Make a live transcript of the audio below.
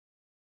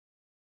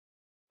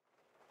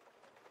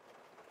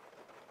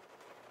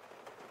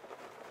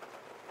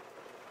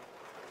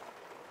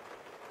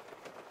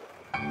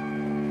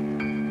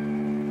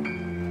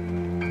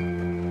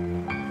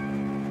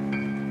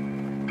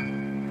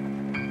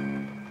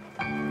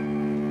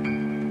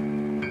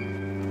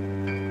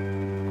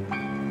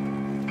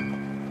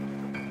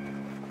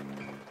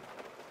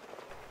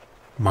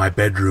My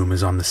bedroom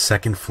is on the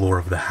second floor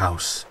of the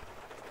house.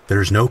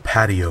 There's no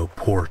patio,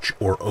 porch,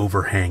 or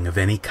overhang of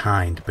any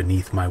kind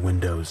beneath my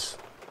windows.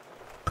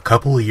 A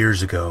couple of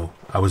years ago,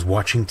 I was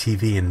watching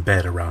TV in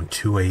bed around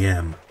 2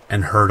 a.m.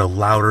 and heard a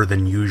louder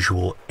than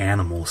usual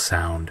animal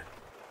sound.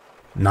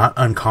 Not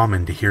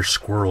uncommon to hear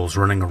squirrels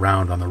running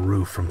around on the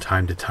roof from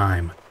time to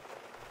time.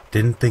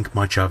 Didn't think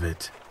much of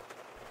it.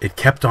 It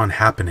kept on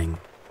happening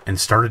and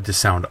started to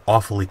sound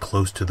awfully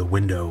close to the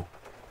window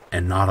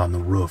and not on the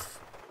roof.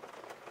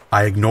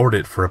 I ignored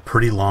it for a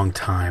pretty long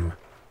time.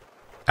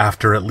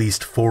 After at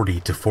least 40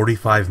 to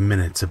 45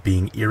 minutes of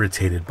being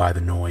irritated by the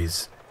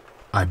noise,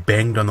 I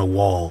banged on the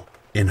wall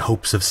in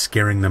hopes of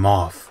scaring them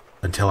off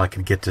until I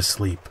could get to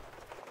sleep.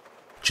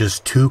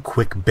 Just 2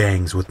 quick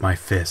bangs with my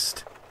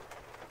fist,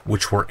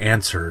 which were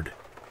answered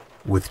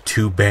with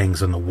 2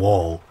 bangs on the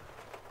wall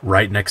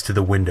right next to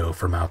the window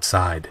from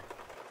outside.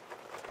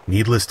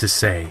 Needless to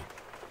say,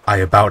 I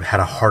about had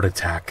a heart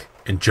attack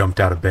and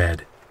jumped out of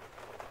bed.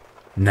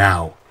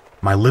 Now,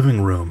 my living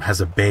room has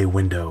a bay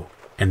window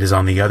and is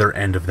on the other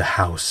end of the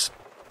house,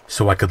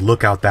 so I could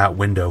look out that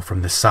window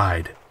from the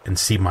side and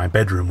see my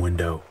bedroom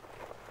window.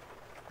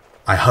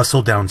 I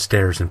hustle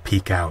downstairs and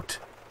peek out,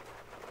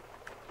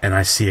 and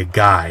I see a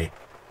guy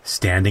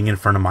standing in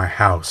front of my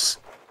house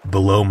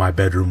below my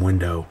bedroom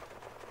window,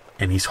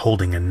 and he's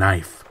holding a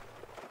knife,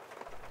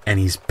 and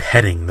he's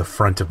petting the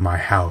front of my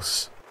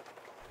house.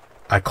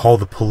 I call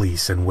the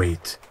police and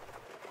wait.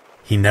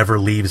 He never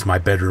leaves my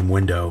bedroom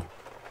window,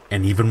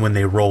 and even when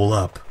they roll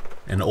up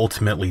and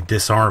ultimately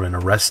disarm and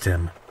arrest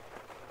him,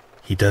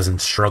 he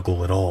doesn't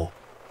struggle at all.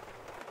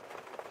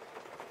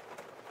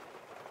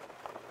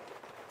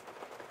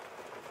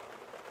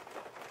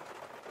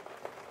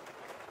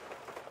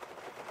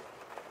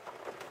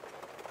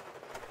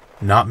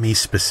 Not me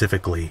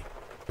specifically,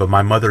 but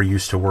my mother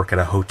used to work at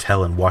a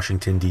hotel in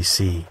Washington,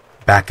 D.C.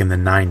 back in the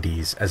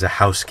 90s as a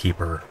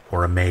housekeeper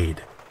or a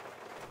maid.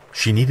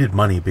 She needed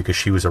money because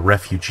she was a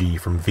refugee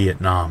from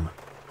Vietnam.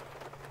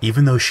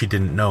 Even though she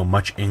didn't know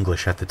much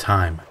English at the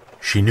time,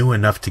 she knew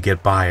enough to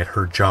get by at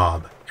her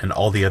job, and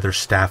all the other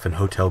staff and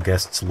hotel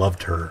guests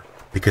loved her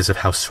because of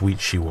how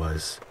sweet she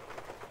was.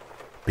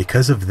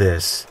 Because of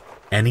this,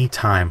 any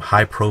time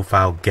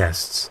high-profile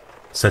guests,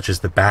 such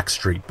as the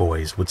Backstreet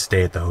Boys, would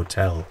stay at the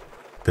hotel,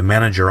 the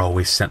manager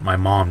always sent my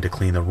mom to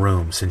clean the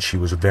room since she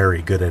was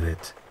very good at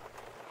it.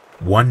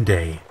 One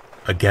day,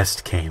 a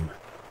guest came.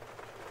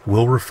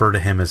 We'll refer to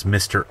him as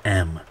Mr.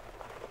 M,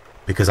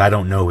 because I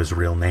don't know his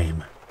real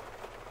name.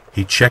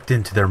 He checked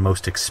into their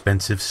most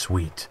expensive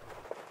suite.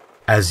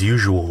 As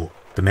usual,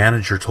 the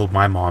manager told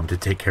my mom to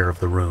take care of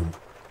the room.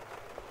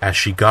 As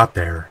she got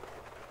there,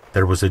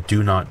 there was a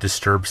 "Do Not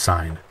Disturb"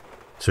 sign,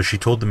 so she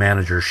told the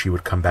manager she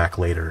would come back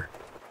later.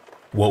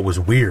 What was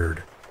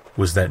weird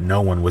was that no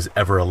one was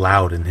ever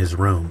allowed in his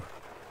room.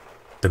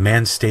 The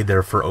man stayed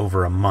there for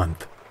over a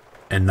month,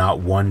 and not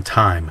one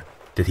time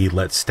did he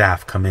let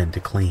staff come in to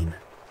clean.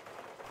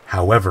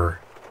 However,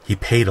 he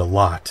paid a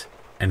lot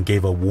and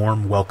gave a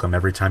warm welcome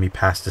every time he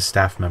passed a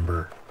staff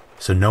member,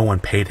 so no one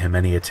paid him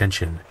any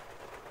attention.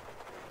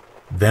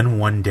 Then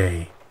one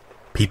day,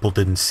 people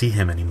didn't see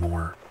him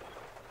anymore,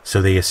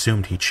 so they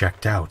assumed he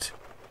checked out,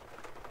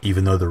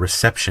 even though the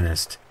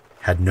receptionist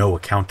had no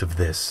account of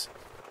this.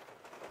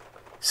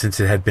 Since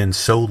it had been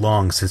so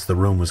long since the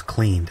room was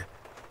cleaned,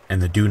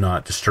 and the "Do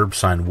Not Disturb"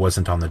 sign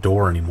wasn't on the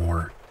door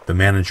anymore, the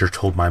manager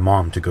told my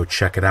mom to go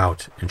check it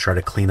out and try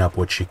to clean up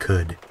what she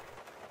could.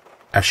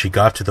 As she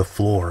got to the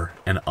floor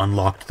and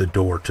unlocked the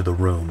door to the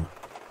room,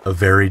 a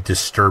very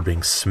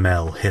disturbing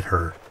smell hit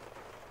her.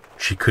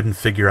 She couldn't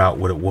figure out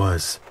what it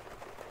was,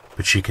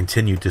 but she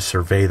continued to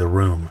survey the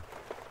room,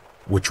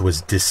 which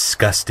was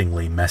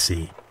disgustingly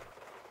messy.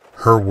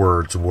 Her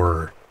words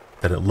were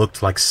that it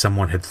looked like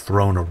someone had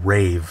thrown a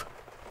rave,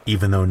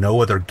 even though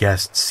no other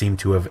guests seemed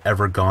to have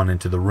ever gone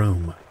into the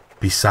room,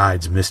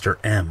 besides Mr.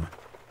 M.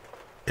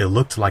 It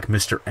looked like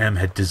Mr. M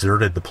had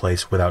deserted the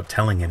place without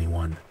telling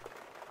anyone.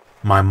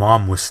 My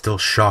mom was still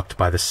shocked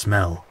by the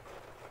smell,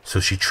 so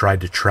she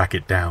tried to track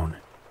it down.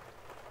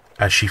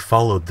 As she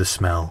followed the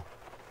smell,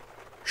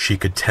 she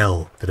could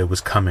tell that it was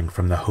coming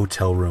from the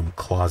hotel room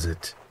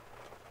closet.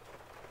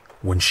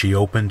 When she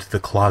opened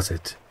the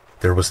closet,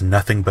 there was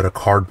nothing but a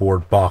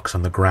cardboard box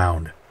on the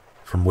ground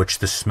from which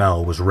the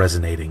smell was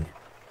resonating.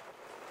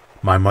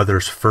 My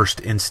mother's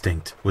first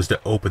instinct was to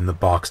open the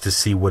box to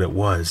see what it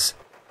was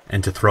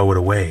and to throw it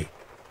away.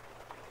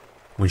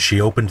 When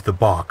she opened the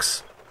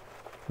box,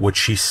 what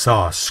she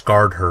saw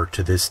scarred her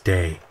to this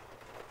day.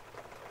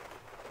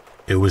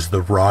 It was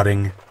the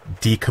rotting,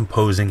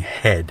 decomposing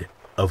head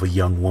of a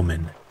young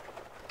woman,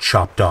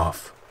 chopped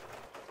off.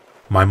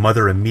 My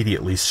mother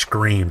immediately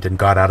screamed and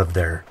got out of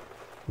there,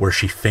 where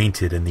she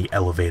fainted in the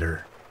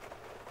elevator.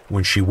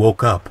 When she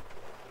woke up,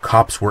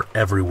 cops were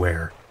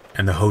everywhere,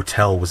 and the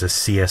hotel was a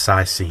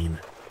CSI scene.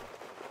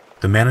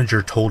 The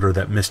manager told her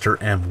that Mr.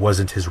 M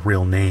wasn't his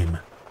real name,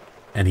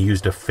 and he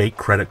used a fake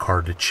credit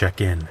card to check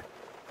in.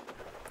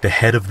 The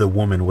head of the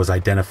woman was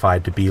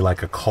identified to be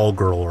like a call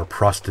girl or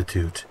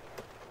prostitute.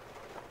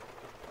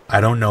 I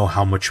don't know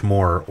how much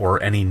more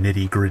or any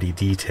nitty-gritty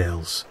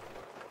details.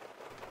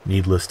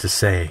 Needless to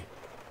say,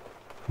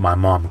 my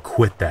mom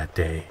quit that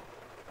day.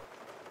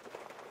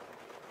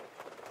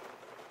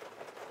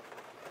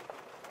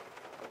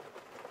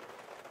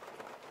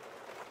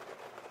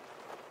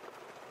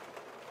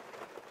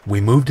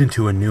 We moved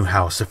into a new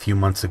house a few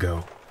months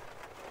ago.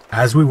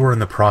 As we were in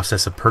the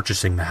process of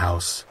purchasing the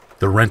house,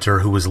 the renter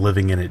who was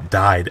living in it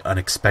died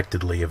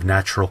unexpectedly of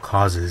natural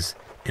causes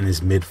in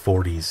his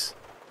mid-40s.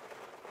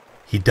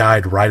 He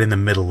died right in the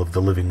middle of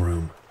the living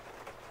room.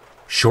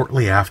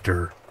 Shortly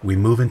after, we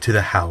move into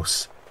the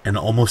house, and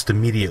almost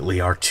immediately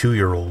our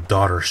 2-year-old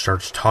daughter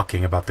starts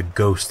talking about the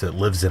ghost that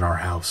lives in our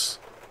house.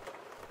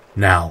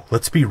 Now,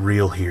 let's be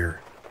real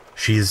here.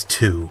 She is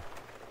 2.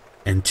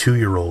 And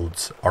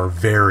 2-year-olds are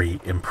very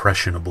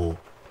impressionable.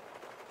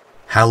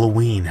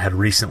 Halloween had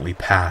recently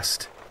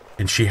passed,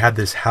 and she had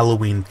this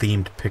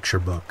Halloween-themed picture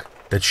book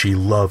that she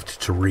loved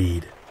to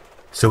read,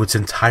 so it's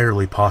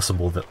entirely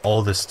possible that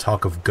all this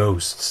talk of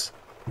ghosts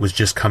was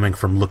just coming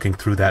from looking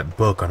through that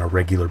book on a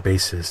regular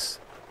basis.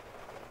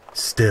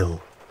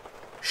 Still,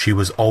 she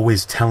was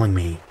always telling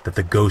me that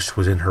the ghost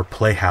was in her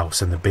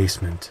playhouse in the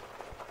basement,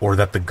 or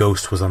that the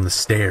ghost was on the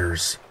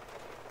stairs,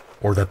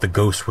 or that the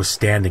ghost was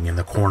standing in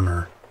the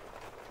corner.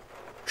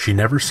 She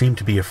never seemed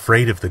to be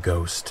afraid of the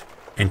ghost,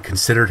 and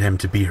considered him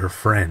to be her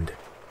friend,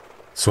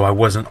 so I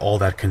wasn't all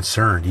that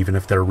concerned even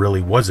if there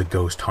really was a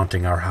ghost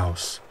haunting our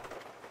house.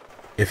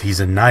 If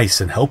he's a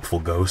nice and helpful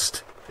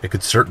ghost, it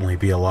could certainly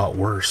be a lot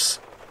worse.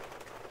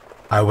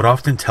 I would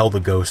often tell the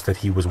ghost that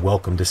he was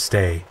welcome to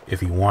stay if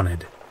he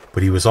wanted,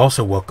 but he was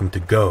also welcome to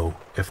go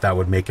if that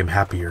would make him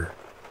happier.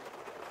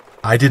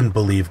 I didn't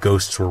believe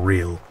ghosts were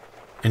real,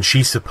 and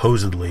she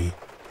supposedly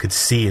could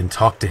see and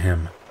talk to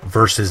him,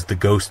 versus the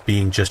ghost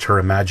being just her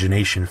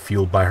imagination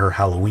fueled by her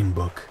Halloween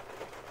book.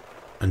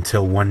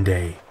 Until one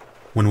day,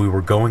 when we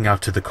were going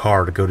out to the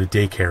car to go to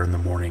daycare in the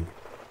morning.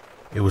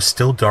 It was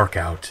still dark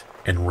out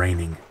and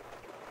raining.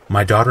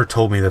 My daughter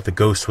told me that the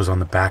ghost was on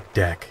the back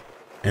deck,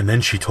 and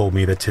then she told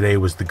me that today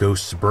was the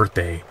ghost's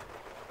birthday,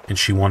 and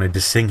she wanted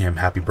to sing him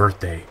happy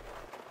birthday.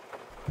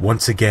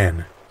 Once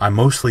again, I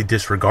mostly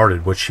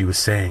disregarded what she was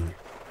saying,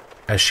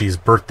 as she's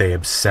birthday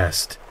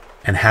obsessed,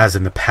 and has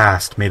in the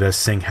past made us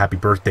sing happy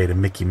birthday to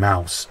Mickey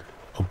Mouse,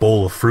 a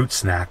bowl of fruit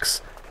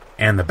snacks,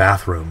 and the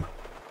bathroom.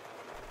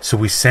 So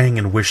we sang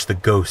and wished the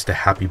ghost a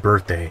happy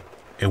birthday,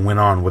 and went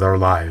on with our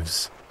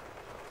lives.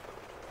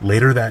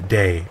 Later that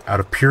day, out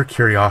of pure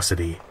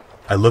curiosity,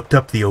 I looked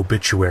up the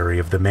obituary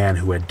of the man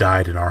who had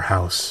died in our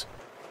house,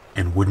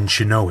 and wouldn't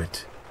you know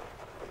it,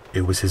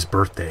 it was his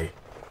birthday.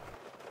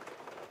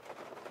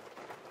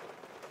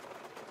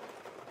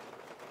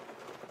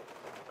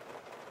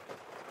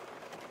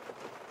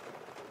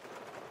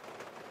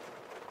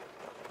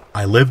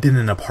 I lived in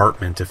an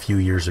apartment a few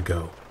years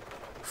ago.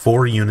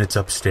 4 units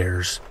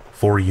upstairs,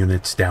 4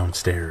 units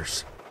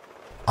downstairs.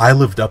 I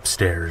lived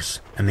upstairs,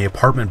 and the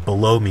apartment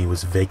below me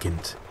was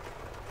vacant.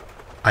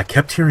 I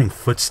kept hearing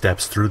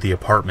footsteps through the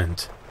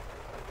apartment,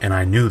 and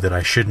I knew that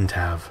I shouldn't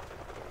have.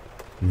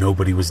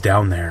 Nobody was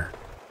down there.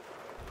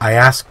 I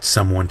asked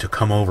someone to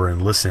come over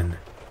and listen,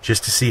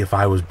 just to see if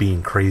I was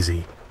being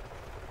crazy.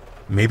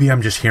 Maybe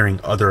I'm just hearing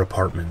other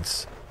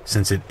apartments,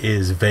 since it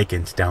is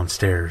vacant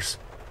downstairs,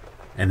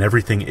 and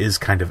everything is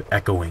kind of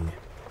echoing.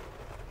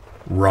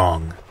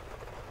 Wrong.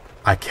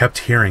 I kept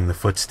hearing the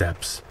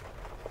footsteps.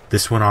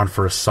 This went on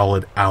for a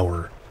solid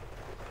hour.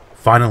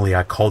 Finally,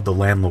 I called the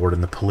landlord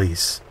and the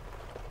police.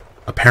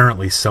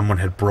 Apparently, someone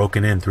had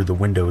broken in through the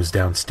windows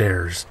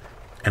downstairs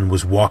and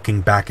was walking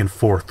back and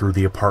forth through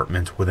the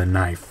apartment with a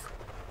knife.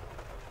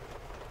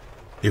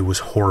 It was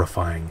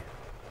horrifying.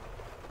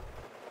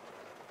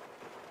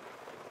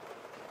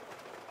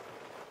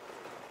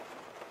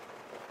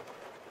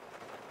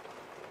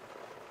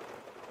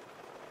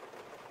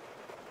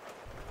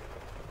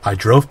 I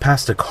drove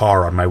past a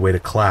car on my way to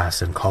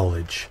class in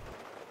college.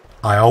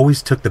 I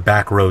always took the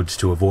back roads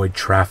to avoid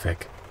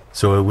traffic,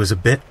 so it was a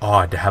bit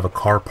odd to have a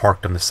car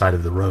parked on the side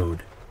of the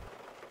road.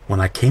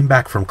 When I came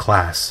back from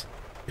class,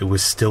 it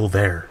was still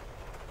there.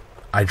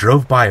 I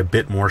drove by a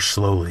bit more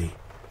slowly,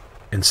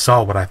 and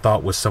saw what I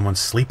thought was someone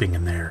sleeping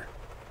in there.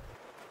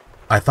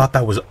 I thought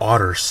that was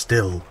odder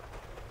still,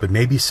 but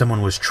maybe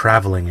someone was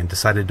traveling and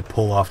decided to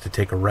pull off to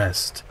take a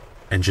rest,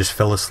 and just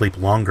fell asleep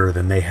longer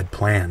than they had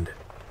planned.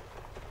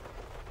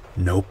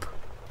 Nope.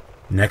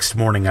 Next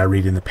morning I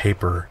read in the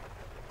paper,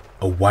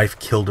 a wife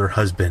killed her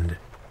husband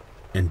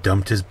and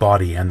dumped his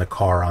body and the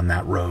car on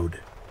that road.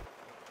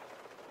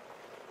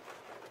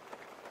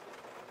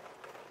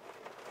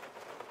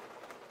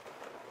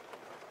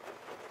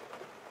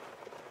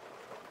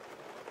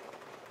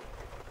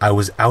 I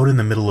was out in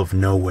the middle of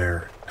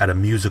nowhere at a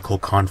musical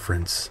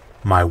conference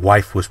my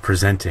wife was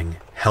presenting,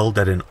 held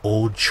at an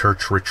old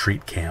church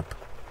retreat camp.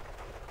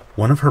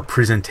 One of her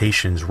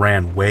presentations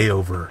ran way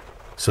over,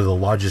 so the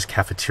lodge's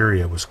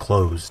cafeteria was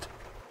closed.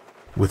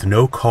 With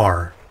no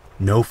car,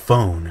 no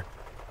phone,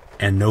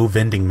 and no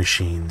vending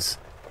machines,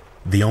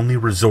 the only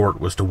resort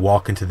was to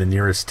walk into the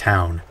nearest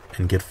town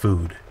and get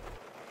food.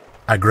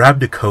 I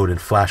grabbed a coat and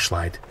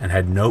flashlight and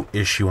had no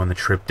issue on the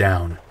trip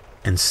down,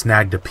 and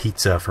snagged a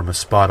pizza from a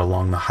spot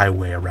along the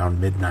highway around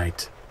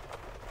midnight.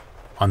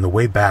 On the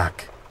way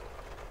back,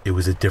 it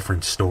was a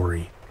different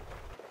story.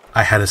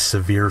 I had a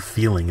severe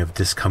feeling of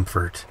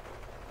discomfort.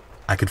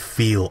 I could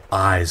feel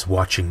eyes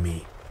watching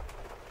me.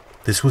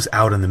 This was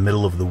out in the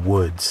middle of the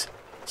woods,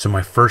 so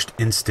my first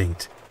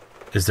instinct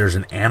is there's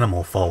an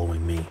animal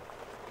following me.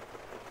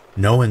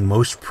 Knowing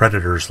most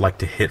predators like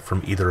to hit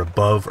from either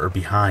above or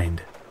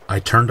behind, I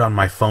turned on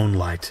my phone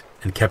light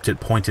and kept it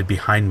pointed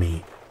behind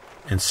me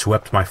and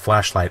swept my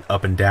flashlight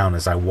up and down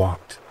as I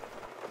walked.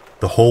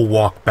 The whole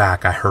walk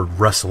back I heard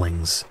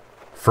rustlings,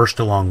 first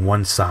along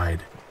one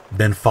side,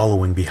 then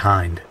following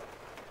behind.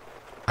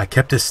 I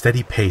kept a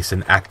steady pace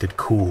and acted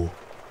cool,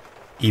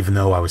 even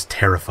though I was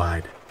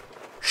terrified.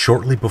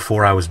 Shortly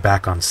before I was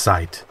back on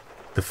site,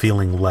 the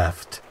feeling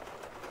left.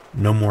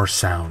 No more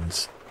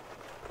sounds.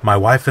 My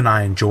wife and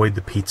I enjoyed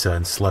the pizza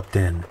and slept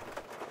in.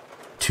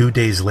 2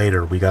 days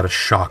later, we got a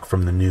shock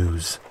from the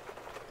news.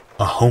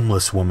 A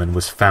homeless woman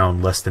was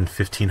found less than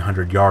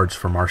 1,500 yards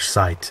from our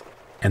site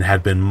and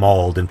had been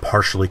mauled and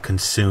partially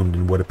consumed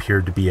in what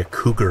appeared to be a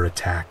cougar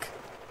attack.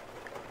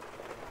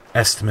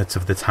 Estimates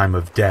of the time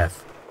of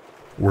death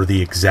were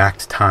the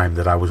exact time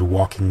that I was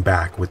walking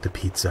back with the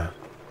pizza.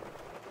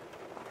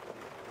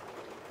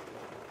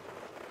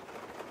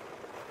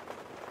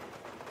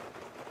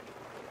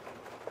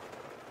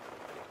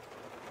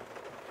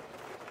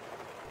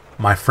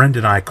 My friend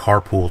and I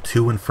carpool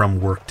to and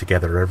from work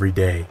together every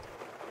day.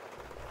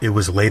 It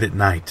was late at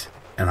night,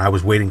 and I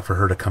was waiting for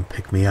her to come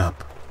pick me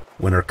up,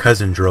 when her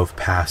cousin drove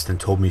past and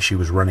told me she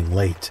was running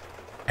late,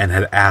 and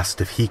had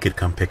asked if he could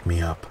come pick me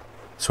up,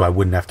 so I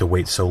wouldn't have to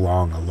wait so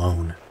long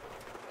alone.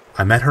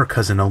 I met her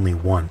cousin only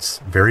once,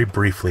 very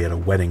briefly at a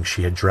wedding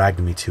she had dragged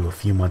me to a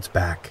few months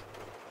back.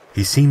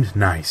 He seemed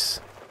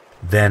nice,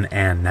 then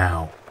and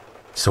now,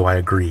 so I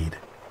agreed.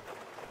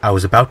 I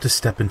was about to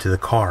step into the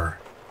car,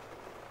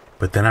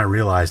 but then I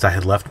realized I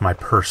had left my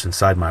purse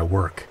inside my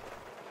work.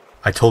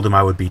 I told him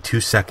I would be 2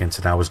 seconds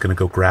and I was going to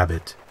go grab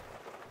it.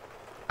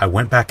 I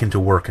went back into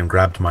work and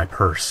grabbed my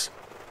purse.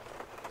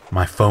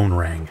 My phone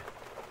rang.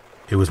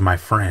 It was my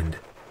friend.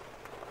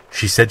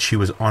 She said she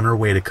was on her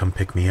way to come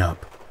pick me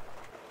up.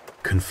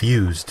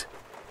 Confused,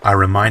 I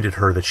reminded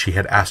her that she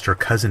had asked her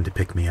cousin to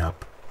pick me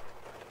up.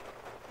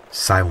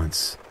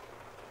 Silence.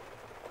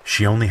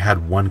 She only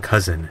had one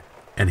cousin,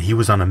 and he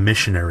was on a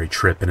missionary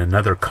trip in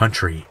another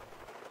country.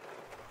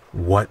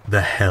 What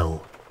the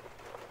hell?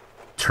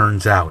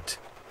 Turns out,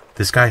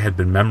 this guy had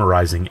been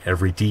memorizing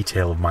every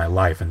detail of my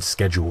life and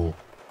schedule,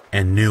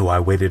 and knew I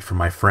waited for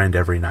my friend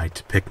every night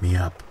to pick me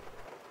up.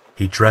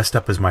 He dressed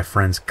up as my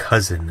friend's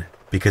cousin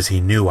because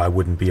he knew I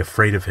wouldn't be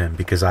afraid of him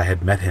because I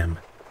had met him.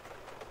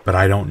 But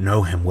I don't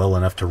know him well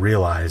enough to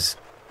realize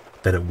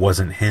that it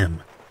wasn't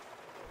him.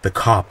 The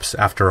cops,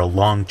 after a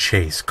long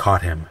chase,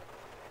 caught him.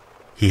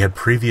 He had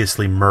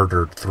previously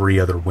murdered 3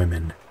 other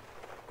women,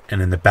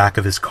 and in the back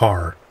of his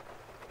car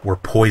were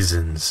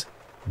poisons,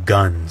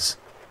 guns,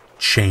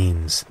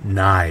 chains,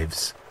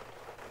 knives,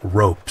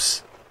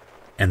 ropes,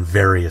 and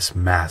various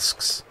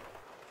masks.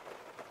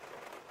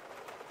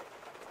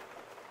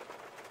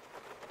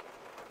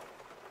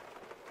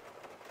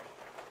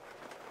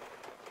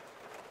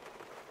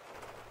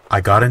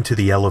 I got into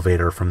the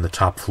elevator from the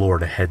top floor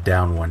to head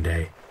down one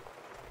day.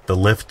 The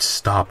lift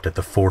stopped at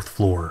the 4th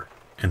floor,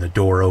 and the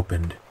door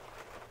opened.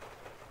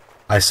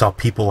 I saw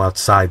people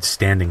outside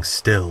standing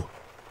still,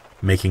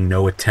 making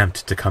no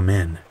attempt to come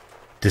in,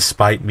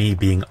 despite me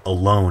being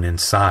alone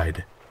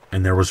inside,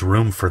 and there was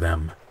room for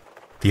them.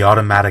 The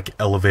automatic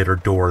elevator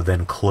door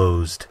then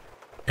closed,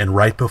 and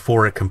right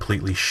before it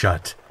completely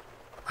shut,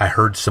 I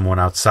heard someone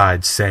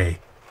outside say,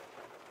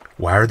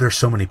 "Why are there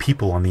so many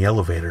people on the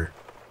elevator?"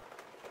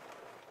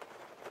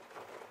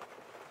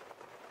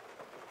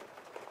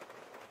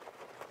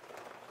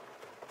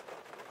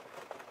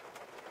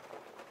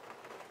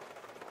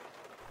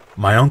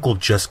 My uncle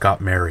just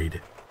got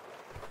married.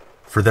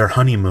 For their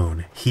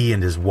honeymoon, he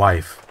and his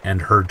wife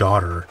and her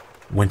daughter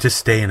went to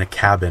stay in a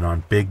cabin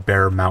on Big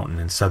Bear Mountain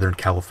in Southern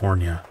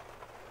California.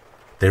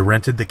 They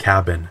rented the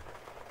cabin,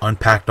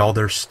 unpacked all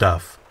their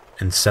stuff,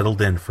 and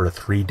settled in for a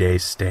 3-day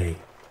stay.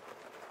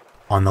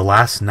 On the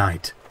last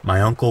night,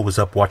 my uncle was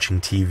up watching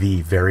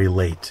TV very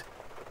late.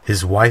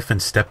 His wife and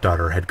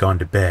stepdaughter had gone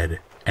to bed,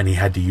 and he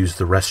had to use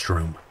the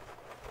restroom.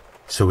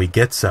 So he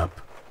gets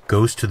up,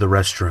 goes to the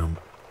restroom,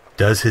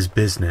 does his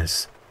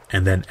business,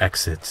 and then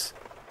exits.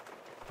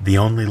 The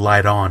only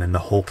light on in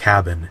the whole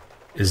cabin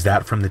is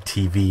that from the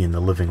TV in the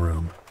living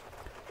room,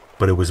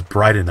 but it was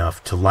bright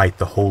enough to light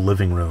the whole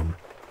living room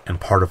and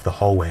part of the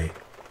hallway.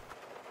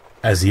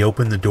 As he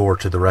opened the door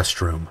to the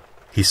restroom,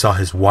 he saw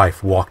his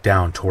wife walk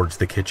down towards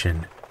the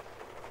kitchen.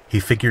 He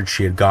figured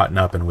she had gotten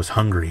up and was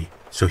hungry,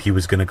 so he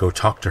was going to go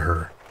talk to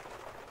her.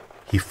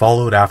 He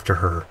followed after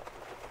her,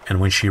 and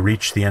when she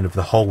reached the end of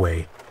the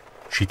hallway,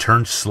 she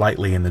turned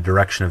slightly in the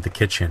direction of the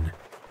kitchen,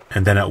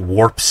 and then at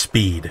warp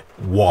speed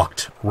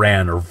walked,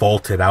 ran, or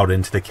vaulted out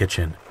into the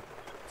kitchen,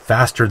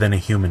 faster than a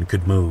human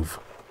could move.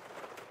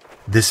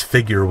 This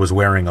figure was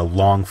wearing a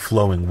long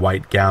flowing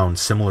white gown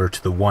similar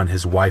to the one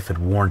his wife had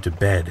worn to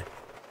bed.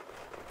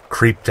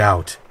 Creeped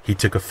out, he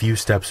took a few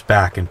steps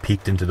back and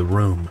peeked into the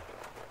room,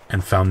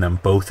 and found them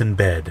both in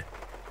bed,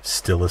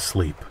 still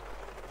asleep.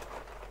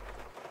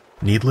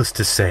 Needless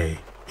to say,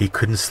 he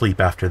couldn't sleep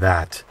after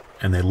that,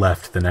 and they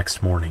left the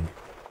next morning.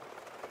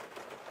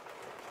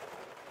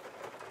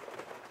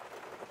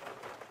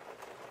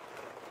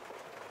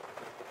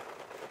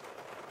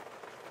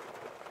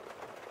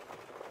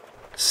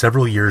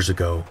 Several years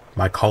ago,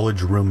 my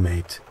college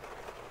roommate,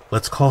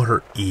 let's call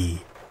her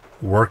E,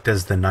 worked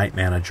as the night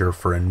manager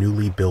for a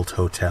newly built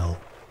hotel.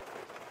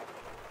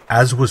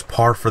 As was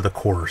par for the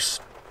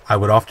course, I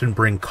would often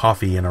bring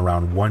coffee in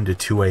around 1 to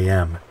 2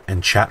 a.m.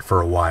 and chat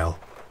for a while.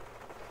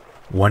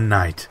 One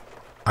night,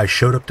 I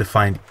showed up to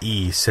find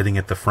E sitting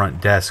at the front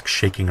desk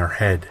shaking her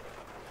head,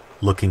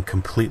 looking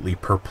completely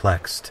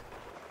perplexed.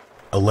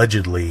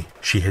 Allegedly,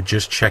 she had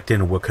just checked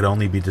in what could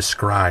only be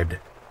described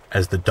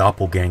as the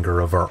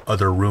doppelganger of our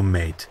other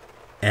roommate,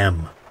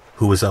 M,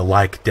 who was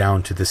alike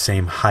down to the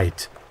same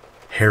height,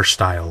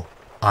 hairstyle,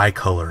 eye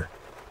color,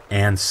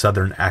 and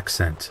southern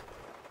accent.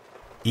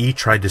 E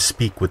tried to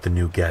speak with the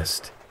new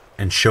guest,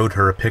 and showed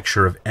her a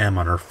picture of M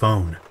on her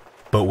phone,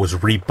 but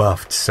was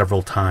rebuffed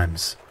several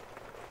times.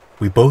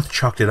 We both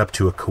chalked it up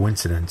to a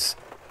coincidence,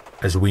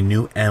 as we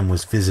knew M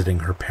was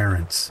visiting her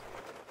parents,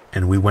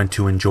 and we went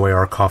to enjoy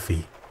our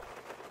coffee.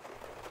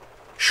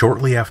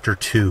 Shortly after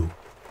 2,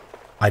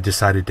 I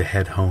decided to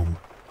head home.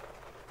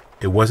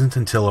 It wasn't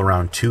until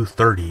around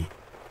 2:30,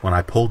 when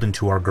I pulled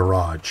into our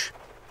garage,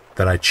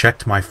 that I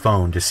checked my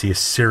phone to see a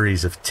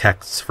series of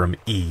texts from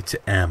E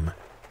to M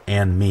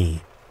and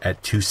me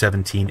at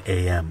 2:17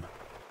 a.m.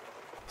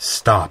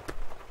 Stop.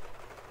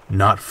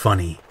 Not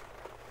funny.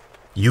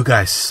 You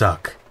guys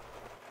suck.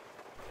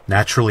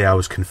 Naturally, I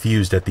was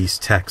confused at these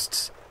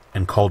texts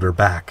and called her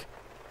back.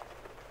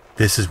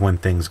 This is when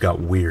things got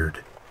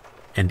weird,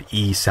 and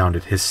E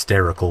sounded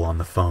hysterical on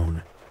the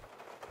phone.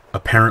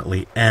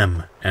 Apparently,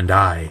 M and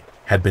I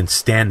had been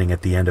standing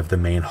at the end of the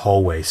main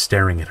hallway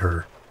staring at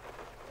her.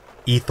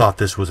 E thought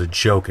this was a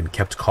joke and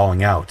kept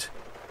calling out,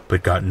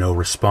 but got no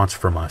response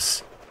from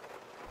us.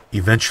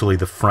 Eventually,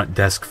 the front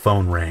desk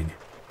phone rang,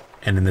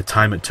 and in the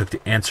time it took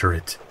to answer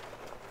it,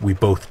 we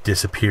both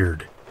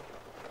disappeared.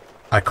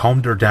 I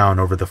calmed her down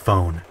over the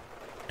phone,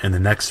 and the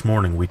next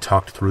morning we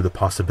talked through the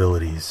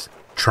possibilities,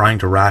 trying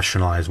to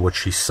rationalize what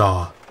she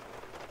saw.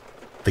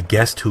 The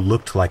guest who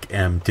looked like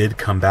M did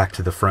come back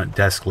to the front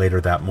desk later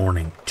that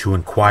morning to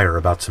inquire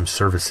about some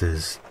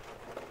services,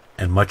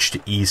 and much to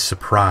E's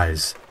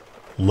surprise,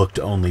 looked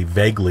only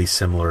vaguely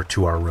similar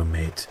to our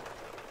roommate.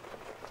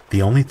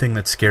 The only thing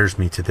that scares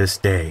me to this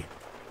day,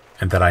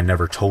 and that I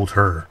never told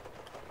her,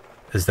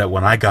 is that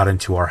when I got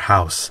into our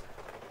house,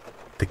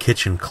 the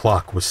kitchen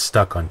clock was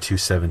stuck on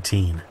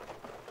 2:17,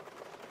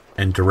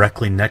 and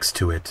directly next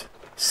to it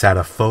sat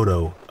a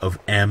photo of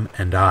M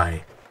and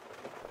I.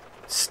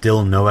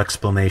 Still no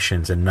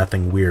explanations, and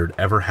nothing weird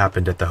ever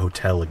happened at the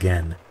hotel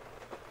again.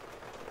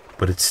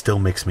 But it still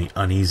makes me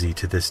uneasy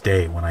to this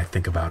day when I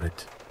think about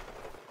it.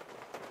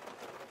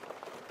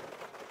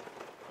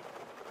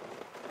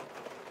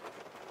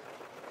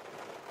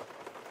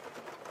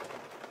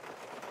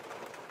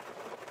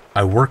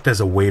 I worked as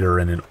a waiter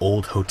in an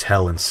old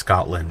hotel in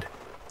Scotland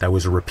that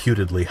was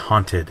reputedly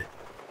haunted.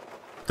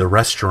 The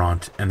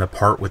restaurant and the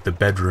part with the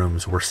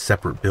bedrooms were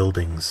separate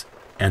buildings,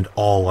 and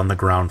all on the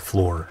ground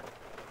floor.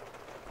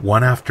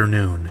 One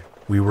afternoon,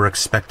 we were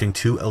expecting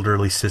 2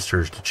 elderly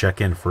sisters to check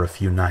in for a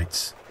few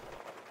nights.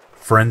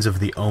 Friends of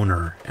the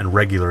owner and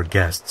regular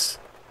guests,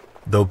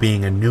 though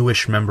being a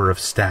newish member of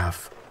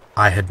staff,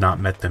 I had not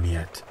met them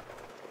yet.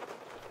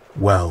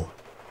 Well,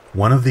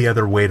 one of the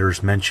other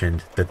waiters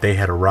mentioned that they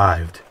had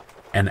arrived,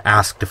 and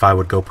asked if I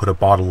would go put a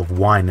bottle of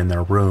wine in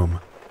their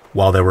room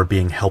while they were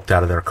being helped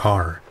out of their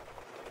car.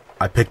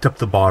 I picked up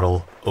the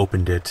bottle,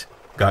 opened it,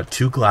 got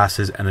 2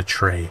 glasses and a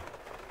tray,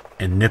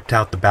 and nipped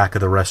out the back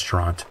of the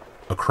restaurant,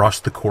 across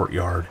the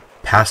courtyard,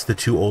 past the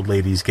 2 old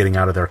ladies getting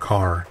out of their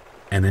car,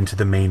 and into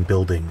the main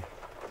building.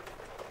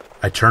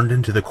 I turned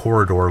into the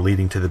corridor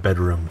leading to the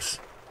bedrooms.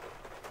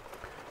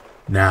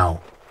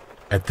 Now,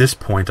 at this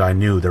point I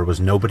knew there was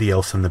nobody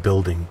else in the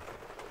building,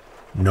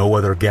 no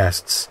other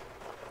guests,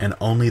 and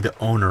only the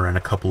owner and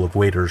a couple of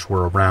waiters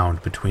were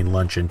around between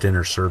lunch and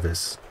dinner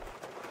service.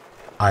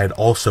 I had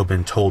also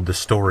been told the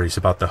stories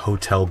about the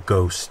hotel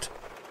ghost.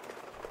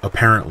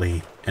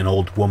 Apparently, an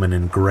old woman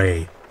in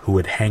gray who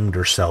had hanged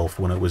herself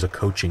when it was a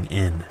coaching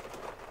inn.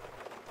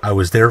 I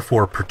was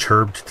therefore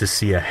perturbed to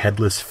see a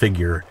headless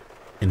figure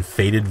in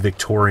faded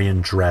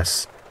Victorian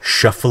dress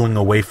shuffling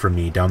away from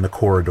me down the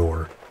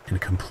corridor in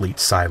complete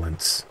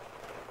silence.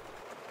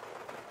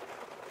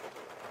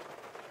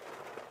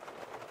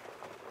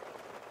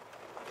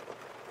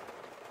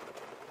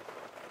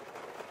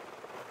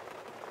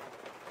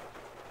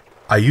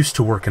 I used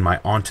to work in my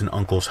aunt and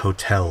uncle's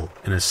hotel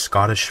in a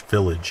Scottish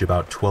village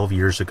about 12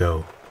 years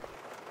ago,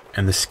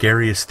 and the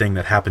scariest thing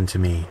that happened to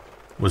me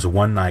was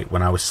one night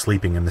when I was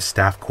sleeping in the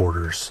staff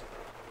quarters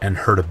and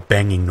heard a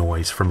banging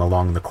noise from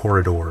along the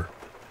corridor.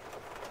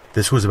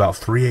 This was about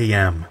 3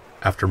 a.m.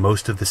 after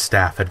most of the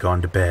staff had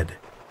gone to bed.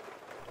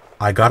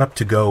 I got up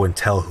to go and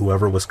tell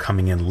whoever was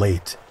coming in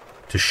late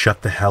to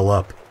shut the hell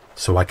up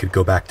so I could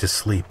go back to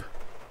sleep.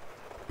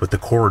 But the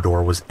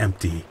corridor was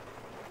empty.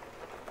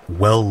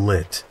 Well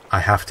lit, I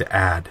have to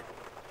add.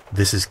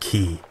 This is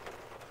key.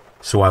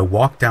 So I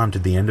walked down to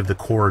the end of the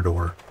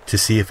corridor to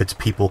see if it's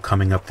people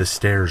coming up the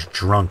stairs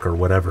drunk or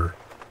whatever.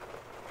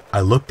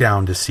 I looked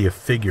down to see a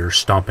figure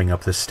stomping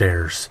up the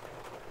stairs.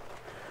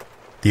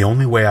 The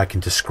only way I can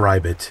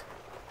describe it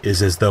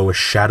is as though a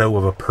shadow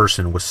of a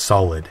person was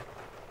solid.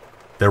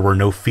 There were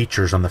no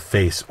features on the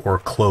face or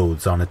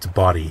clothes on its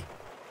body.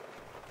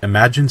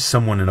 Imagine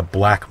someone in a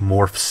black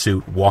morph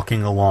suit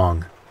walking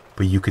along,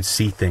 but you could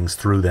see things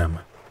through them.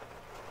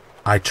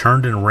 I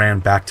turned and ran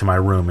back to my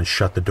room and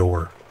shut the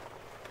door.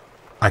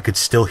 I could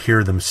still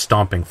hear them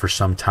stomping for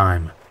some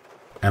time,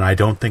 and I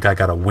don't think I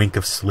got a wink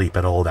of sleep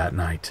at all that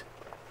night.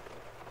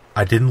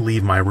 I didn't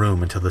leave my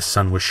room until the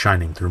sun was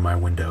shining through my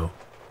window.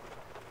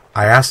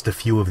 I asked a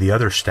few of the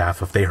other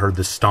staff if they heard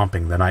the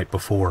stomping the night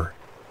before,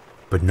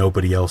 but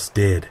nobody else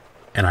did,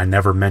 and I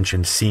never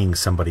mentioned seeing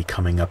somebody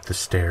coming up the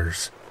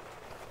stairs.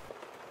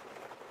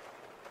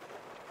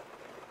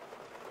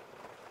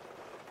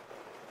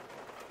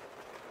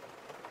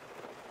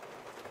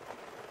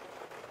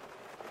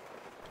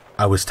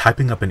 I was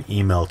typing up an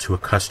email to a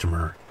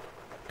customer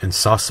and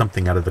saw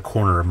something out of the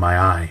corner of my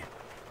eye.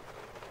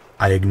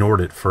 I ignored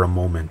it for a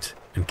moment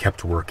and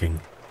kept working.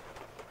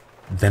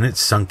 Then it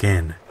sunk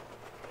in.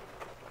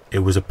 It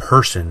was a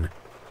person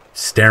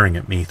staring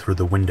at me through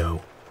the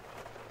window.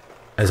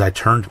 As I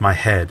turned my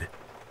head,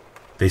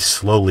 they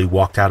slowly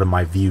walked out of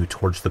my view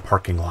towards the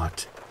parking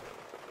lot.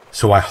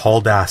 So I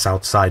hauled ass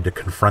outside to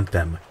confront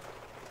them,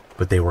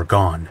 but they were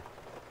gone.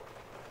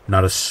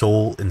 Not a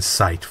soul in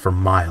sight for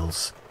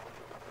miles.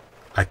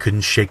 I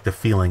couldn't shake the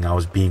feeling I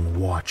was being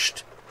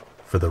watched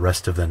for the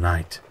rest of the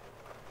night.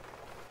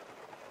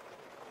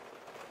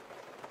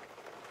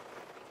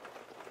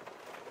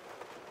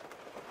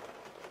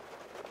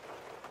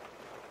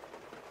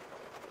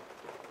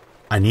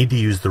 I need to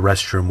use the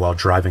restroom while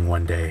driving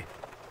one day,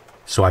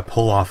 so I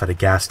pull off at a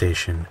gas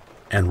station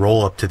and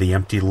roll up to the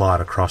empty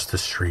lot across the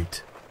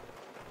street.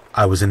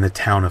 I was in the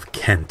town of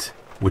Kent,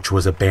 which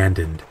was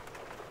abandoned.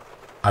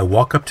 I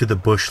walk up to the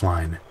bush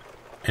line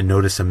and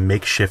notice a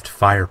makeshift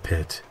fire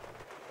pit.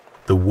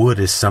 The wood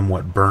is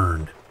somewhat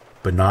burned,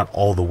 but not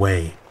all the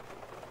way.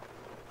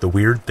 The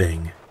weird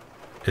thing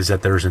is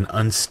that there's an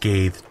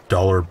unscathed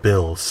dollar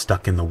bill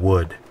stuck in the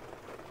wood.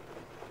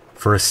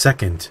 For a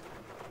second,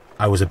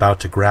 I was about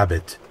to grab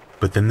it,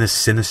 but then this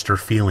sinister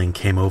feeling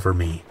came over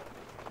me,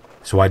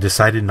 so I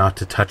decided not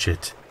to touch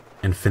it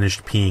and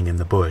finished peeing in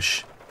the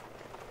bush.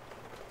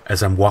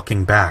 As I'm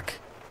walking back,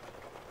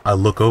 I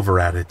look over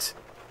at it,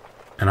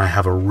 and I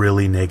have a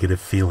really negative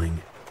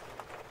feeling.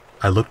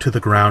 I look to the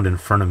ground in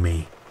front of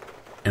me,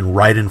 and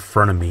right in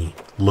front of me,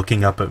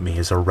 looking up at me,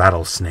 is a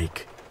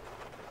rattlesnake.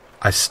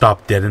 I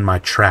stop dead in my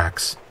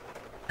tracks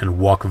and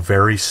walk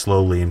very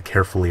slowly and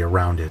carefully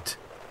around it,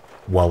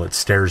 while it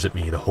stares at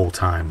me the whole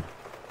time.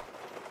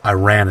 I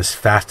ran as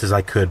fast as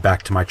I could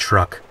back to my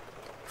truck,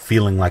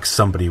 feeling like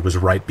somebody was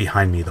right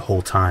behind me the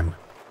whole time.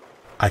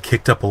 I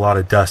kicked up a lot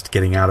of dust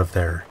getting out of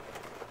there,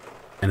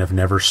 and have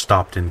never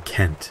stopped in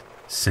Kent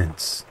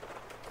since.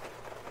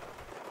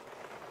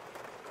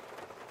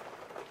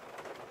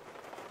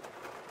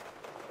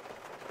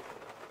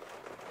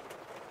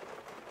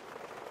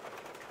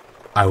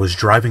 I was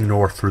driving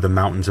north through the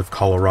mountains of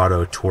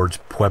Colorado towards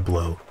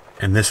Pueblo,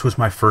 and this was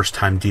my first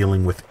time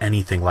dealing with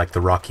anything like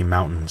the Rocky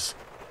Mountains,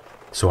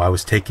 so I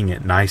was taking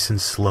it nice and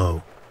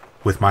slow,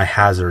 with my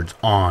hazards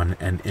on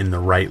and in the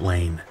right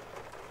lane.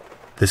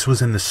 This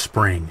was in the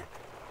spring,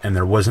 and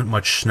there wasn't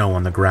much snow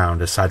on the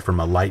ground aside from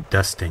a light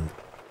dusting.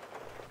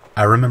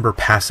 I remember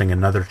passing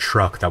another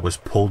truck that was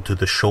pulled to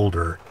the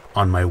shoulder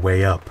on my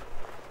way up.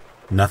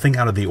 Nothing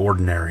out of the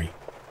ordinary.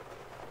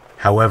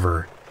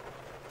 However,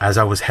 as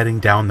I was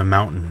heading down the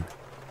mountain,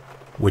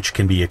 which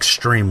can be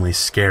extremely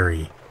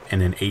scary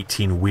in an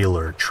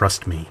 18-wheeler,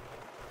 trust me,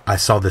 I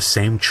saw the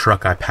same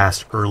truck I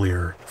passed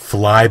earlier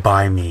fly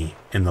by me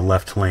in the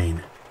left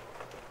lane.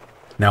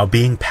 Now,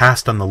 being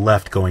passed on the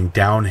left going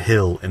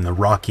downhill in the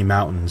Rocky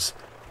Mountains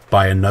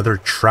by another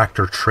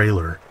tractor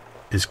trailer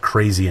is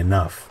crazy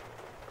enough.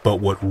 But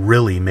what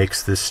really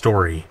makes this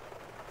story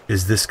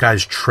is this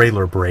guy's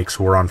trailer brakes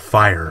were on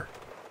fire.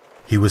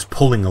 He was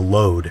pulling a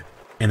load,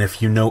 and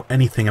if you know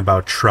anything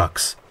about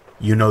trucks,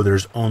 you know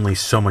there's only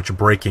so much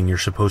braking you're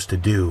supposed to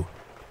do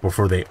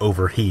before they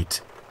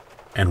overheat,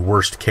 and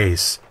worst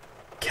case,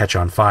 catch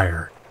on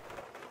fire.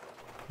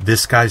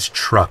 This guy's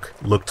truck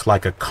looked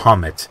like a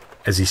comet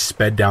as he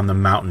sped down the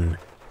mountain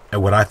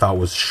at what I thought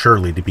was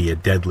surely to be a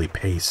deadly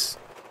pace.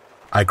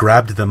 I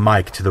grabbed the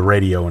mic to the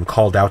radio and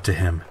called out to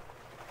him,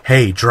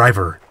 "Hey,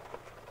 driver,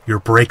 your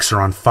brakes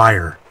are on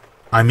fire.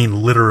 I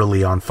mean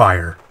literally on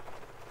fire."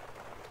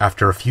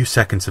 After a few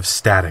seconds of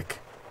static,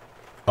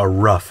 a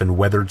rough and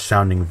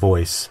weathered-sounding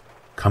voice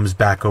comes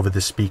back over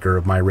the speaker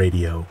of my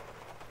radio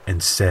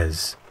and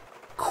says,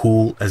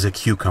 cool as a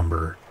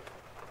cucumber,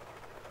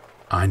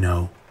 "I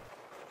know."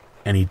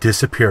 And he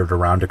disappeared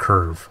around a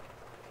curve.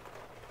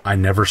 I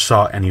never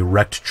saw any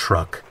wrecked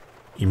truck,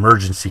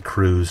 emergency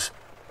crews,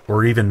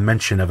 or even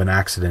mention of an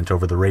accident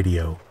over the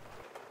radio.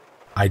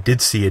 I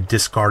did see a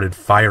discarded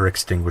fire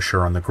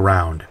extinguisher on the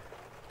ground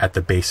at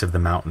the base of the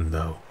mountain,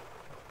 though.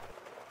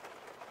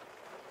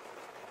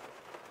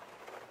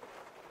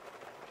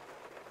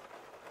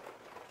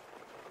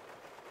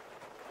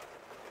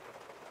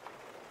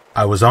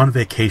 I was on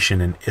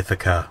vacation in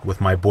Ithaca with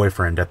my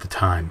boyfriend at the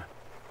time.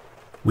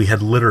 We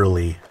had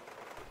literally,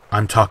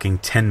 I'm talking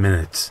 10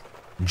 minutes,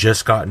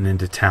 just gotten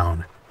into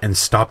town and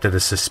stopped at a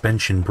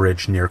suspension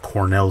bridge near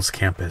Cornell's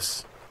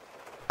campus.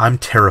 I'm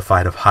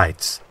terrified of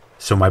heights,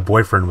 so my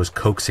boyfriend was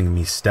coaxing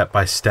me step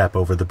by step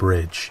over the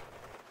bridge.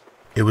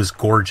 It was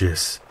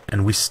gorgeous,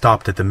 and we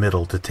stopped at the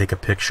middle to take a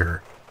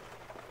picture.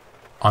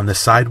 On the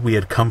side we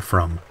had come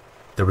from,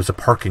 there was a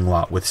parking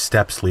lot with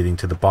steps leading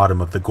to the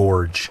bottom of the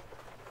gorge,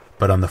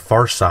 but on the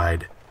far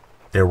side,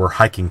 there were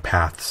hiking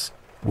paths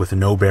with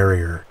no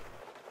barrier.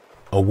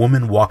 A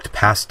woman walked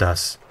past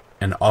us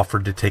and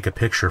offered to take a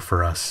picture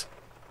for us.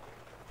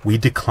 We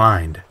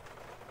declined,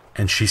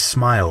 and she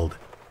smiled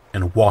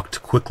and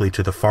walked quickly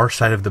to the far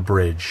side of the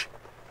bridge,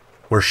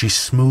 where she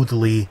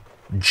smoothly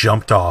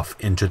jumped off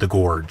into the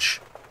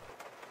gorge.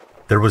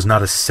 There was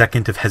not a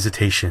second of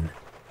hesitation.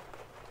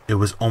 It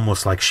was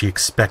almost like she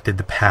expected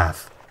the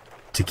path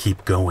to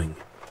keep going.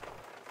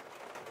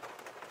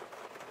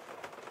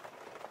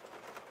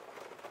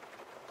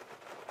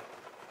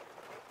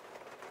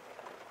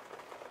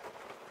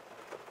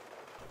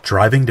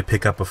 Driving to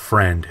pick up a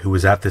friend who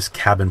was at this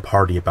cabin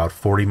party about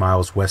 40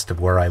 miles west of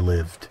where I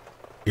lived.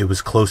 It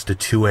was close to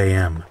 2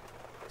 a.m.,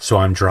 so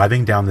I'm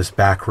driving down this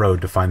back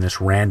road to find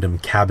this random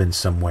cabin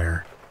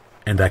somewhere,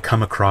 and I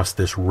come across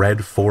this red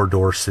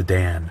 4-door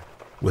sedan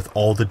with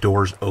all the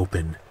doors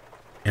open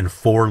and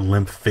 4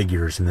 limp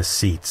figures in the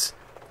seats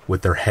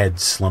with their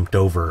heads slumped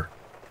over.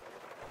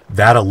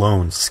 That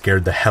alone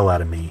scared the hell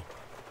out of me.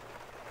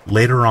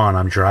 Later on,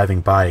 I'm driving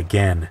by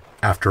again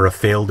after a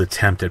failed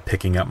attempt at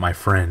picking up my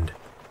friend.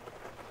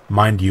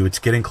 Mind you, it's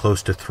getting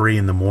close to 3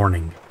 in the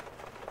morning,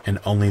 and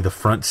only the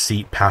front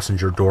seat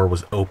passenger door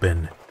was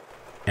open,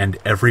 and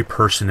every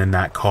person in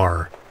that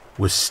car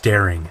was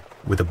staring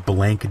with a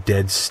blank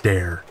dead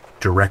stare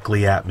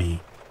directly at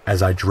me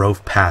as I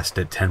drove past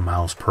at 10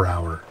 miles per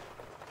hour.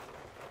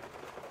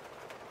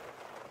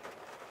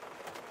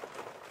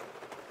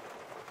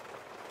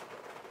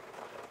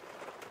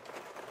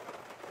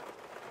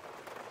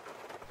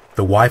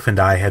 The wife and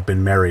I had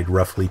been married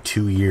roughly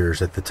 2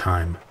 years at the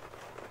time.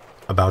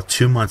 About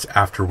 2 months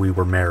after we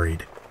were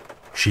married,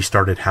 she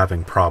started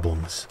having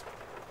problems.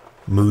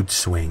 Mood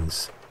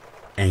swings,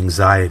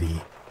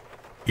 anxiety,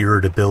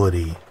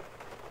 irritability,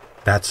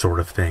 that sort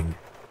of thing.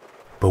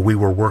 But we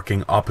were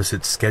working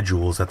opposite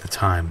schedules at the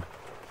time,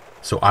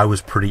 so I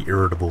was pretty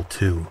irritable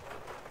too.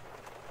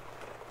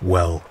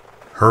 Well,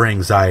 her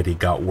anxiety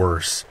got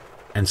worse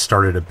and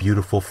started a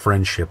beautiful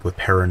friendship with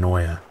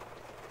paranoia.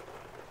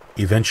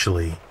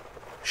 Eventually,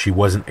 she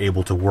wasn't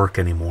able to work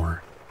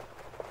anymore.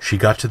 She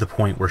got to the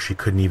point where she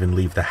couldn't even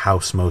leave the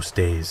house most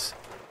days.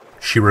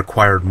 She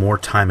required more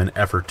time and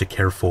effort to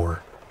care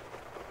for.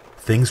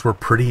 Things were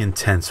pretty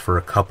intense for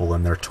a couple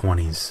in their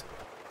 20s.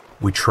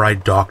 We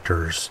tried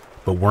doctors,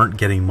 but weren't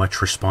getting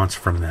much response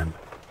from them.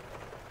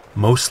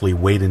 Mostly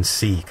wait and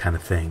see kind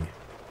of thing.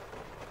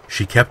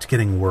 She kept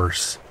getting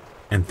worse,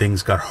 and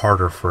things got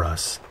harder for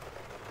us.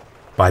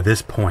 By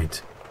this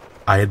point,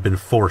 I had been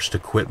forced to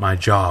quit my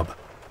job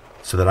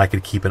so that I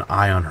could keep an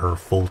eye on her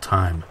full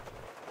time.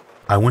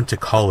 I went to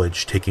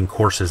college taking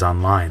courses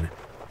online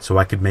so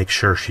I could make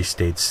sure she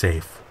stayed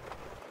safe.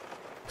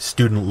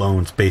 Student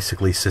loans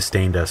basically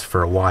sustained us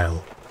for a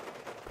while.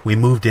 We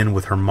moved in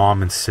with her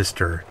mom and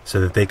sister so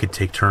that they could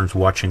take turns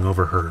watching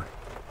over her.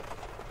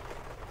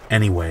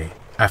 Anyway,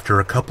 after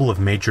a couple of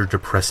major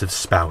depressive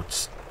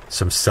spouts,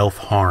 some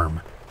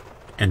self-harm,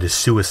 and a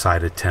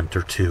suicide attempt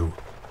or two,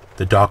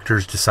 the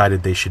doctors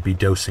decided they should be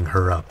dosing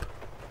her up.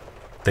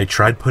 They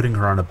tried putting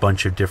her on a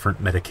bunch of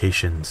different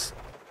medications.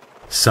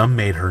 Some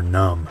made her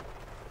numb.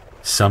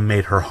 Some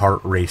made her heart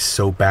race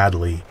so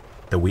badly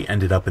that we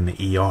ended up in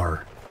the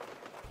ER.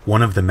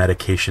 One of the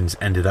medications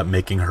ended up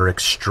making her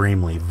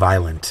extremely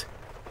violent.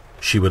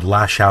 She would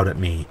lash out at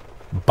me,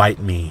 bite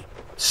me,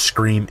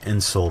 scream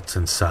insults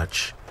and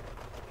such.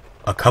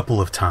 A couple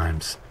of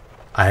times,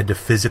 I had to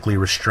physically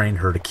restrain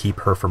her to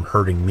keep her from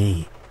hurting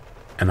me,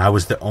 and I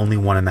was the only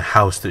one in the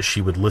house that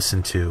she would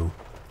listen to,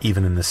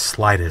 even in the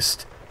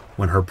slightest,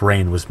 when her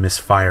brain was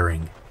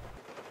misfiring.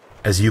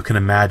 As you can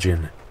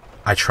imagine,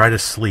 I try to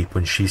sleep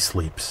when she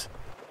sleeps.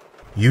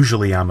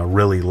 Usually I'm a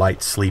really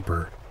light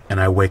sleeper, and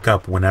I wake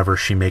up whenever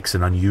she makes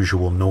an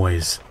unusual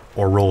noise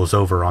or rolls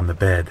over on the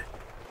bed.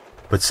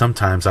 But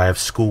sometimes I have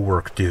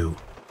schoolwork due,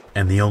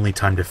 and the only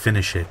time to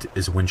finish it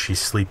is when she's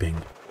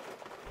sleeping.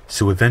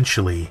 So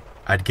eventually,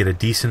 I'd get a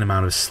decent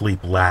amount of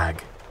sleep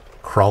lag,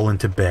 crawl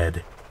into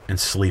bed, and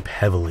sleep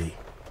heavily.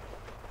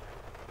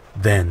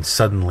 Then,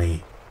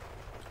 suddenly,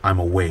 I'm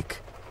awake.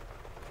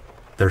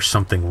 There's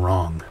something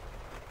wrong.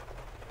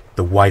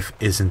 The wife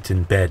isn't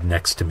in bed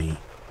next to me.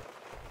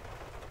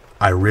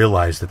 I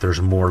realize that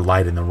there's more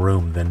light in the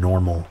room than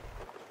normal.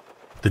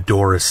 The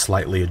door is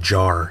slightly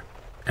ajar,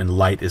 and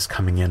light is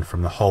coming in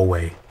from the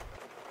hallway.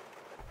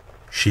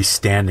 She's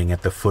standing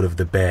at the foot of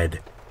the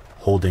bed,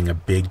 holding a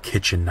big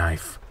kitchen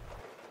knife.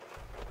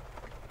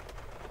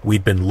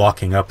 We'd been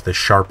locking up the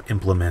sharp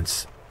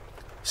implements,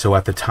 so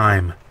at the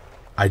time,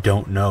 I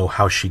don't know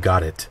how she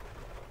got it,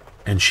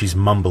 and she's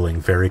mumbling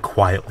very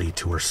quietly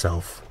to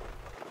herself.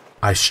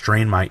 I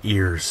strain my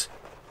ears,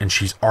 and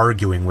she's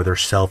arguing with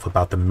herself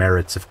about the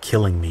merits of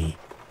killing me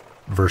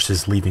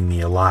versus leaving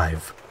me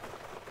alive.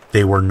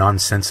 They were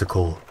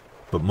nonsensical,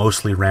 but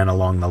mostly ran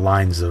along the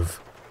lines of,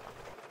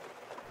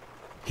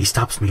 "He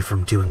stops me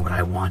from doing what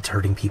I want,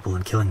 hurting people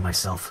and killing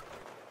myself."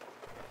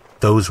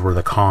 Those were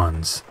the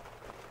cons.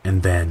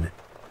 And then,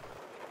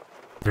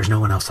 "There's no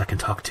one else I can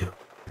talk to.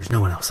 There's no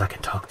one else I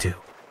can talk to."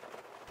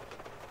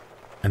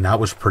 And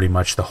that was pretty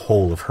much the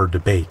whole of her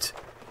debate.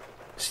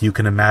 So you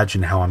can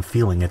imagine how I'm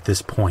feeling at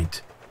this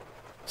point.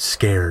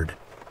 Scared.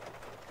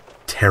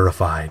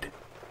 Terrified.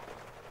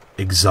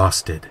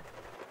 Exhausted.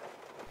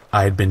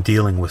 I had been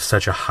dealing with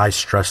such a high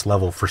stress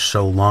level for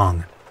so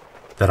long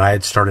that I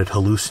had started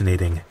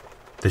hallucinating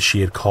that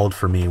she had called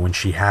for me when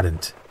she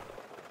hadn't.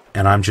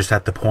 And I'm just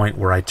at the point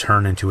where I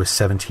turn into a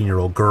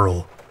 17-year-old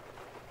girl,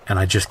 and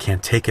I just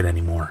can't take it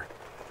anymore.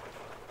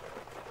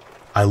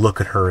 I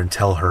look at her and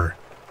tell her,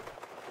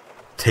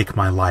 "Take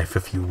my life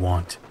if you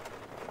want.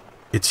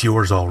 It's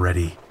yours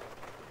already.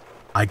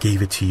 I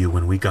gave it to you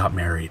when we got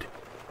married."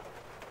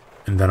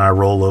 And then I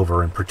roll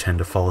over and pretend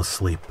to fall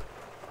asleep.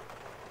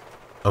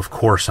 Of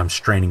course, I'm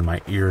straining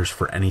my ears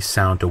for any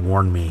sound to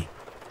warn me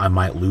I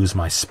might lose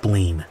my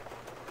spleen.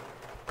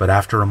 But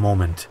after a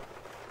moment,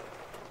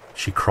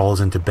 she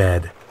crawls into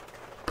bed,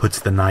 puts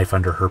the knife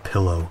under her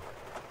pillow,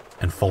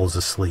 and falls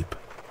asleep.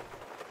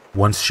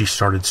 Once she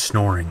started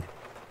snoring,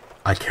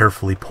 I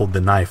carefully pulled the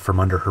knife from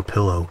under her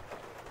pillow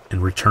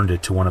and returned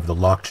it to one of the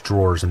locked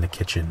drawers in the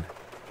kitchen.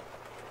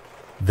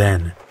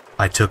 Then,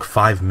 I took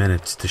 5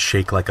 minutes to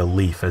shake like a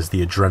leaf as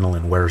the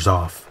adrenaline wears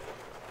off,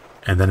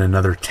 and then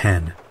another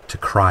 10 to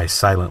cry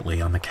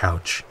silently on the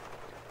couch.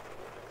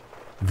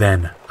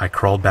 Then, I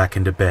crawled back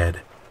into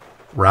bed,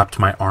 wrapped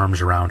my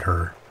arms around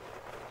her,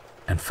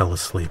 and fell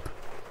asleep.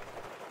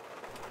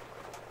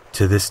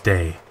 To this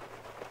day,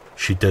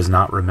 she does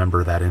not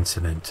remember that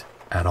incident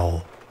at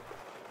all.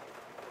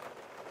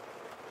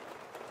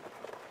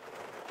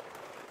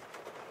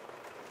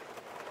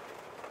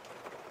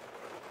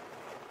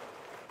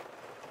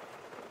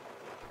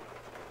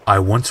 I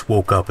once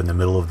woke up in the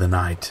middle of the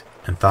night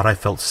and thought I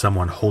felt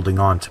someone holding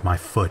on to my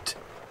foot,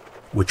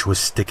 which was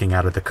sticking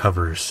out of the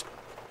covers.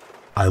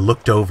 I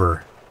looked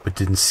over, but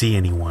didn't see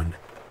anyone,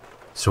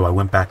 so I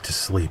went back to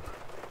sleep.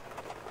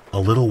 A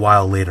little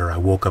while later, I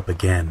woke up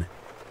again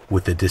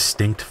with a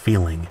distinct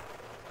feeling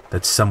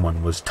that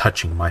someone was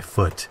touching my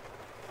foot.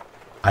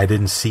 I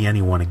didn't see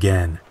anyone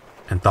again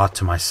and thought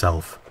to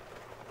myself,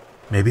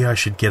 maybe I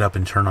should get up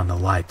and turn on the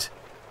light.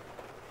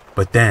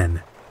 But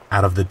then,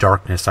 out of the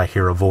darkness, I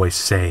hear a voice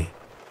say,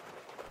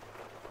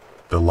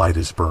 "The light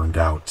is burned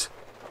out."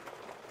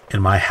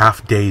 In my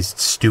half-dazed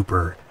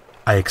stupor,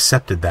 I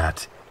accepted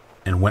that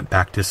and went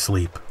back to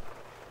sleep.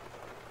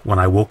 When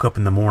I woke up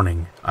in the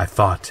morning, I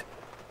thought,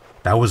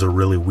 that was a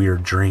really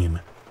weird dream,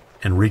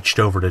 and reached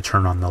over to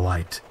turn on the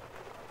light.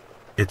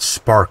 It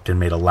sparked and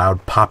made a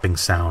loud popping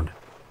sound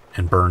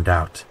and burned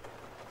out.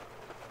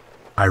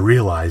 I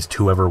realized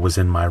whoever was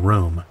in my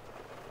room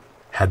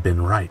had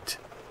been right.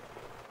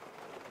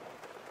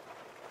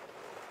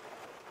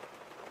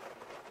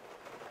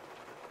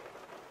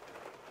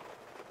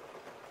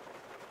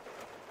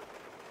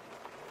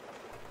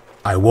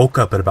 I woke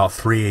up at about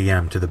 3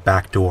 a.m. to the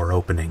back door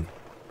opening.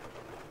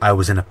 I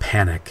was in a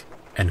panic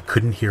and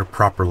couldn't hear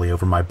properly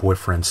over my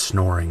boyfriend's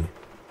snoring.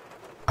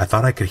 I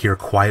thought I could hear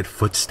quiet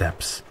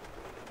footsteps.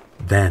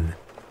 Then,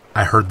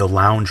 I heard the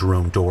lounge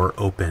room door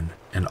open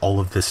and all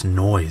of this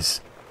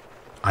noise.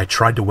 I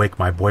tried to wake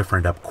my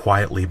boyfriend up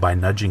quietly by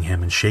nudging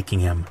him and shaking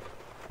him,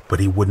 but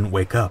he wouldn't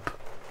wake up.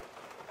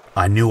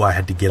 I knew I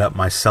had to get up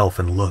myself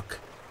and look.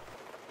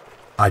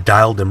 I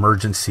dialed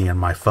emergency on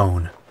my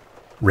phone,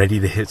 ready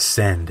to hit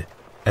send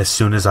as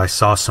soon as I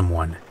saw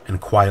someone, and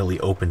quietly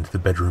opened the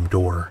bedroom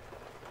door.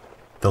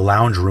 The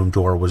lounge room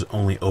door was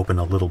only open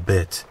a little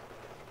bit.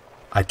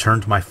 I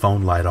turned my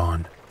phone light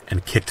on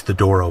and kicked the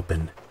door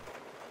open.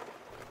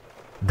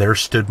 There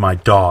stood my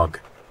dog,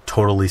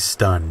 totally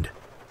stunned.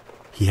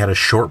 He had a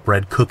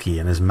shortbread cookie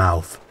in his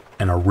mouth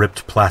and a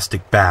ripped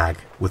plastic bag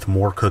with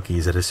more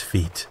cookies at his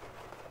feet.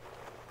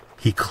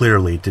 He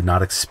clearly did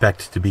not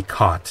expect to be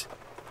caught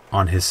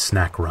on his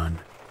snack run.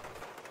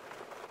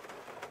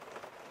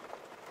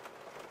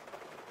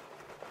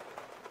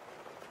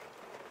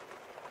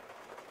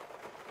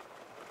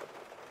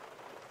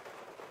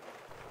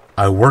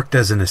 I worked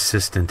as an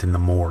assistant in the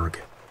morgue.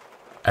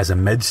 As a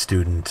med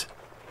student,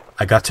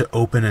 I got to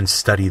open and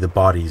study the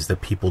bodies that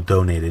people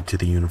donated to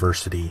the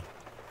university.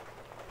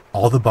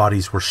 All the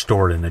bodies were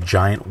stored in a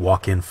giant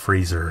walk-in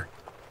freezer.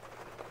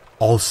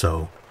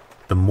 Also,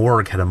 The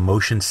morgue had a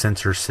motion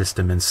sensor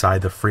system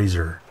inside the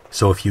freezer,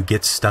 so if you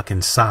get stuck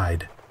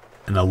inside,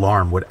 an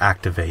alarm would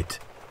activate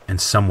and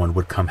someone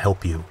would come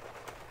help you.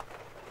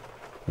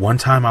 One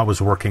time I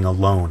was working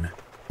alone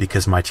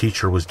because my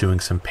teacher was doing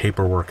some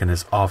paperwork in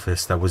his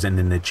office that was in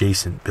an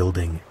adjacent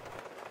building.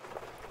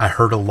 I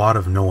heard a lot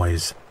of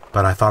noise,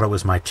 but I thought it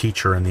was my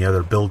teacher in the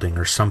other building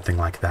or something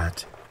like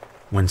that,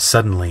 when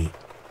suddenly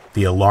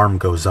the alarm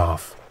goes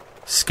off,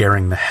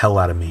 scaring the hell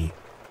out of me.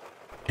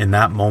 In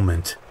that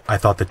moment, I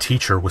thought the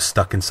teacher was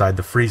stuck inside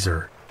the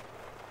freezer,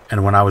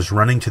 and when I was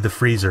running to the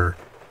freezer,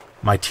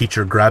 my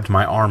teacher grabbed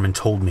my arm and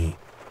told me,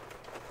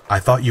 "I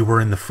thought you were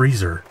in the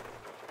freezer."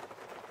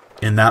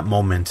 In that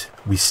moment,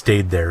 we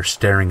stayed there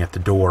staring at the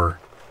door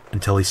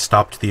until he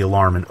stopped the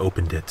alarm and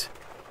opened it.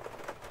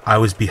 I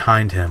was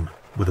behind him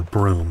with a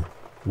broom,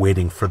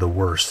 waiting for the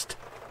worst.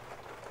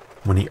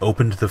 When he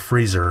opened the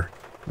freezer,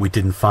 we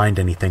didn't find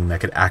anything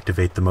that could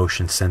activate the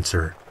motion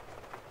sensor.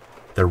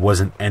 There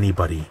wasn't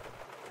anybody,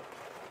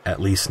 at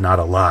least not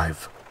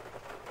alive.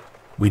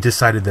 We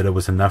decided that it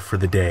was enough for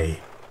the day,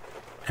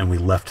 and we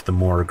left the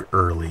morgue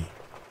early.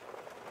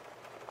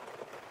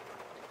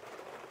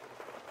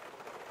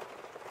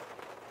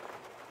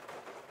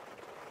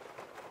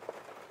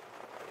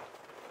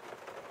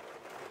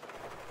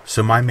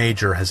 So my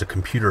major has a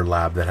computer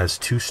lab that has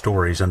 2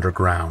 stories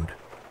underground.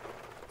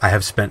 I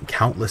have spent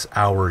countless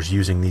hours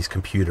using these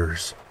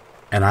computers,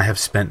 and I have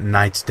spent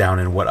nights down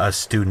in what us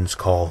students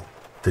call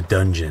the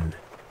dungeon.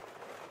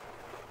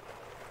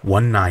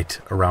 One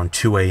night, around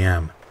 2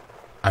 a.m.,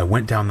 I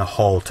went down the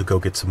hall to go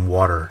get some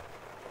water.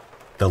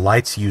 The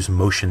lights use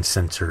motion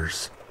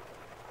sensors.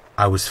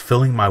 I was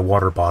filling my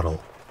water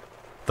bottle.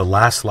 The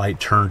last light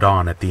turned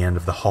on at the end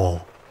of the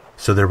hall,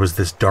 so there was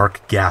this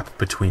dark gap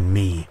between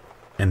me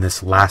and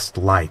this last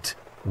light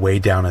way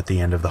down at the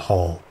end of the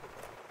hall.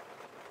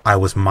 I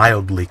was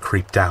mildly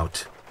creeped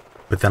out,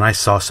 but then I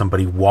saw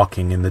somebody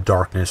walking in the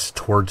darkness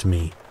towards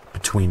me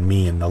between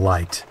me and the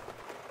light.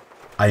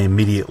 I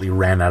immediately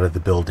ran out of the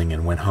building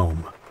and went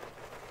home.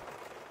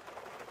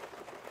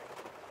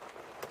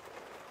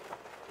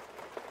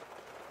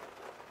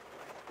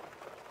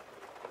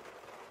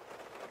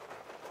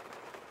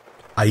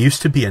 I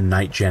used to be a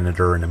night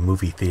janitor in a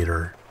movie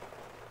theater.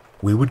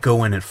 We would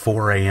go in at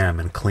 4 a.m.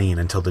 and clean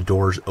until the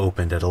doors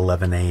opened at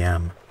 11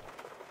 a.m.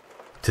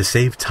 To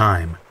save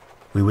time,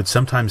 we would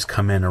sometimes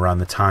come in around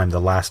the time the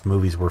last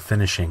movies were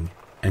finishing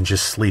and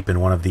just sleep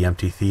in one of the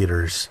empty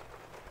theaters,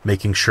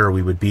 making sure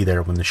we would be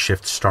there when the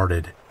shift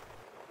started.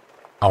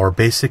 Our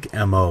basic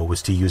MO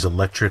was to use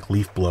electric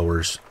leaf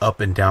blowers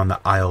up and down the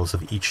aisles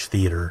of each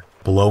theater,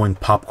 blowing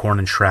popcorn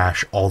and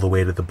trash all the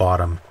way to the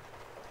bottom,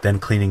 then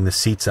cleaning the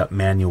seats up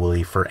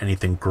manually for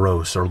anything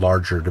gross or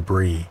larger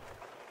debris.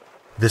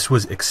 This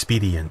was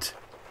expedient,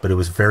 but it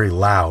was very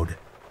loud,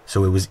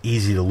 so it was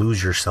easy to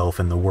lose yourself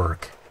in the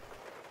work.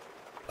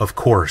 Of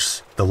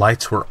course, the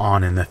lights were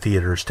on in the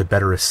theaters to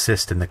better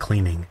assist in the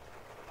cleaning,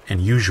 and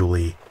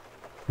usually,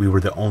 we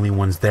were the only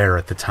ones there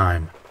at the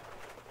time,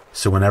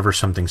 so whenever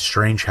something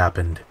strange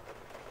happened,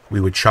 we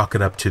would chalk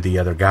it up to the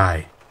other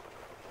guy.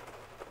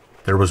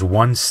 There was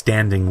one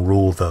standing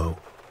rule, though,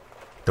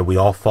 that we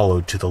all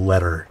followed to the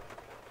letter.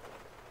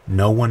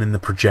 No one in the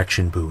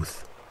projection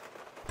booth.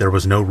 There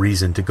was no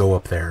reason to go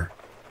up there.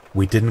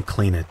 We didn't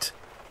clean it.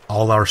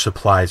 All our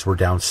supplies were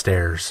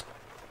downstairs.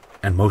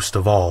 And most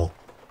of all,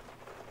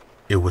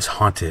 it was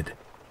haunted.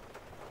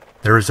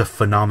 There is a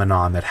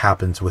phenomenon that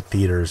happens with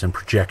theaters and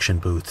projection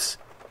booths.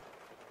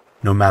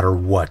 No matter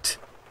what,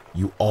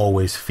 you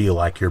always feel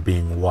like you're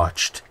being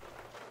watched.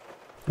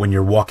 When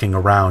you're walking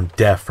around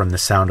deaf from the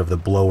sound of the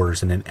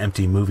blowers in an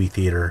empty movie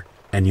theater,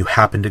 and you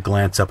happen to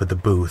glance up at the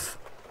booth,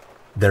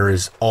 there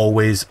is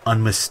always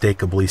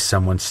unmistakably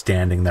someone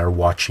standing there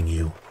watching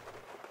you.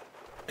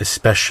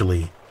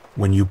 Especially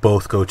when you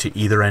both go to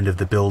either end of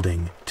the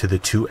building to the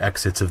 2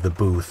 exits of the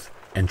booth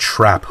and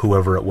trap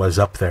whoever it was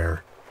up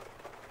there,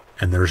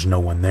 and there's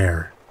no one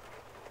there.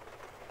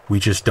 We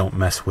just don't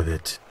mess with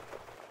it.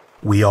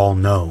 We all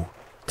know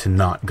to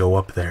not go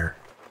up there.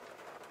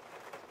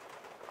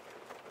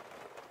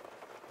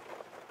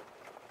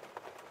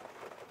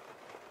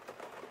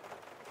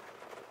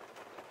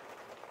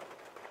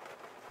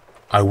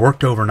 I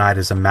worked overnight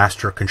as a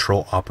master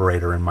control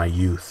operator in my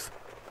youth.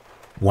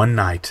 One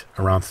night,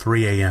 around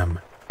 3 a.m.,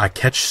 I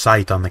catch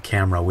sight on the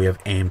camera we have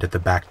aimed at the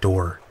back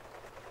door,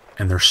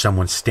 and there's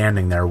someone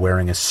standing there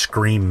wearing a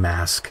scream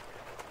mask,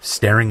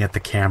 staring at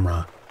the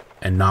camera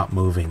and not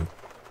moving.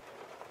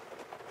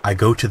 I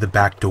go to the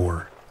back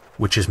door,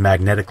 which is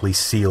magnetically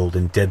sealed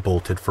and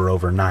deadbolted for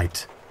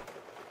overnight.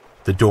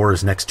 The door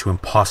is next to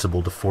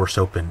impossible to force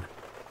open.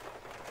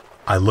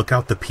 I look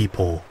out the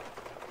peephole,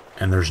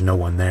 and there's no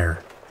one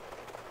there.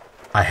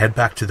 I head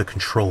back to the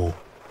control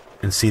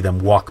and see them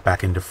walk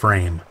back into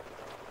frame,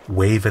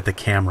 wave at the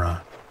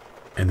camera,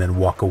 and then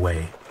walk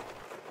away.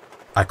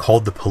 I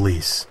called the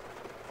police,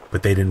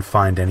 but they didn't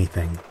find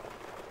anything,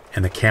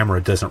 and the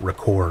camera doesn't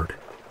record.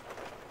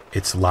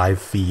 It's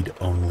live feed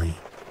only.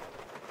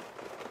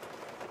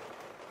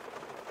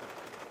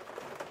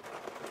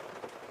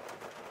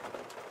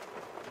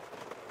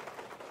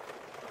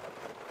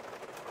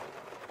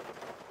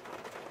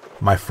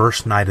 My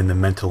first night in the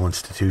mental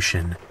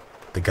institution,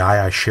 the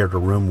guy I shared a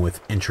room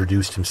with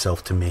introduced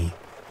himself to me,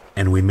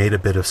 and we made a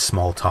bit of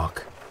small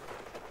talk.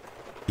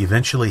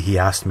 Eventually he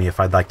asked me if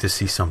I'd like to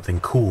see something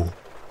cool.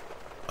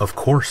 Of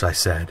course, I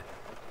said.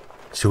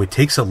 So he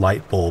takes a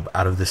light bulb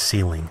out of the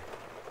ceiling,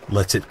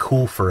 lets it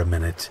cool for a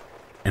minute,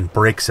 and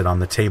breaks it on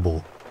the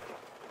table.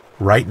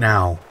 Right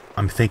now,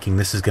 I'm thinking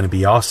this is going to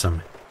be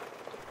awesome.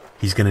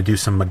 He's going to do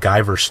some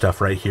MacGyver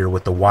stuff right here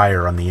with the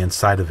wire on the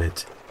inside of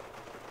it.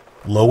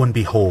 Lo and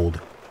behold,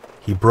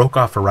 he broke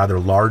off a rather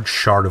large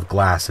shard of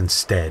glass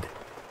instead.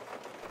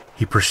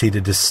 He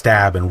proceeded to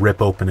stab and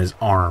rip open his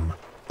arm,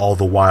 all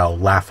the while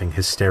laughing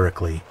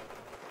hysterically.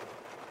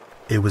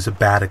 It was a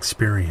bad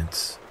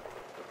experience.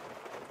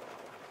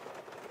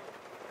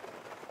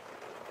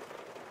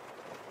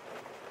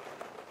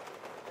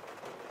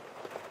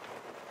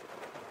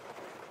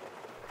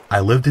 I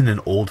lived in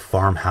an old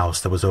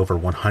farmhouse that was over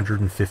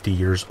 150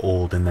 years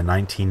old in the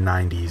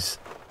 1990s,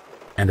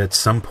 and at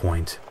some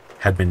point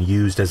had been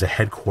used as a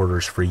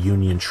headquarters for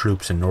Union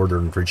troops in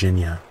Northern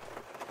Virginia.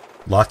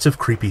 Lots of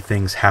creepy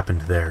things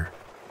happened there,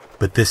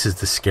 but this is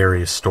the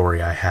scariest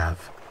story I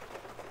have.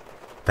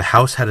 The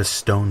house had a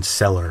stone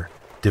cellar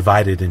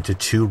divided into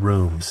 2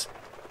 rooms,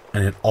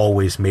 and it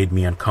always made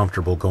me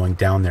uncomfortable going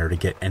down there to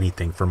get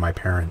anything for my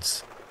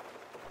parents.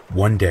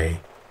 One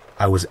day,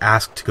 I was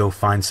asked to go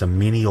find some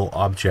menial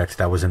object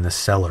that was in the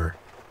cellar,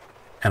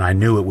 and I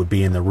knew it would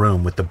be in the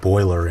room with the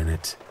boiler in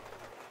it,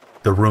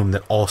 the room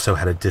that also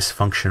had a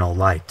dysfunctional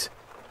light.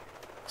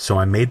 So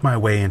I made my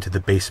way into the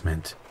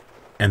basement,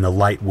 and the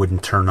light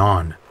wouldn't turn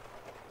on,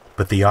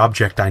 but the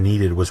object I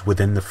needed was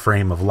within the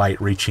frame of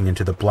light reaching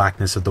into the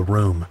blackness of the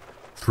room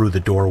through the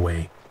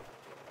doorway.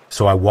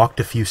 So I walked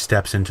a few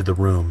steps into the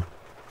room,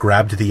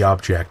 grabbed the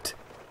object,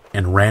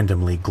 and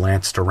randomly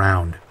glanced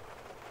around.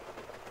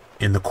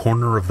 In the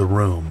corner of the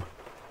room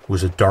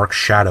was a dark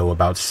shadow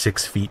about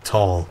 6 feet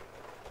tall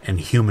and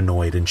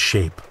humanoid in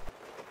shape.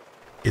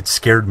 It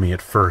scared me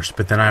at first,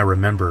 but then I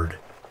remembered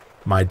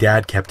my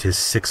dad kept his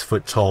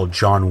 6-foot-tall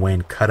John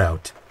Wayne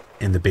cutout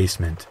in the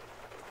basement,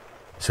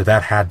 so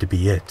that had to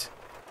be it.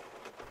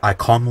 I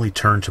calmly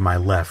turned to my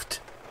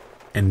left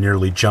and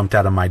nearly jumped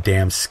out of my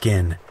damn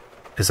skin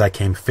as I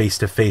came face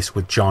to face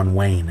with John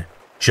Wayne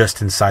just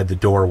inside the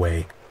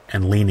doorway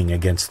and leaning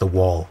against the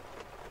wall.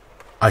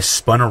 I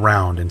spun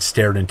around and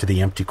stared into the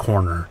empty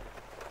corner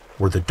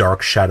where the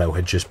dark shadow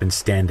had just been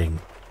standing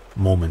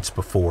moments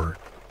before.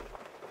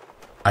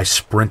 I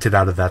sprinted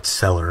out of that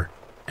cellar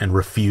and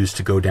refused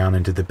to go down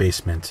into the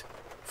basement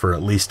for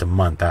at least a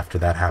month after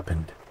that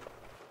happened.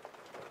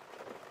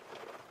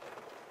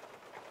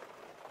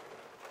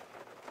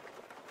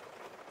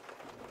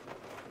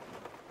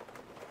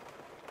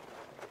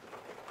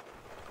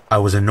 I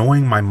was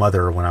annoying my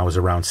mother when I was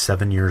around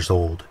 7 years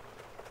old.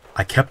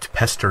 I kept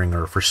pestering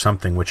her for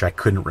something which I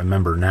couldn't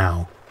remember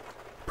now,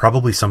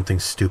 probably something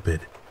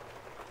stupid.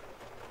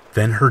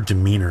 Then her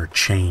demeanor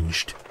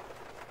changed.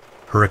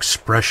 Her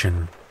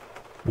expression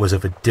was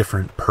of a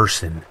different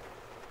person,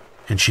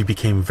 and she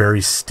became very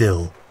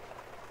still.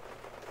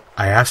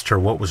 I asked her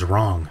what was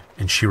wrong,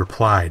 and she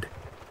replied,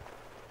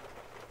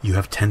 "You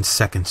have 10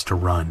 seconds to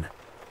run.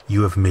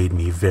 You have made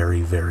me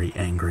very, very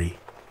angry."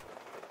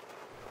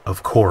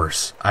 Of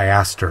course, I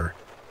asked her,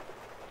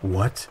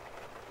 "What?"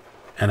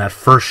 And at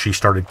first she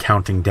started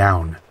counting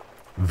down,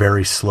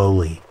 very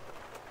slowly.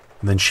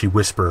 Then she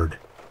whispered,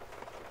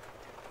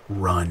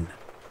 "Run."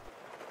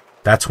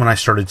 That's when I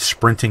started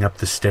sprinting up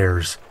the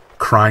stairs,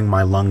 crying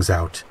my lungs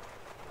out,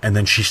 and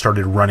then she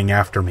started running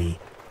after me,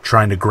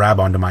 trying to grab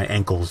onto my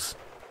ankles.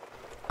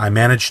 I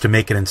managed to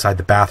make it inside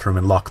the bathroom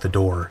and lock the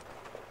door.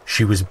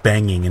 She was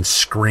banging and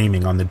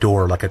screaming on the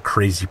door like a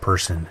crazy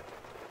person.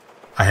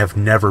 I have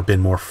never been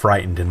more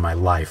frightened in my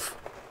life.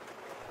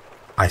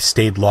 I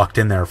stayed locked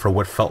in there for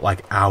what felt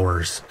like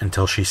hours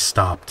until she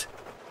stopped.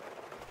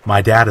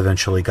 My dad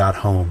eventually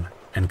got home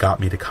and got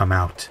me to come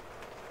out.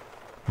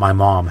 My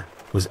mom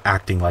was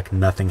acting like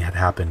nothing had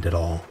happened at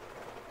all.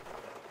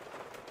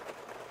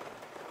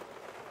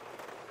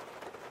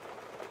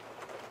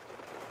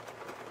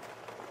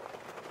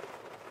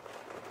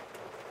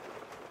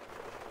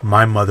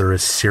 My mother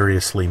is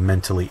seriously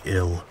mentally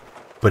ill,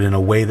 but in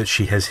a way that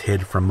she has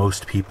hid from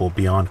most people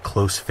beyond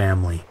close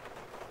family.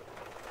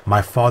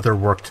 My father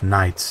worked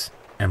nights,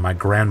 and my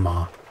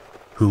grandma,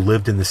 who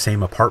lived in the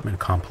same apartment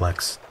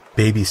complex,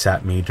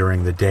 babysat me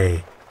during the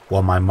day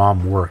while my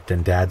mom worked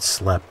and dad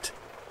slept.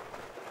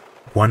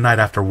 One night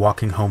after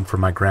walking home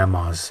from my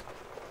grandma's,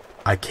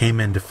 I came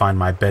in to find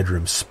my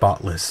bedroom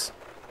spotless.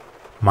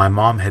 My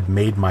mom had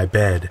made my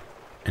bed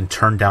and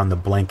turned down the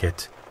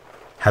blanket,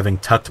 having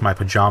tucked my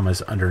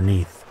pajamas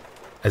underneath,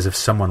 as if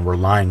someone were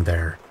lying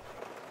there.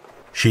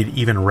 She had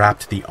even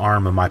wrapped the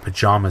arm of my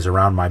pajamas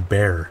around my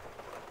bear.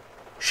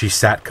 She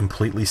sat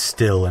completely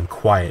still and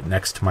quiet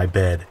next to my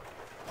bed,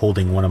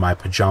 holding one of my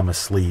pajama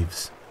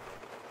sleeves.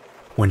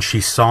 When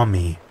she saw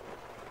me,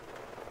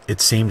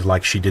 it seemed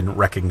like she didn't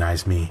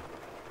recognize me.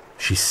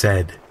 She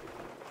said,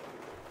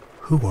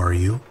 "Who are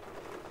you?"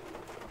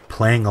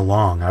 Playing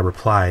along, I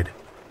replied,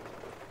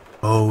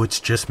 "Oh, it's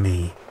just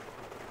me."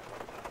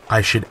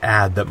 I should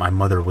add that my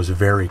mother was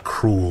very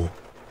cruel,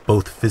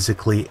 both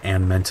physically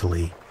and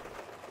mentally.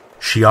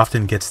 She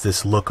often gets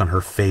this look on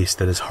her face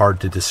that is hard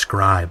to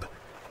describe,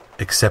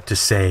 except to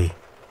say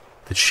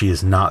that she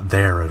is not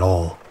there at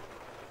all.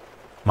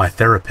 My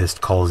therapist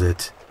calls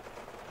it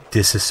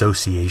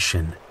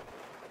disassociation.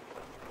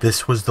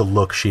 This was the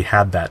look she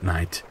had that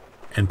night,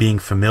 and being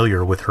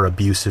familiar with her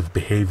abusive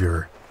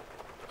behavior,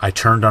 I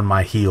turned on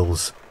my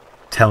heels,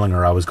 telling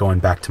her I was going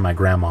back to my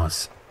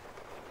grandma's.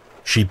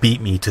 She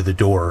beat me to the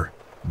door,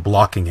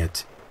 blocking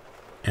it,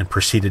 and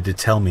proceeded to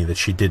tell me that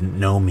she didn't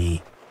know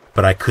me,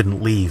 but I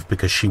couldn't leave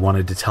because she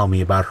wanted to tell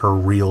me about her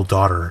real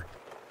daughter.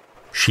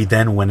 She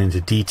then went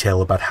into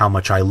detail about how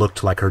much I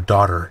looked like her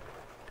daughter,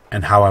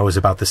 and how I was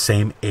about the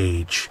same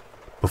age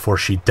before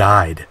she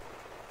died.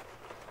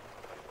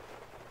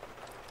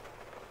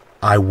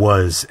 I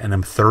was and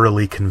am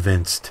thoroughly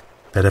convinced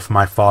that if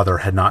my father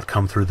had not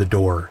come through the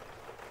door,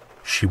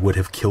 she would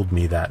have killed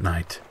me that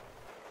night.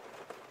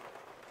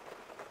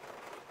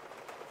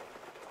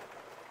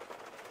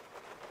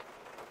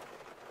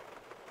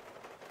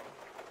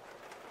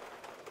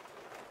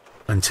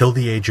 Until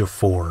the age of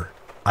 4,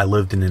 I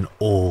lived in an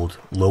old,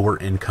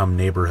 lower-income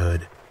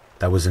neighborhood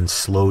that was in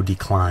slow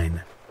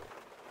decline.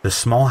 The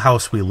small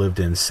house we lived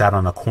in sat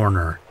on a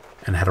corner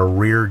and had a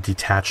rear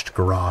detached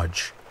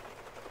garage.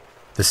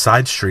 The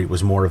side street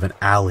was more of an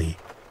alley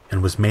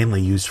and was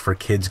mainly used for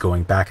kids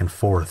going back and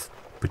forth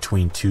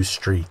between two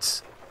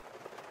streets.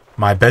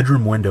 My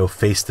bedroom window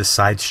faced the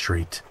side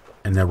street,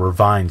 and there were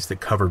vines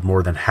that covered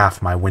more than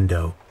half my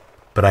window,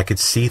 but I could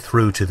see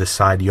through to the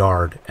side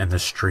yard and the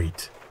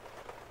street.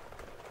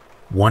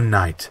 One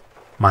night,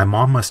 my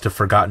mom must have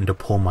forgotten to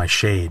pull my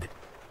shade,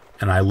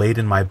 and I laid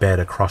in my bed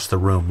across the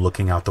room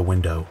looking out the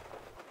window.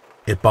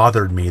 It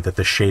bothered me that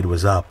the shade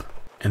was up,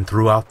 and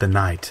throughout the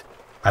night,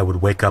 I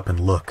would wake up and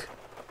look.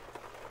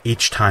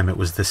 Each time it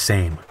was the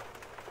same.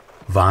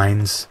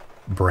 Vines,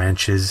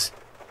 branches,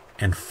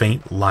 and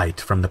faint light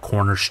from the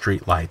corner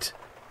street light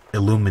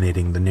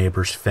illuminating the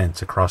neighbor's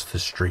fence across the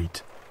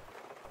street.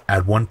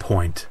 At one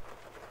point,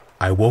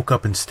 I woke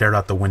up and stared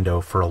out the window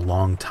for a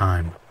long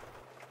time.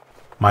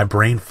 My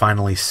brain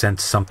finally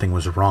sensed something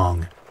was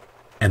wrong,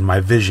 and my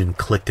vision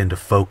clicked into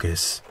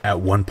focus at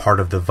one part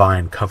of the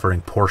vine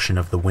covering portion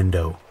of the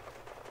window.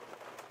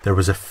 There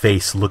was a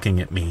face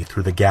looking at me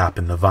through the gap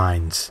in the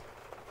vines.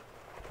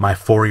 My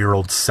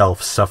 4-year-old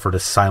self suffered a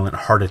silent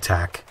heart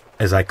attack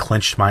as I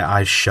clenched my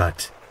eyes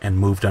shut and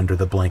moved under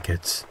the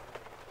blankets.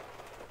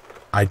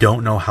 I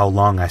don't know how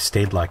long I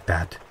stayed like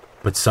that,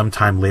 but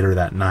sometime later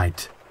that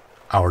night,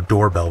 our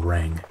doorbell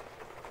rang.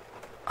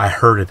 I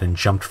heard it and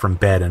jumped from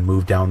bed and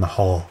moved down the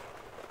hall.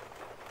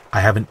 I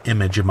have an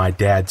image of my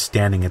dad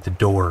standing at the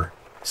door,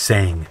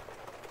 saying,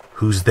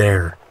 "Who's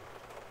there?"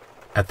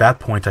 At that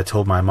point, I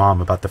told my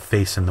mom about the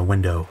face in the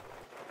window.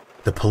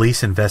 The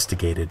police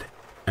investigated,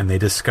 and they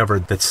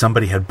discovered that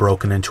somebody had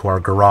broken into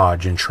our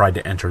garage and tried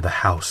to enter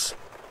the house.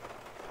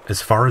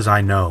 As far as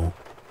I know,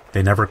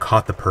 they never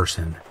caught the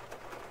person,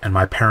 and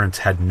my parents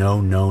had no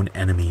known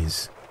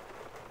enemies.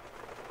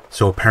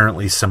 So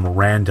apparently some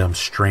random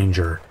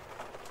stranger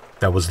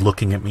that was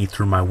looking at me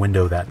through my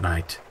window that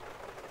night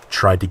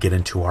tried to get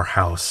into our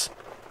house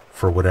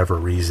for whatever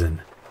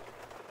reason.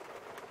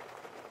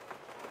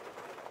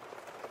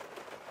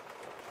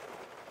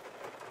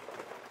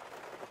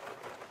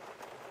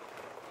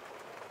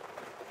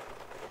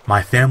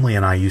 My family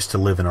and I used to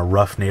live in a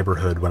rough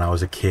neighborhood when I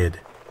was a kid,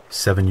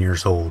 7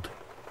 years old.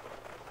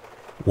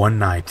 One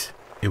night,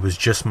 it was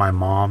just my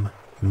mom,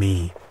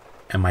 me,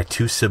 and my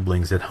 2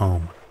 siblings at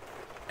home,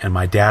 and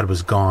my dad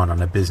was gone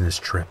on a business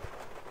trip.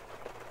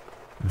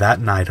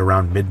 That night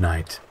around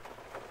midnight,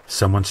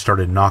 someone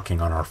started knocking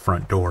on our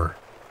front door.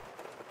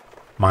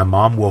 My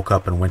mom woke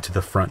up and went to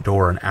the front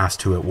door and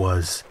asked who it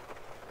was.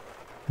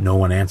 No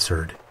one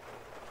answered.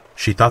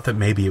 She thought that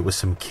maybe it was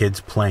some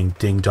kids playing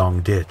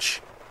ding-dong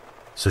ditch,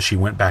 so she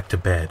went back to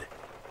bed.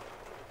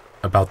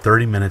 About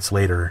 30 minutes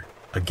later,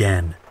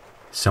 again,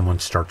 someone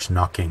starts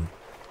knocking.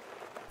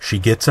 She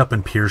gets up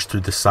and peers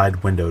through the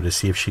side window to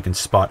see if she can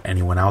spot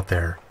anyone out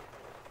there,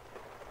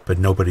 but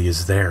nobody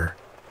is there.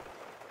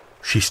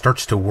 She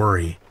starts to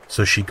worry,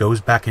 so she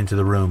goes back into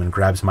the room and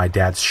grabs my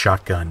dad's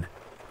shotgun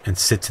and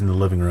sits in the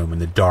living room in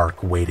the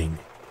dark, waiting.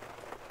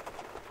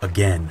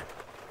 Again,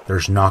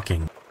 there's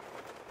knocking.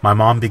 My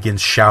mom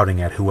begins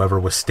shouting at whoever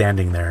was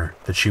standing there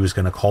that she was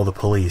going to call the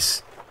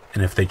police,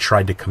 and if they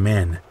tried to come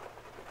in,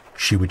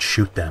 she would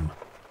shoot them.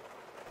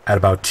 At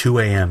about 2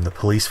 a.m., the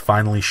police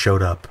finally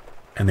showed up,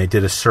 and they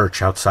did a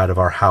search outside of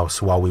our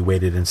house while we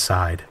waited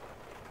inside.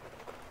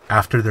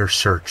 After their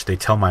search, they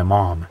tell my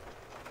mom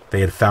they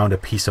had found a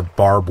piece of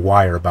barbed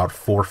wire about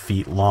 4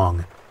 feet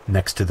long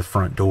next to the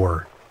front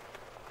door,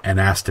 and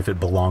asked if it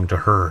belonged to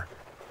her.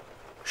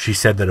 She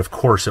said that of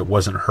course it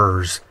wasn't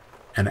hers,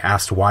 and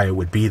asked why it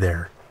would be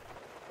there.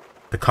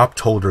 The cop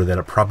told her that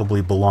it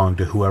probably belonged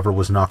to whoever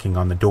was knocking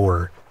on the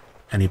door,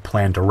 and he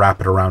planned to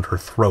wrap it around her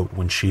throat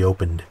when she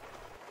opened.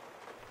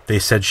 They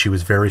said she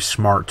was very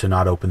smart to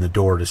not open the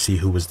door to see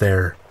who was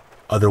there,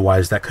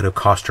 otherwise that could have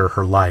cost her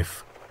her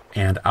life,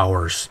 and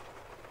ours.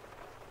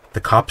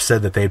 The cops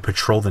said that they'd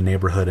patrol the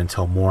neighborhood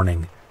until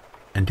morning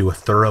and do a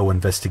thorough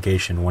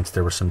investigation once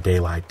there was some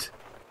daylight.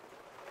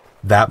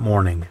 That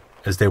morning,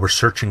 as they were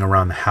searching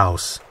around the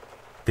house,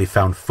 they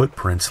found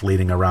footprints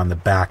leading around the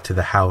back to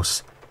the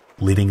house,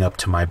 leading up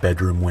to my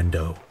bedroom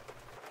window.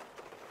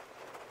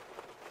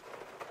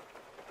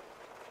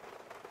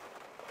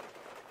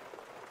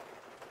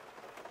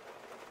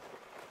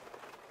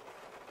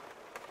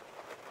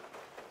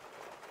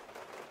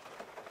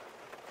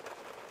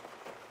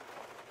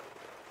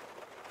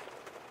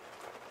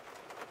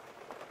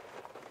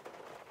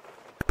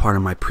 Part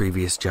of my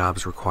previous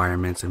job's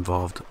requirements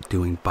involved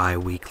doing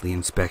bi-weekly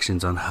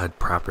inspections on HUD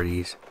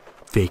properties,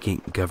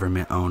 vacant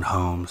government-owned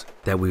homes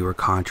that we were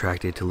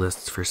contracted to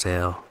list for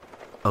sale.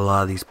 A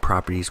lot of these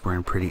properties were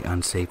in pretty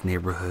unsafe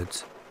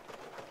neighborhoods.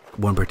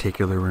 One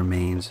particular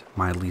remains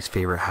my least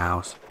favorite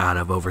house out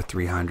of over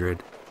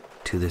 300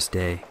 to this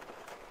day.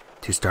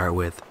 To start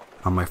with,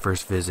 on my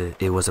first visit,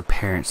 it was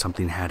apparent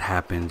something had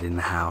happened in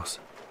the house.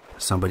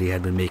 Somebody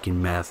had been making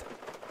meth,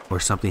 or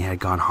something had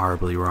gone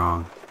horribly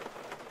wrong.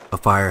 A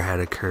fire had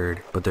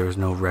occurred, but there was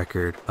no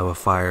record of a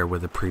fire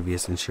with a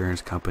previous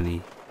insurance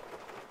company.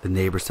 The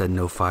neighbor said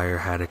no fire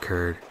had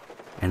occurred,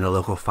 and the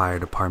local fire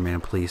department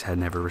and police had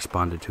never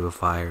responded to a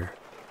fire.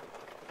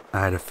 I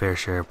had a fair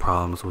share of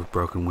problems with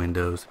broken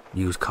windows,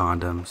 used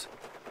condoms,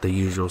 the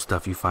usual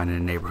stuff you find in a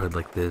neighborhood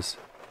like this.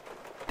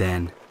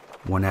 Then,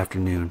 one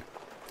afternoon,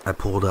 I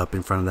pulled up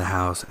in front of the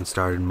house and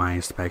started my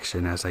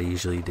inspection as I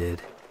usually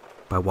did,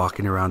 by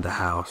walking around the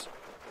house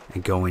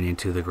and going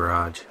into the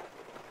garage.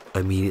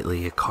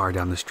 Immediately, a car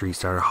down the street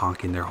started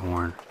honking their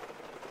horn.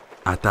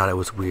 I thought it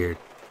was weird,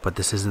 but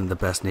this isn't the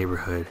best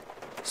neighborhood,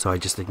 so I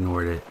just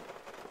ignored it.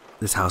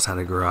 This house had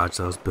a garage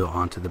that was built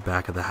onto the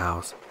back of the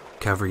house,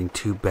 covering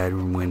 2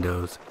 bedroom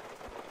windows.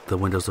 The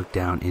windows looked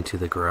down into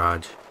the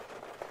garage.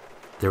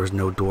 There was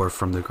no door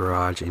from the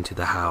garage into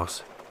the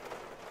house.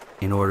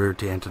 In order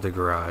to enter the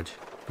garage,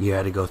 you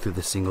had to go through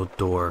the single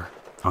door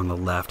on the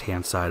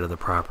left-hand side of the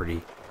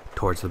property,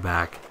 towards the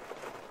back.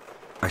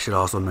 I should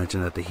also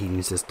mention that the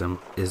heating system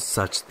is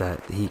such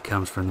that the heat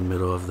comes from the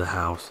middle of the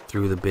house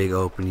through the big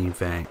opening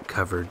vent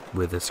covered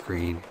with a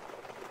screen.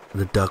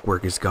 The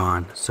ductwork is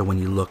gone, so when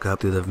you look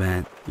up through the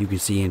vent, you can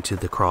see into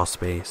the crawl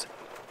space.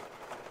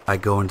 I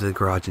go into the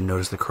garage and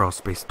notice the crawl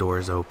space door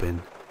is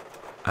open.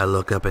 I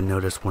look up and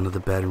notice one of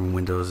the bedroom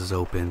windows is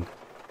open.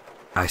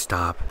 I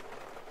stop.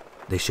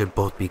 They should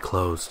both be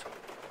closed.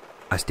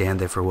 I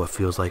stand there for what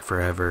feels like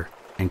forever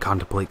and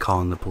contemplate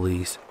calling the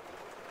police.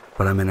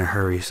 But I'm in a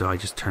hurry, so I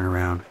just turn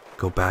around,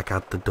 go back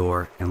out the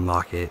door, and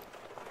lock it.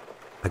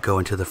 I go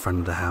into the front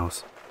of the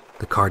house.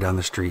 The car down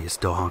the street is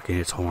still honking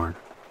its horn.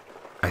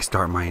 I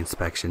start my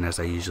inspection as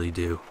I usually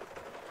do.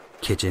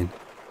 Kitchen,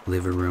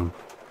 living room,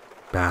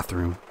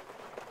 bathroom,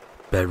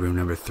 bedroom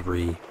number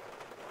 3,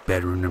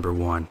 bedroom number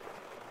 1,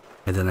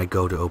 and then I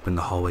go to open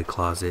the hallway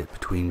closet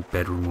between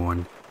bedroom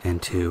 1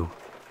 and 2.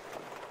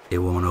 It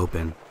won't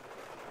open.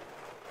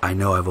 I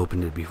know I've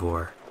opened it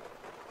before.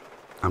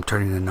 I'm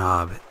turning the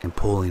knob and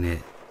pulling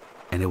it,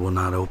 and it will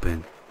not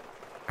open.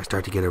 I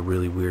start to get a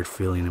really weird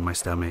feeling in my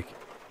stomach.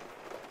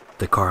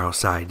 The car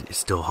outside is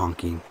still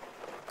honking.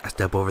 I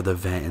step over the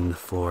vent in the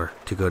floor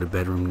to go to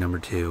bedroom number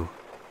 2,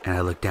 and I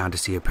look down to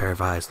see a pair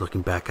of eyes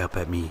looking back up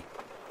at me.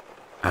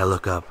 I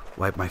look up,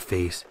 wipe my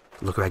face,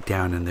 look back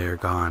down, and they're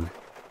gone.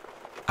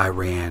 I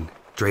ran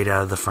straight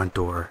out of the front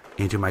door,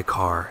 into my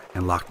car,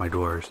 and locked my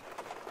doors.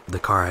 The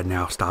car had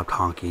now stopped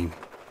honking.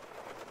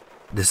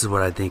 This is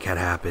what I think had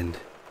happened.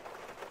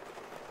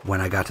 When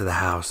I got to the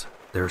house,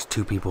 there was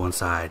 2 people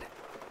inside.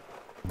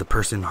 The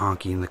person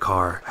honking the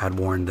car had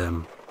warned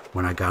them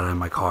when I got out of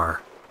my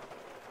car.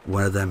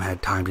 One of them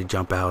had time to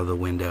jump out of the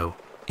window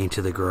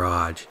into the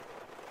garage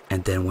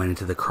and then went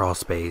into the crawl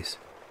space.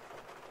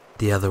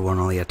 The other one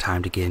only had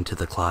time to get into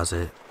the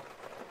closet.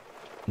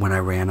 When I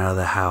ran out of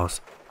the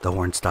house, the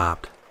horn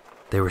stopped.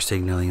 They were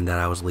signaling that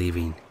I was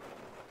leaving.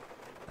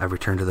 I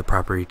returned to the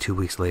property 2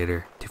 weeks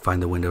later to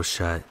find the windows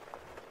shut.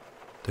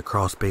 The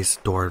crawl space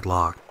door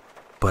locked,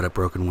 but a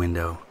broken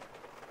window.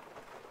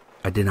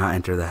 I did not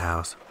enter the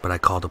house, but I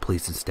called the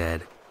police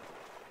instead.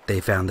 They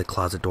found the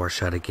closet door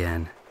shut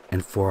again,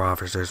 and 4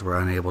 officers were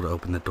unable to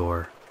open the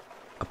door.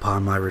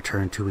 Upon my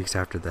return 2 weeks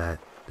after that,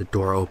 the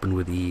door opened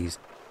with ease.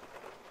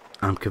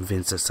 I'm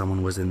convinced that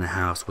someone was in the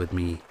house with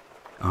me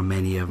on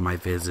many of my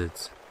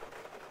visits.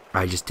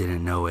 I just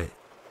didn't know it.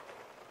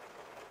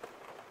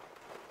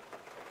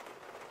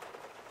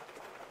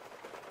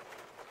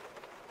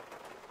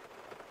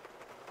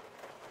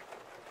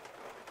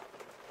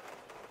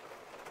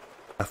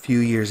 A few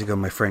years ago,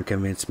 my friend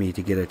convinced me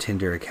to get a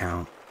Tinder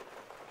account.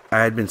 I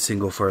had been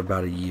single for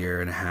about a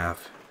year and a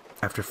half,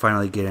 after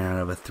finally getting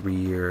out of a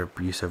 3-year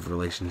abusive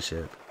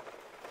relationship.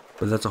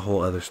 But that's a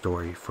whole other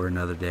story for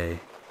another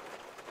day.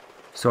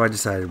 So I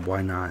decided,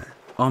 why not?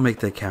 I'll make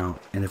the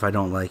account, and if I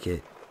don't like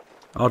it,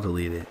 I'll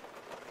delete it.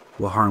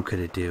 What harm could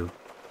it do?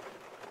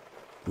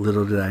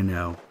 Little did I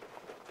know.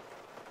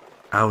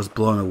 I was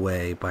blown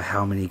away by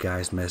how many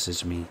guys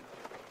messaged me.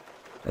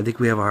 I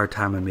think we have a hard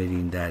time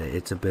admitting that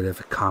it's a bit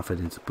of a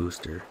confidence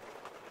booster.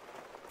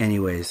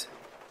 Anyways,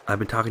 I've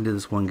been talking to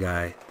this one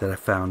guy that I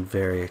found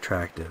very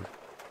attractive,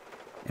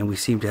 and we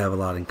seem to have a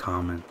lot in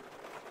common.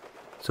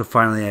 So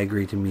finally I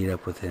agreed to meet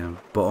up with him,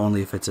 but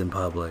only if it's in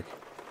public.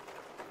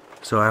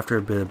 So after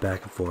a bit of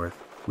back and forth,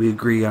 we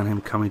agree on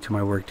him coming to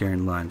my work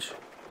during lunch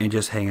and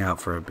just hang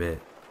out for a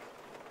bit.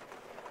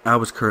 I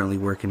was currently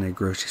working at a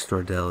grocery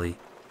store deli,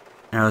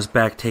 and I was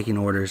back taking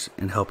orders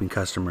and helping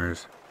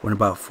customers when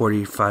about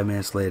 45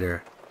 minutes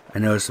later, I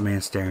noticed a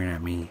man staring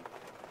at me.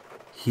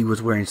 He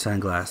was wearing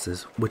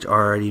sunglasses, which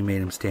already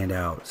made him stand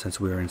out since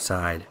we were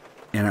inside,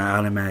 and I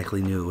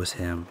automatically knew it was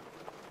him.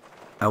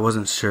 I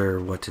wasn't sure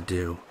what to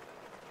do.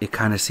 It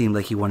kind of seemed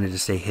like he wanted to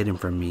stay hidden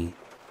from me.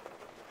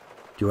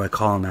 Do I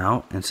call him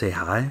out and say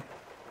hi?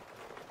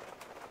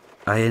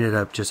 I ended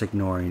up just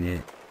ignoring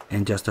it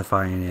and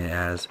justifying it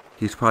as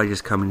he's probably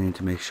just coming in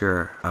to make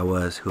sure I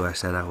was who I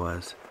said I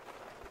was.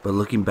 But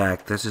looking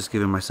back, that's just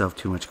giving myself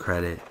too much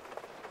credit.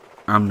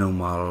 I'm no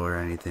model or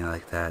anything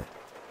like that.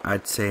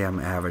 I'd say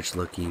I'm average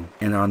looking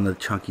and on the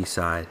chunky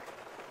side,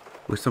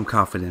 with some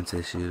confidence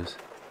issues.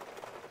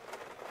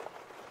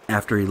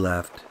 After he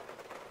left,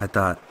 I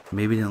thought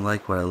maybe he didn't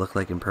like what I looked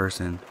like in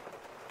person,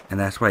 and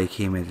that's why he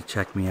came in to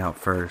check me out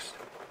first.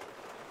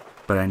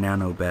 But I now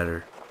know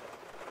better.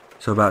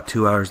 So about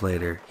 2 hours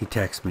later, he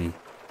texts me,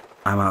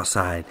 "I'm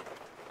outside,"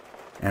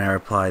 and I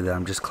replied that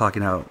I'm just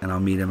clocking out and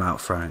I'll meet him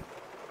out front.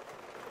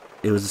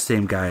 It was the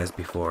same guy as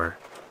before,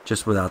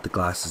 just without the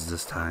glasses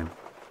this time.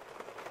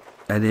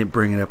 I didn't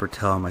bring it up or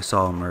tell him I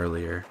saw him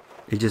earlier.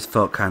 It just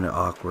felt kind of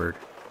awkward.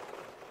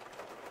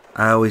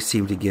 I always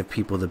seem to give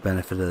people the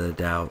benefit of the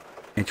doubt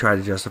and try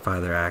to justify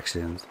their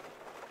actions.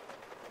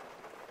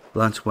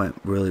 Lunch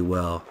went really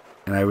well,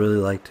 and I really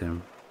liked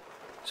him,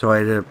 so I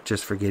ended up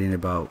just forgetting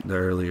about the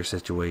earlier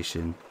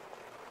situation.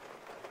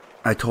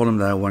 I told him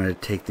that I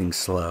wanted to take things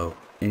slow,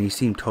 and he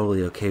seemed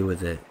totally okay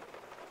with it.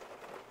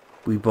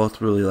 We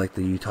both really liked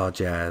the Utah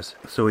Jazz,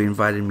 so he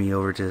invited me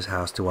over to his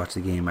house to watch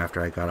the game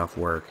after I got off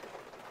work.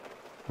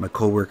 My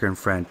coworker and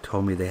friend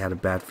told me they had a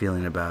bad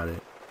feeling about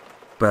it,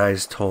 but I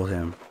just told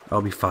him,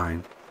 I'll be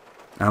fine.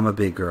 I'm a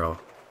big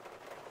girl.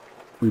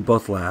 We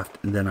both laughed,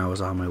 and then I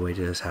was on my way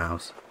to his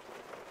house.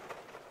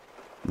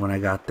 When I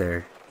got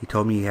there, he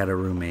told me he had a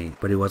roommate,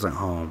 but he wasn't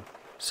home,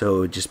 so it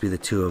would just be the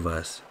two of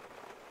us.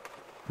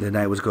 The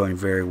night was going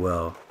very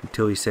well,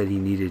 until he said he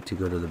needed to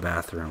go to the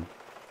bathroom.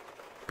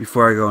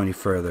 Before I go any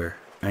further,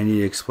 I need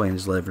to explain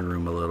his living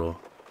room a little.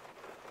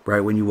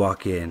 Right when you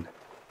walk in,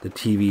 the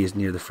TV is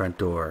near the front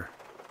door.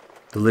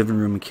 The living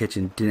room and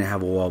kitchen didn't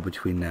have a wall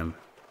between them.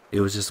 It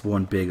was just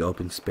one big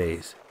open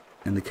space,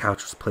 and the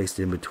couch was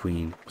placed in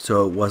between,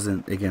 so it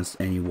wasn't against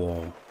any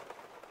wall.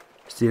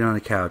 Sitting on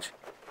the couch,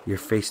 you're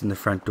facing the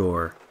front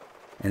door,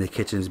 and the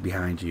kitchen is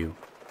behind you.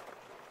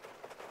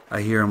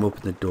 I hear him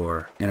open the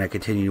door, and I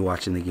continue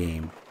watching the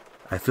game.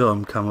 I feel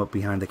him come up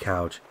behind the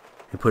couch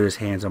and put his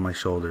hands on my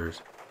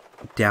shoulders,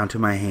 down to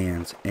my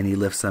hands, and he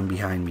lifts them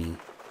behind me.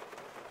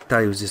 I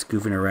thought he was just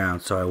goofing around,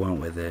 so I went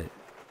with it,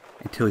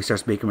 until he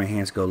starts making my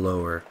hands go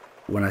lower,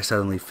 when I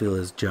suddenly feel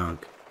his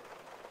junk.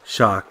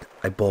 Shocked,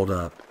 I bolt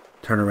up,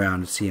 turn around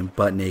and see him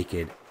butt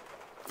naked,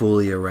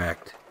 fully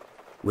erect,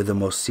 with the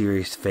most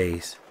serious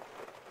face.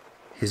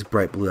 His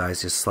bright blue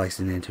eyes just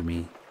slicing into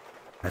me.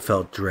 I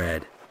felt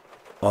dread.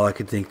 All I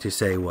could think to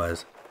say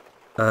was,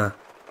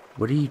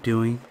 what are you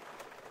doing?"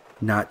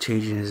 Not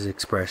changing his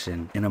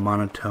expression, in a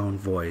monotone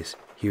voice,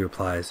 he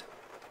replies,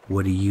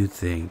 "What do you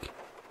think?"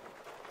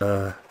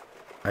 I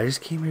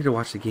just came here to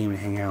watch the game and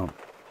hang out."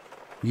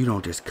 "You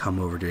don't just come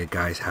over to a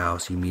guy's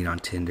house you meet on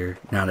Tinder,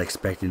 not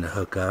expecting to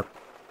hook up."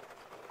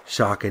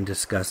 Shocked and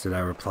disgusted, I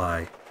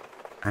reply,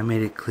 "I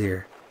made it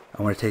clear.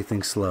 I want to take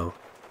things slow."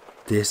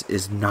 "This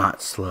is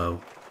not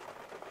slow."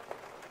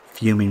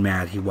 Fuming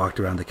mad, he walked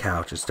around the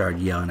couch and started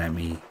yelling at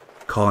me,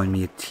 calling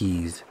me a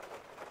tease.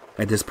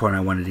 At this point, I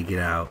wanted to get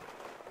out,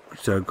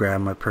 so I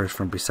grabbed my purse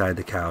from beside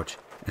the couch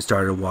and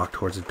started to walk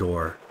towards the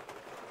door.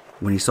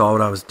 When he saw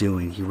what I was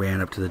doing, he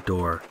ran up to the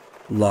door,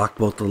 locked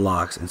both the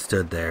locks, and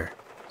stood there,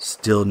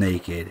 still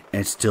naked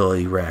and still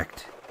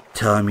erect,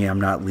 telling me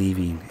I'm not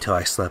leaving until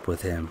I slept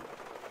with him.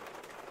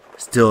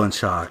 Still in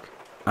shock,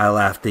 I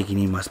laughed, thinking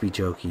he must be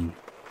joking.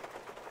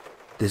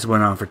 This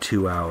went on for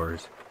 2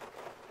 hours.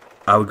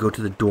 I would go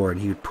to the door and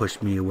he would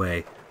push me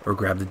away or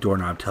grab the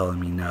doorknob, telling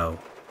me no.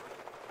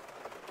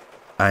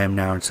 I am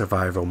now in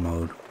survival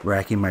mode,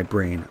 racking my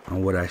brain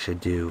on what I should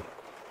do.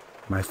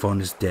 My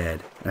phone is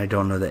dead and I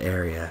don't know the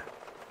area.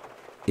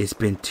 It's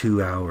been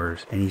 2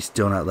 hours and he's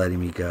still not letting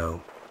me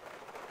go.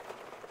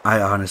 I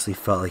honestly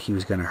felt like he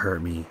was going to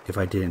hurt me if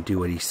I didn't do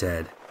what he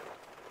said.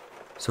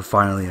 So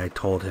finally I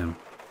told him,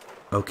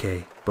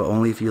 "Okay, but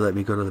only if you let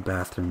me go to the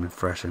bathroom and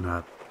freshen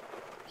up."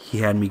 He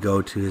had me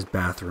go to his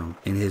bathroom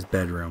in his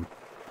bedroom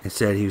and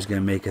said he was going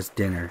to make us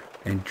dinner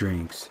and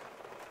drinks,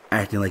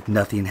 acting like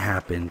nothing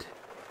happened,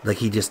 like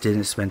he just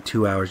didn't spend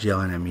 2 hours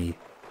yelling at me,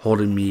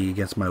 holding me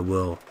against my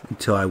will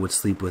until I would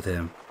sleep with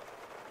him.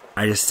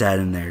 I just sat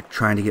in there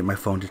trying to get my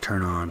phone to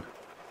turn on,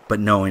 but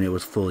knowing it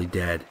was fully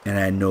dead and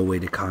I had no way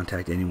to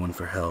contact anyone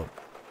for help.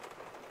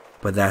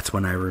 But that's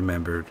when I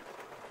remembered.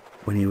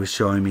 When he was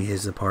showing me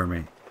his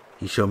apartment,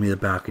 he showed me the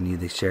balcony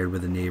they shared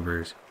with the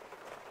neighbors.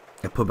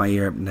 I put my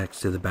ear up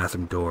next to the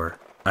bathroom door.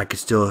 I could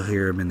still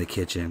hear him in the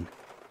kitchen.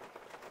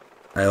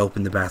 I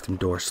opened the bathroom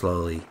door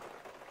slowly,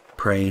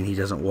 praying he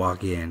doesn't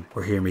walk in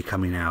or hear me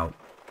coming out.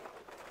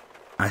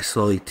 I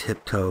slowly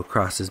tiptoe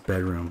across his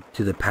bedroom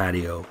to the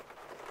patio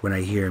when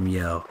I hear him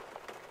yell,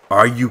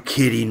 "Are you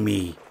kidding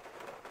me?"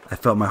 I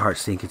felt my heart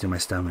sink into my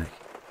stomach.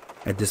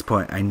 At this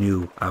point, I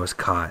knew I was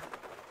caught.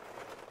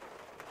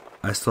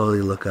 I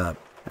slowly look up,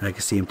 and I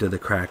can see him through the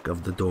crack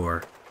of the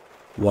door,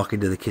 walking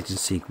to the kitchen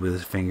sink with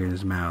his finger in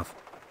his mouth.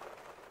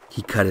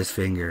 He cut his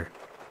finger.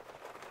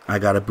 I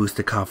got a boost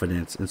of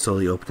confidence and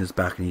slowly opened his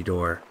balcony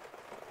door.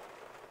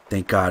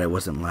 Thank God it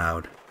wasn't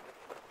loud,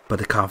 but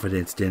the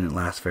confidence didn't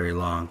last very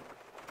long.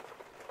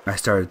 I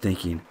started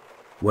thinking,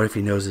 what if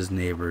he knows his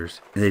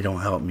neighbors and they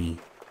don't help me?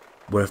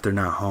 What if they're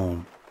not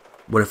home?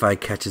 What if I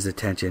catch his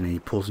attention and he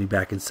pulls me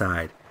back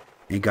inside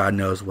and God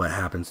knows what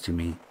happens to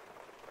me?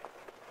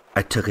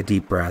 I took a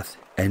deep breath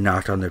and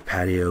knocked on their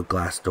patio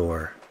glass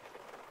door.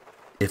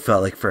 It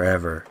felt like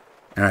forever,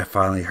 and I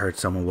finally heard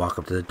someone walk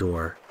up to the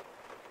door.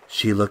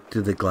 She looked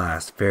through the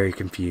glass, very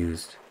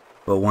confused,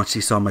 but once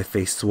she saw my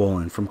face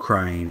swollen from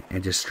crying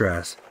and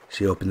distress,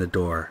 she opened the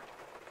door.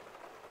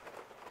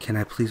 "Can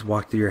I please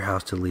walk through your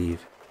house to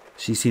leave?"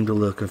 She seemed a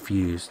little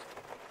confused,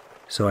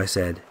 so I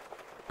said,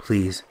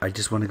 "Please, I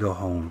just want to go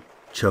home,"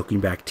 choking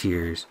back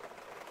tears.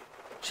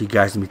 She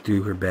guides me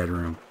through her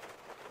bedroom.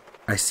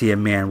 I see a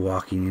man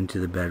walking into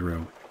the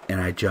bedroom, and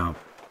I jump,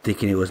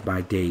 thinking it was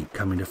my date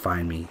coming to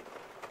find me.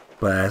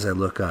 But as I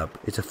look up,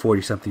 it's a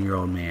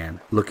 40-something-year-old man,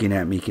 looking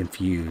at me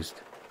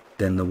confused.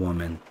 Then the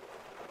woman.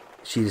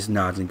 She just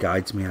nods and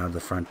guides me out of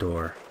the front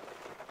door.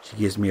 She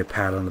gives me a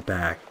pat on the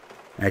back,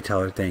 and I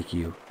tell her thank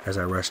you as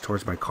I rush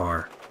towards my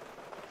car.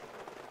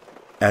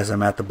 As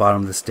I'm at the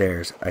bottom of the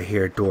stairs, I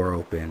hear a door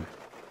open.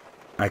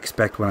 I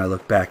expect when I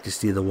look back to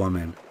see the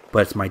woman,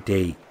 but it's my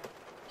date.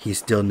 He's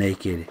still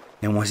naked,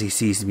 and once he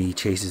sees me, he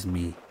chases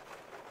me.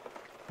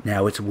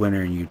 Now it's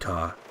winter in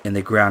Utah, and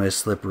the ground is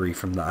slippery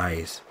from the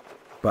ice.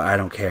 But I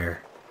don't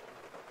care.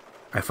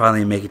 I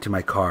finally make it to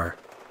my car.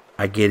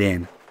 I get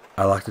in,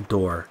 I lock the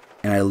door,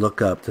 and I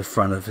look up the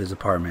front of his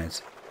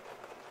apartment.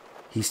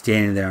 He's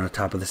standing there on the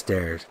top of the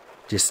stairs,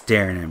 just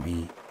staring at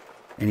me,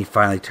 and he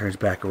finally turns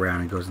back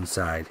around and goes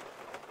inside.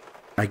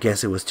 I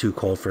guess it was too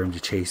cold for him to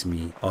chase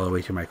me all the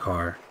way to my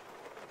car.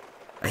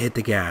 I hit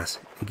the gas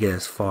and get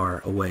as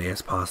far away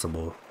as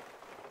possible.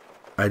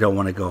 I don't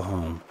want to go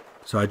home,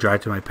 so I drive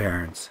to my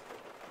parents'.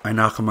 I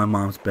knock on my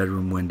mom's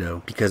bedroom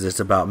window because it's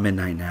about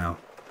midnight now.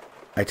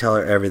 I tell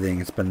her everything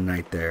and spend the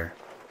night there.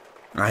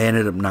 I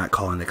ended up not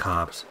calling the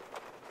cops.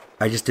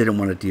 I just didn't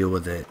want to deal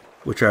with it,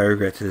 which I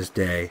regret to this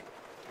day,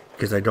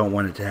 because I don't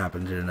want it to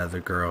happen to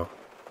another girl.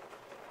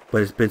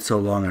 But it's been so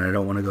long and I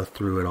don't want to go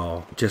through it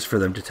all, just for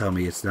them to tell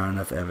me it's not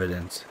enough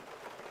evidence.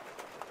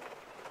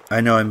 I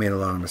know I made a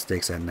lot of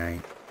mistakes that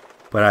night,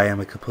 but I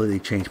am a completely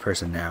changed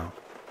person now,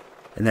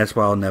 and that's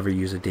why I'll never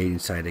use a dating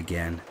site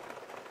again.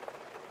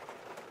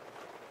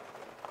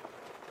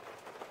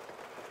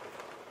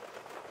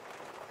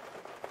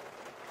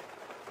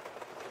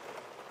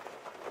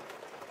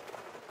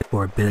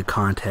 For a bit of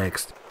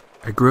context,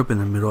 I grew up in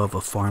the middle of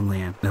a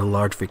farmland in a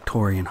large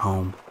Victorian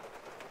home.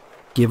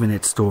 Given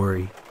its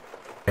story,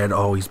 there had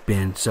always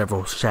been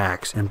several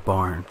shacks and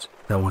barns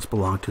that once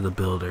belonged to the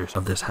builders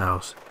of this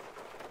house.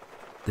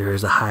 There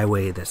is a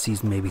highway that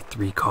sees maybe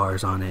 3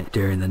 cars on it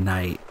during the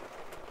night,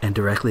 and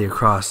directly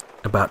across,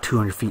 about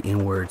 200 feet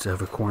inwards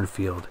of a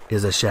cornfield,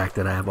 is a shack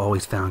that I have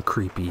always found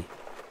creepy.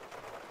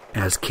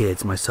 As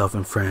kids, myself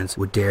and friends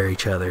would dare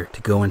each other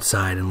to go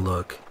inside and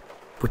look,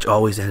 which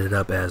always ended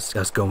up as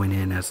us going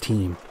in as a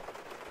team.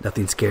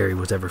 Nothing scary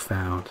was ever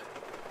found.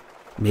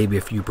 Maybe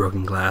a few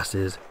broken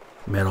glasses,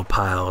 metal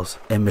piles,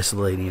 and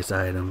miscellaneous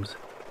items.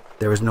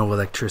 There was no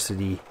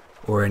electricity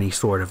or any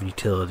sort of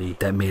utility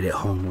that made it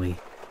homely.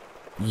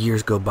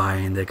 Years go by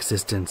and the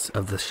existence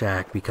of the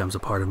shack becomes a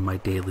part of my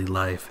daily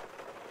life.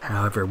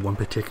 However, one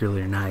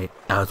particular night,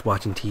 I was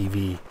watching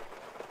TV.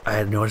 I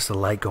had noticed a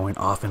light going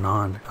off and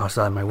on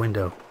outside my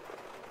window.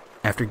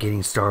 After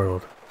getting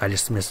startled, I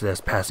dismissed it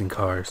as passing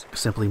cars,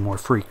 simply more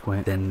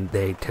frequent than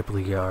they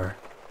typically are.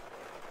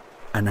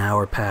 An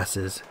hour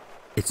passes.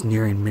 It's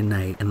nearing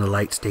midnight and the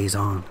light stays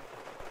on.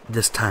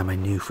 This time I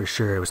knew for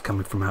sure it was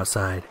coming from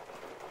outside.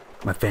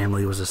 My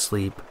family was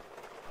asleep,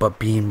 but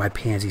being my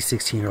pansy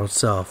 16-year-old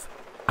self,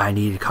 I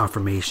needed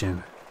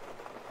confirmation.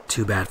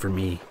 Too bad for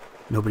me.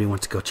 Nobody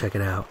wants to go check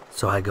it out,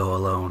 so I go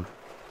alone.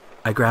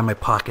 I grab my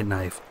pocket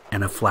knife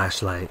and a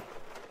flashlight,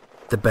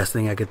 the best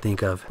thing I could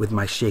think of with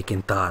my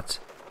shaken thoughts,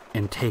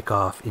 and take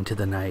off into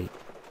the night.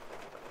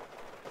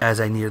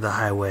 As I near the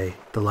highway,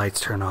 the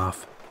lights turn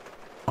off,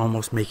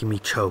 almost making me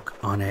choke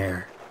on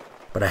air,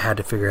 but I had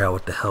to figure out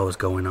what the hell was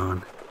going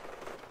on.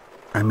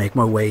 I make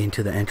my way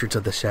into the entrance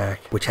of the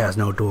shack, which has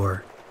no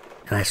door,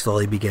 and I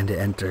slowly begin to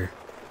enter,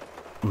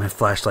 my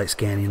flashlight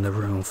scanning the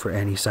room for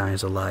any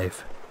signs of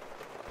life.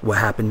 What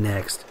happened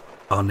next,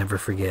 I'll never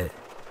forget.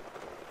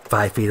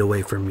 5 feet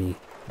away from me,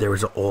 There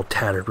was an old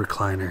tattered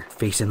recliner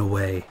facing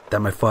away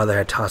that my father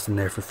had tossed in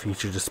there for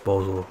future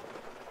disposal.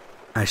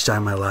 I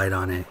shined my light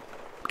on it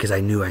because I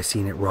knew I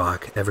seen it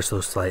rock ever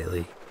so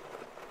slightly.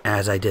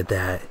 As I did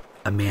that,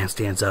 a man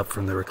stands up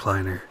from the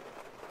recliner,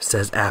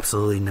 says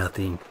absolutely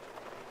nothing.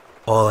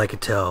 All I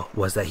could tell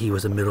was that he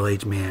was a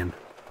middle-aged man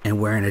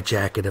and wearing a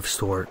jacket of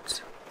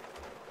sorts.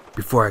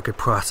 Before I could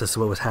process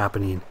what was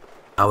happening,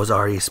 I was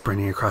already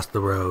sprinting across the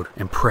road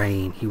and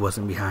praying he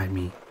wasn't behind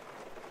me.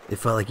 It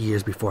felt like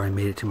years before I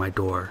made it to my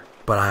door,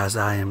 but as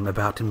I am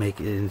about to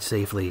make it in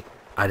safely,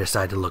 I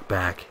decide to look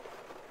back.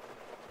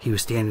 He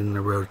was standing in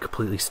the road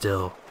completely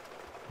still,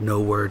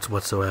 no words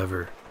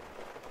whatsoever.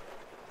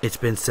 It's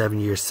been 7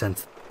 years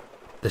since.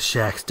 The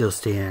shack still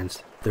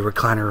stands. The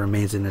recliner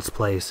remains in its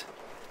place.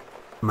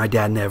 My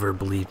dad never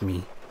believed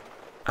me.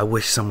 I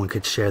wish someone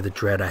could share the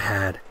dread I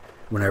had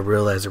when I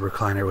realized the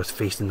recliner was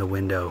facing the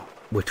window,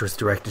 which was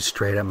directed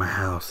straight at my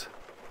house.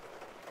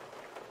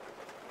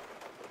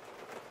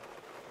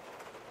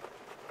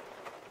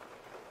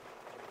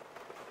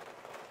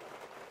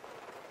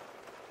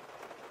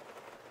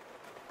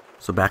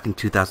 So back in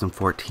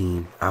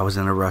 2014, I was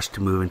in a rush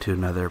to move into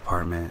another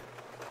apartment,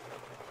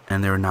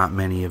 and there were not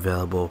many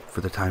available for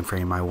the time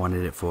frame I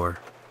wanted it for.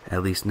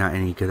 At least not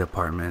any good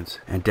apartments,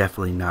 and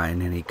definitely not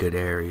in any good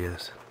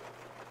areas.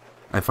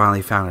 I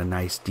finally found a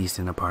nice,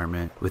 decent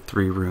apartment with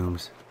 3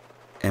 rooms,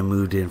 and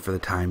moved in for the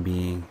time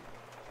being.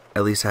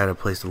 At least I had a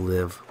place to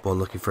live while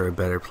looking for a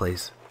better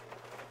place.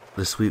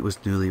 The suite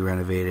was newly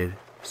renovated,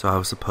 so I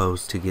was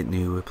supposed to get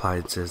new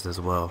appliances as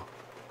well.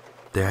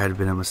 There had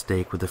been a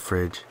mistake with the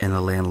fridge, and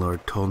the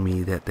landlord told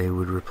me that they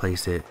would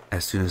replace it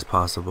as soon as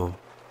possible,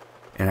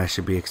 and I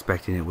should be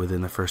expecting it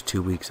within the first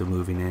 2 weeks of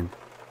moving in.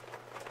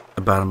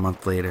 About a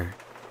month later,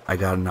 I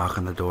got a knock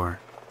on the door.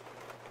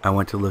 I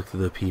went to look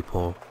through the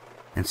peephole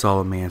and saw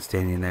a man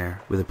standing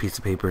there with a piece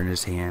of paper in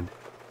his hand,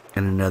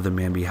 and another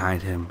man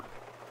behind him.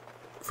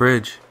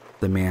 "Fridge,"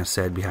 the man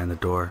said behind the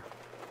door.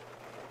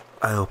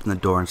 I opened the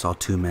door and saw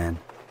 2 men.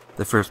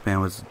 The first man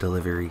was a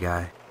delivery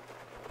guy.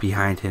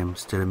 Behind him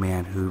stood a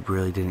man who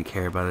really didn't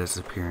care about his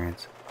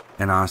appearance,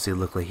 and honestly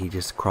looked like he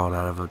just crawled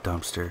out of a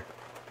dumpster.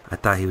 I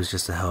thought he was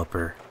just a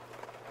helper.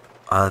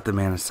 I let the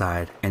man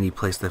aside, and he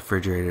placed the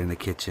refrigerator in the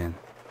kitchen.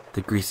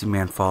 The greasy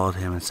man followed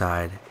him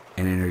inside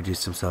and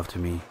introduced himself to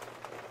me.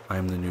 "I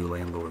am the new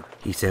landlord,"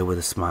 he said with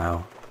a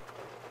smile.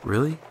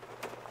 "Really?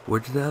 Where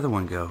did the other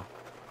one go?"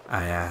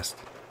 I asked.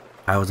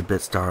 I was a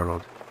bit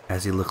startled,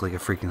 as he looked like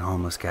a freaking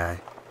homeless guy.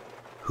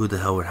 Who the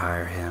hell would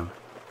hire him?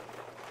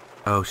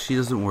 "Oh, she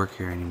doesn't work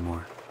here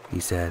anymore," he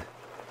said.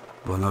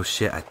 Well, no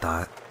shit, I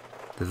thought.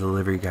 The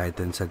delivery guy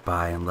then said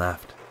bye and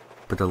left,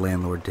 but the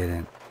landlord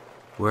didn't.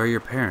 "Where are your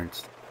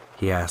parents?"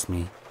 he asked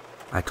me.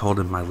 I told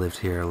him I lived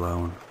here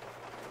alone.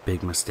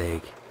 Big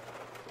mistake.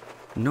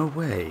 "No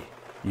way,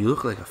 you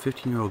look like a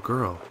 15-year-old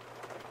girl,"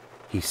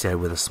 he said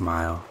with a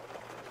smile.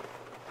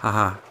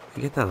 "Haha, I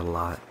get that a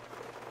lot.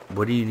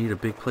 What do you need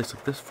a big place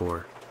like this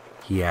for?"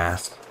 he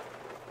asked.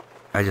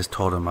 I just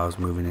told him I was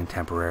moving in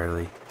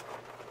temporarily.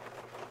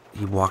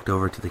 He walked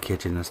over to the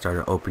kitchen and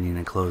started opening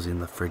and closing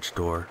the fridge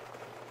door.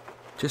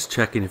 "Just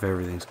checking if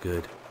everything's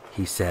good,"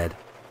 he said.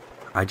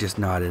 I just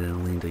nodded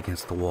and leaned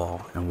against the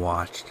wall and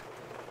watched.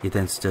 He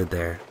then stood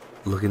there,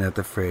 looking at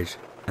the fridge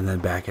and then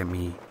back at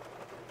me.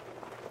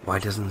 Why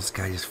doesn't this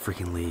guy just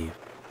freaking leave?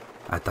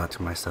 I thought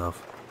to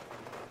myself.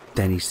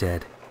 Then he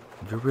said,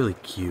 "You're really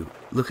cute.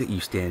 Look at you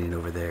standing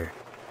over there.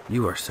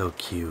 You are so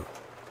cute."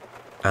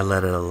 I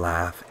let out a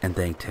laugh and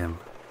thanked him.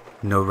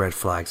 No red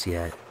flags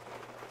yet.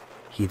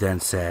 He then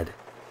said,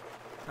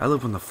 "I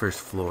live on the first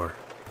floor.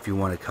 If you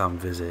want to come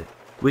visit,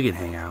 we can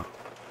hang out."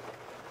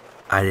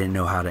 I didn't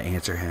know how to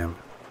answer him.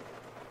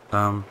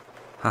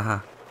 Haha.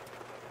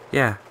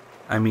 Yeah,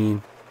 I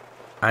mean,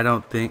 I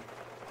don't think...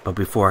 But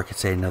before I could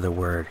say another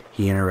word,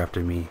 he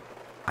interrupted me.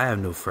 "I have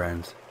no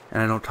friends,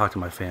 and I don't talk to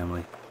my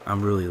family.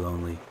 I'm really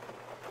lonely."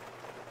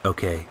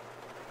 Okay,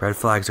 red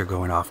flags are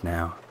going off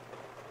now.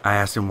 I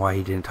asked him why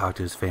he didn't talk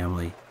to his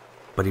family,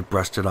 but he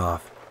brushed it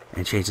off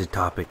and changed the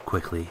topic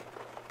quickly.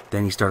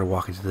 Then he started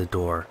walking to the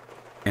door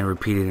and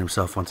repeated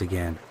himself once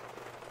again.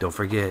 "Don't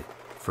forget,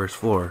 first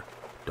floor,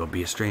 don't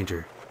be a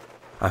stranger."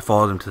 I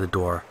followed him to the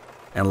door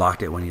and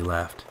locked it when he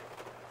left.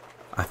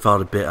 I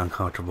felt a bit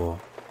uncomfortable,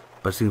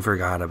 but soon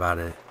forgot about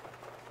it.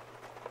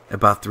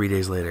 About 3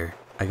 days later,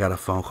 I got a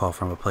phone call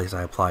from a place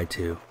I applied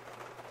to.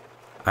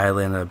 I had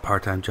landed a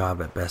part-time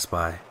job at Best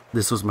Buy.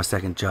 This was my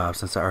second job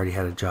since I already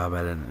had a job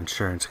at an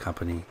insurance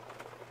company.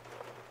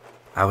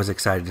 I was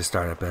excited to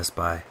start at Best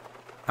Buy.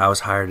 I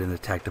was hired in the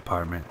tech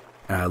department,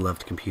 and I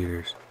loved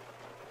computers.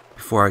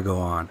 Before I go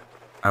on,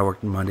 I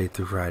worked Monday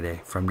through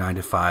Friday from 9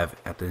 to 5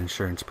 at the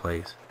insurance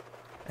place,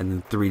 and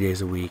then 3 days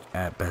a week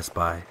at Best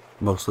Buy,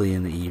 mostly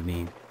in the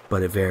evening,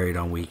 but it varied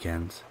on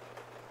weekends.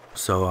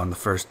 So on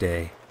the first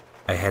day,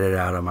 I headed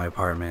out of my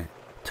apartment,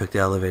 took the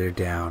elevator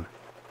down,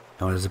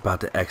 and was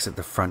about to exit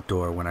the front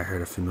door when I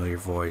heard a familiar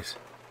voice.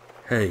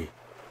 "Hey."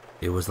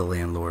 It was the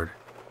landlord.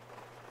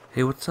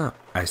 "Hey, what's up?"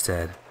 I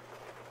said.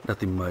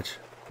 "Nothing much.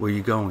 Where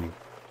you going?"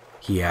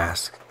 he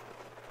asked.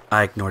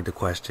 I ignored the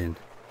question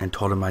and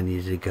told him I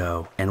needed to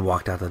go and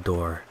walked out the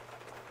door.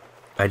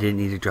 I didn't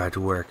need to drive to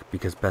work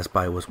because Best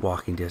Buy was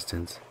walking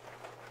distance.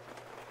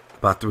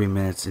 About 3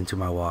 minutes into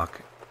my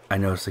walk, I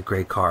noticed a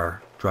gray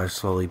car drive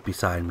slowly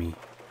beside me.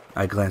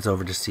 I glanced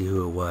over to see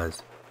who it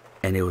was,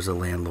 and it was the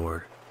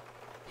landlord.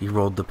 He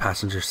rolled the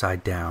passenger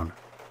side down.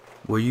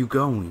 "Where you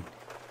going?"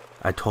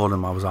 I told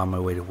him I was on my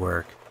way to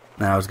work,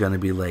 and I was going to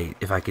be late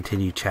if I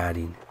continued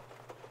chatting.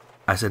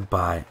 I said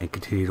bye and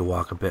continued to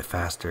walk a bit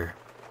faster.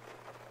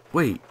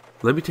 "Wait,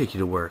 let me take you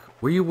to work.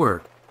 Where you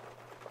work?"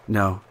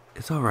 "No,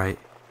 it's alright.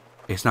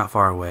 It's not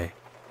far away.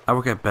 I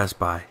work at Best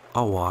Buy.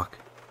 I'll walk."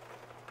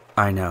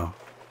 I know.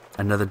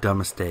 Another dumb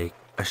mistake.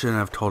 I shouldn't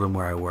have told him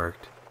where I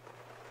worked.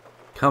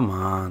 "Come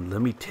on,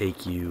 let me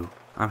take you.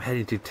 I'm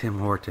heading to Tim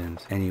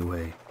Hortons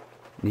anyway.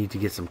 Need to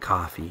get some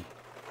coffee."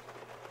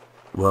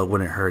 Well, it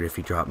wouldn't hurt if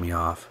he dropped me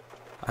off.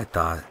 I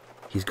thought,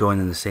 he's going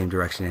in the same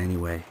direction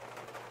anyway.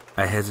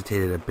 I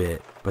hesitated a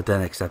bit, but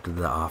then accepted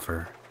the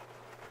offer.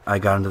 I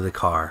got into the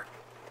car.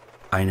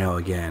 I know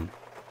again,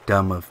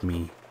 dumb of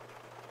me,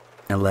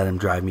 and let him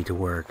drive me to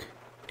work.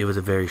 It was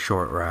a very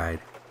short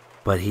ride,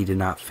 but he did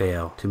not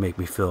fail to make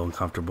me feel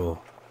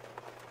uncomfortable.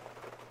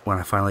 When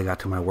I finally got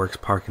to my work's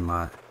parking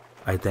lot,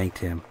 I thanked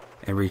him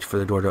and reached for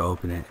the door to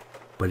open it,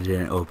 but it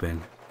didn't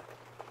open.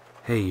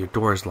 "Hey, your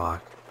door's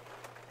locked."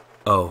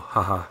 "Oh,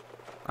 haha,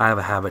 I have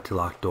a habit to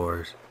lock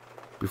doors.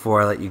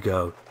 Before I let you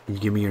go, can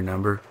you give me your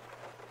number?"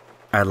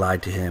 I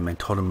lied to him and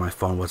told him my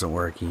phone wasn't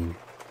working,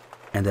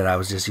 and that I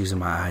was just using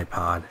my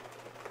iPod.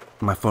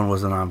 My phone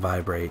wasn't on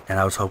vibrate, and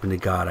I was hoping to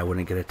God I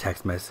wouldn't get a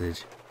text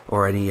message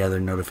or any other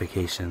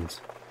notifications.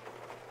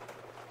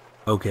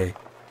 "Okay,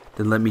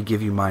 then let me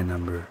give you my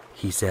number,"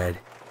 he said.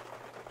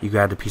 He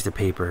grabbed a piece of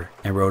paper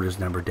and wrote his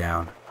number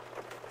down.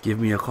 "Give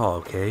me a call,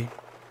 okay?"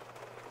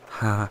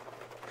 "Haha,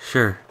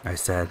 sure," I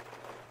said.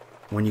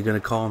 "When you gonna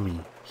call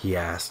me?" he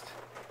asked.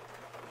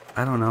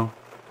 "I don't know.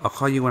 I'll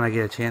call you when I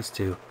get a chance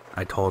to,"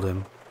 I told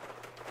him.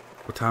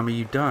 "What time are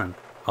you done?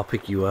 I'll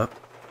pick you up."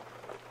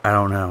 "I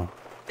don't know.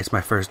 It's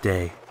my first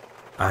day.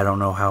 I don't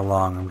know how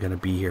long I'm gonna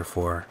be here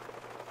for."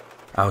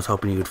 I was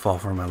hoping he would fall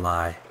for my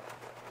lie.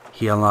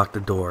 He unlocked the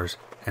doors,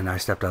 and I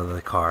stepped out of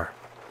the car.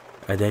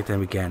 I thanked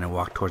him again and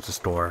walked towards the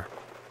store.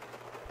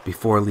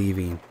 Before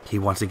leaving, he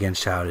once again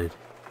shouted,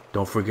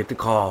 "Don't forget to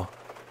call,"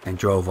 and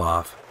drove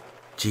off.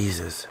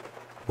 Jesus,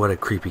 what a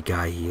creepy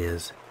guy he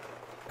is.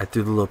 I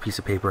threw the little piece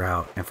of paper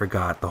out and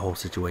forgot the whole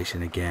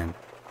situation again.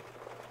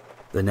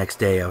 The next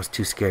day I was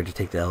too scared to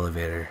take the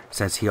elevator,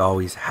 since he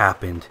always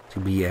happened to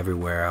be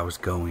everywhere I was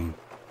going.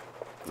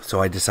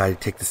 So I decided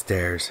to take the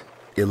stairs.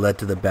 It led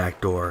to the back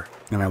door,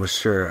 and I was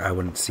sure I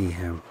wouldn't see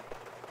him.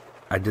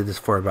 I did this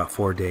for about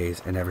 4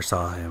 days and never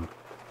saw him.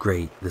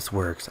 Great, this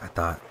works, I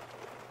thought.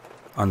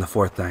 On the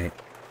 4th night,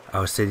 I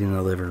was sitting in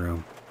the living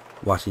room,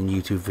 watching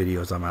YouTube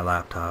videos on my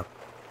laptop.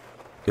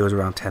 It was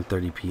around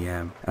 10:30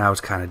 p.m., and I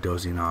was kind of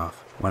dozing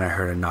off when I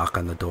heard a knock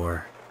on the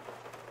door.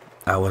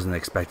 I wasn't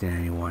expecting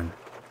anyone.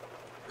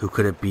 Who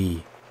could it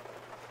be?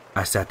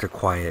 I sat there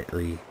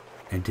quietly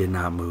and did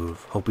not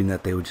move, hoping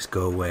that they would just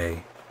go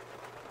away.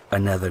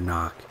 Another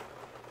knock.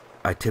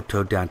 I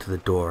tiptoed down to the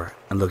door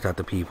and looked out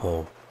the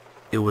peephole.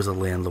 It was a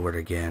landlord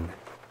again.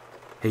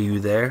 "Hey, you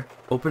there?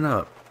 Open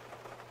up."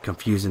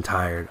 Confused and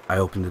tired, I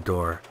opened the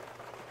door.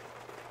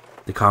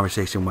 The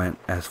conversation went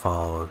as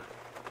followed.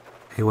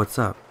 "Hey, what's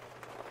up?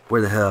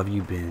 Where the hell have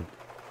you been?"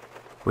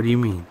 "What do you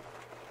mean?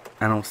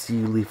 I don't see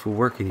you leave for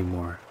work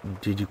anymore.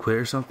 Did you quit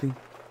or something?"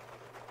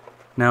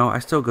 "No, I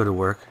still go to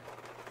work.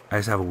 I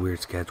just have a weird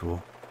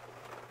schedule."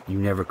 "You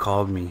never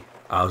called me.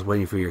 I was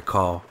waiting for your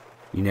call.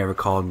 You never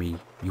called me.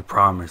 You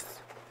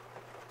promised."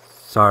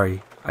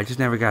 "Sorry, I just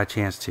never got a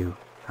chance to.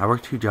 I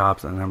work 2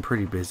 jobs and I'm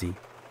pretty busy.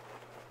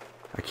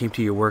 I came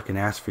to your work and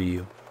asked for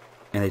you,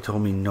 and they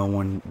told me no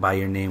one by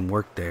your name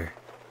worked there.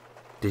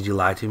 Did you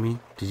lie to me?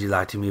 Did you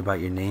lie to me about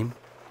your name?"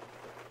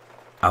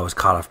 I was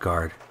caught off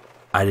guard.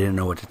 I didn't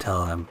know what to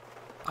tell him.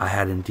 I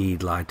had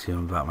indeed lied to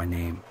him about my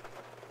name.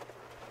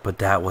 But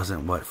that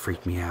wasn't what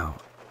freaked me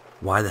out.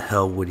 Why the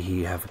hell would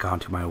he have gone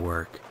to my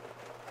work?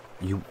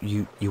 You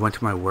went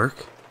to my work?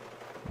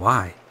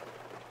 Why?"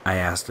 I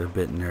asked a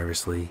bit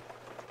nervously.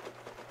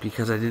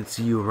 "Because I didn't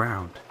see you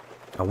around.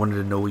 I wanted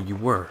to know where you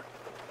were,"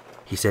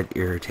 he said,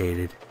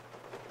 irritated.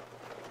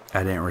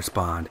 I didn't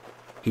respond.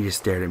 He just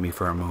stared at me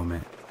for a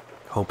moment,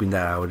 hoping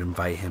that I would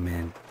invite him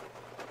in.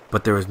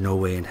 But there was no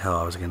way in hell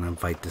I was going to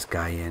invite this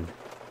guy in.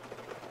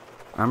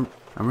 I'm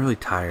really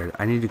tired.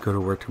 I need to go to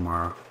work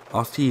tomorrow.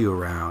 I'll see you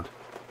around."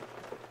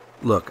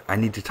 "Look, I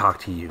need to talk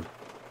to you.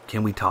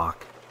 Can we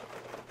talk?"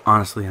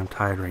 "Honestly, I'm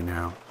tired right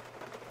now.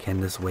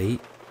 Can this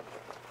wait?"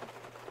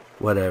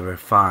 "Whatever,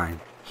 fine,"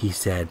 he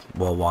said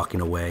while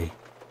walking away,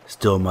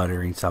 still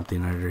muttering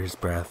something under his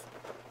breath.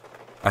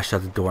 I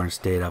shut the door and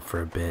stayed up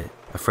for a bit,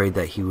 afraid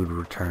that he would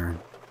return.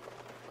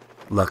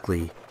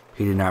 Luckily,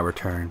 he did not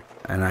return,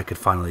 and I could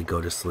finally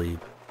go to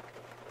sleep.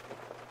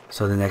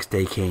 So the next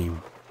day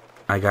came.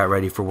 I got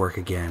ready for work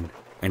again,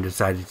 and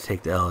decided to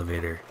take the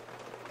elevator.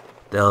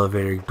 The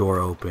elevator door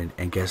opened,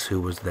 and guess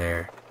who was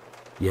there?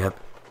 Yep,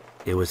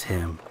 it was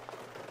him.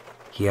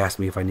 He asked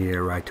me if I needed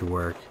a ride to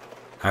work.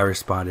 I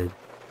responded,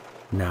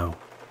 "No."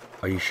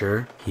 "Are you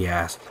sure?" he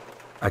asked.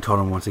 I told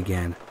him once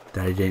again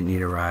that I didn't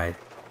need a ride,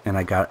 and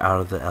I got out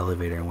of the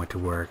elevator and went to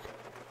work.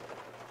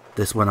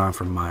 This went on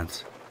for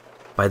months.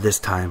 By this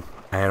time,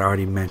 I had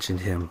already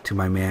mentioned him to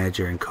my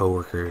manager and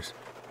coworkers.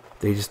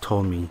 They just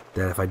told me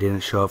that if I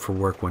didn't show up for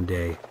work one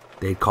day,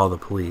 they'd call the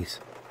police.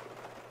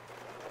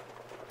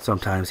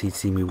 Sometimes he'd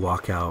see me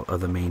walk out of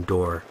the main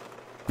door,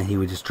 and he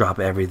would just drop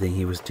everything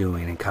he was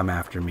doing and come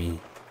after me,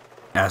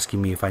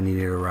 asking me if I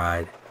needed a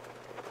ride.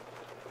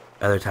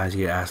 Other times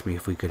he'd ask me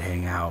if we could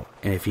hang out,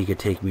 and if he could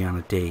take me on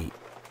a date.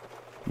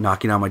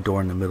 Knocking on my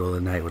door in the middle of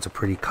the night was a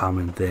pretty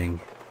common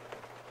thing.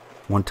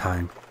 One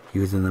time, he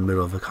was in the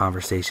middle of a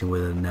conversation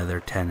with another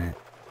tenant.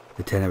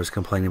 The tenant was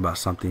complaining about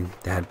something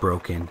that had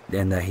broken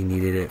and that he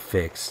needed it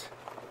fixed.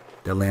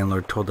 The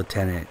landlord told the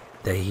tenant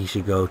that he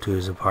should go to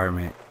his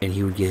apartment and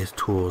he would get his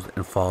tools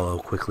and follow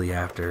quickly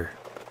after.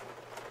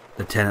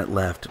 The tenant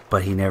left,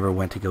 but he never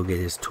went to go get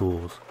his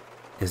tools.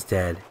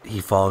 Instead,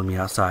 he followed me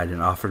outside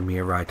and offered me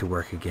a ride to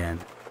work again.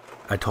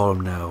 I told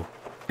him no,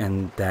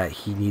 and that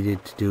he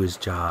needed to do his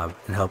job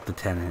and help the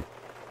tenant.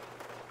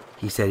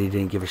 He said he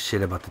didn't give a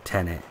shit about the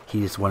tenant, he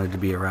just wanted to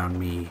be around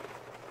me.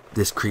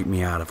 This creeped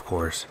me out, of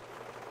course.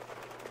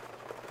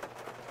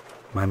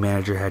 My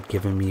manager had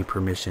given me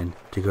permission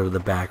to go to the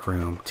back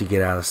room to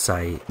get out of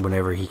sight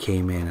whenever he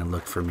came in and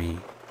looked for me,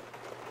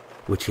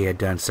 which he had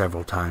done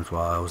several times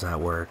while I was at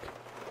work.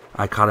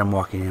 I caught him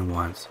walking in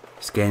once,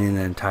 scanning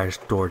the entire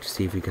store to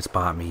see if he could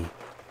spot me,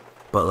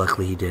 but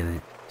luckily he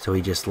didn't, so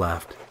he just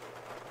left.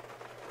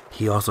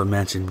 He also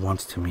mentioned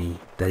once to me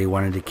that he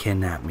wanted to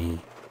kidnap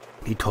me.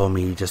 He told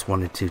me he just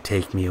wanted to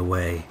take me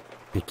away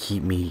and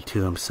keep me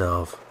to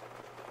himself.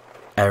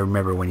 I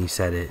remember when he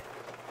said it.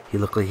 He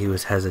looked like he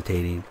was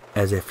hesitating,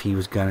 as if he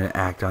was gonna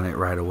act on it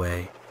right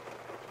away.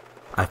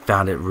 I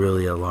found it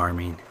really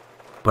alarming,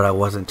 but I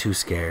wasn't too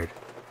scared.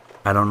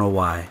 I don't know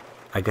why.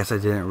 I guess I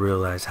didn't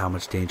realize how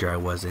much danger I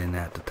was in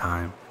at the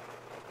time,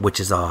 which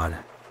is odd.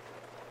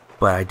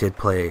 But I did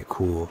play it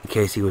cool, in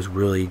case he was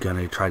really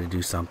gonna try to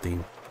do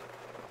something.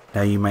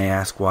 Now you may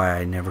ask why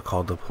I never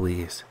called the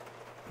police.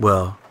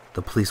 Well,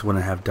 the police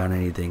wouldn't have done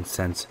anything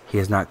since he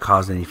has not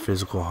caused any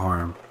physical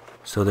harm,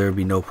 so there would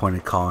be no point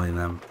in calling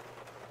them.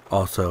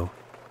 Also,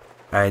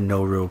 I had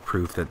no real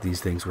proof that these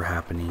things were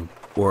happening,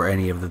 or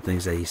any of the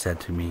things that he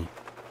said to me,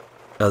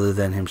 other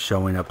than him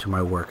showing up to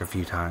my work a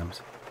few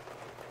times.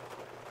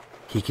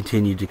 He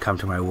continued to come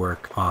to my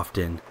work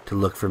often to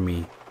look for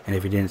me, and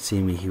if he didn't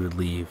see me, he would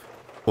leave.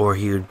 Or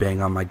he would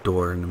bang on my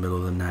door in the middle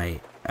of the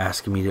night,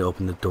 asking me to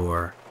open the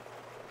door.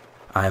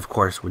 I, of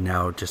course, would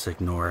now just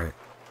ignore it.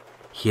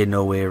 He had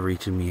no way of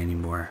reaching me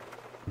anymore,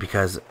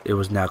 because it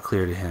was now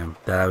clear to him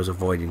that I was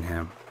avoiding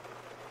him.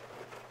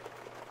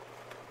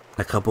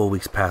 A couple of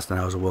weeks passed and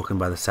I was awoken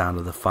by the sound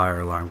of the fire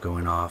alarm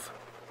going off.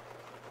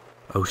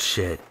 Oh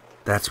shit,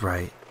 that's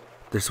right.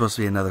 There's supposed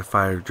to be another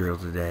fire drill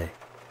today.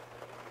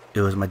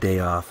 It was my day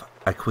off.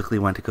 I quickly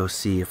went to go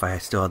see if I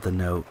still had the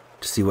note,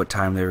 to see what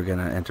time they were going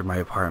to enter my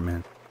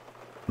apartment.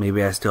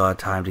 Maybe I still had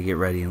time to get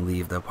ready and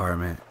leave the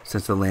apartment,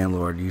 since the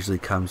landlord usually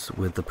comes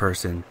with the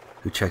person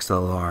who checks the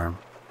alarm.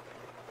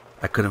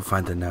 I couldn't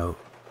find the note.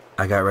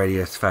 I got ready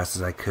as fast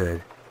as I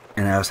could,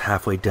 and I was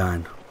halfway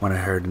done when I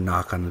heard a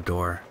knock on the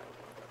door.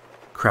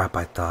 Crap,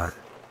 I thought.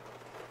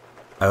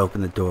 I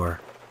opened the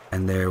door,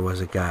 and there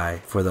was a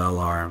guy for the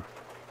alarm,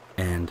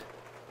 and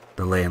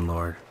the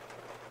landlord.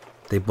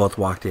 They both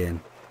walked in.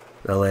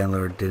 The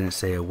landlord didn't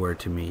say a word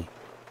to me.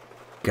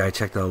 Guy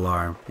checked the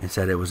alarm and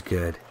said it was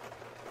good,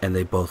 and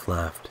they both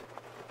left.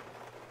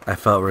 I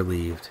felt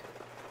relieved.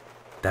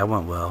 That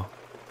went well,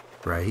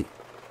 right?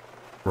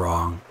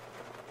 Wrong.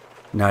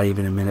 Not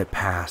even a minute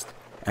passed,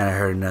 and I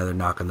heard another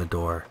knock on the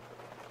door.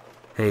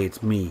 Hey,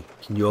 it's me.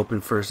 Can you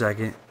open for a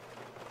second?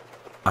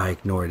 I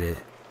ignored it.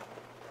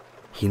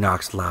 He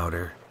knocks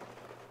louder.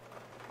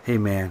 Hey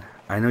man,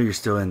 I know you're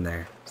still in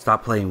there.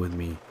 Stop playing with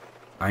me.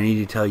 I need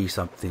to tell you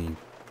something.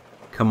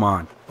 Come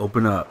on,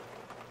 open up.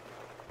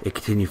 It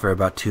continued for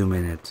about 2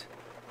 minutes.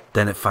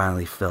 Then it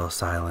finally fell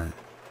silent.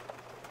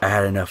 I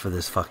had enough of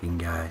this fucking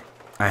guy.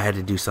 I had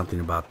to do something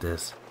about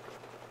this.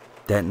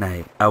 That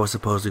night, I was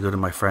supposed to go to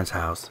my friend's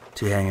house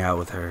to hang out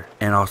with her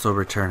and also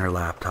return her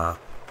laptop.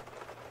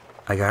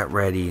 I got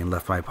ready and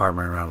left my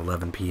apartment around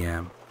 11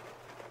 p.m.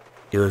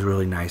 It was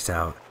really nice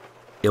out.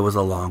 It was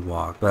a long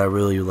walk, but I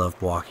really loved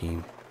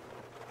walking.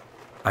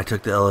 I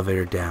took the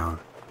elevator down,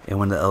 and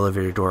when the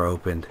elevator door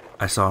opened,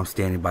 I saw him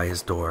standing by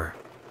his door.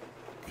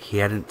 He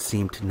hadn't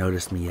seemed to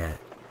notice me yet,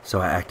 so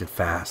I acted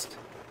fast.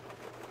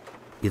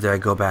 Either I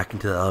go back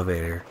into the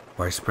elevator,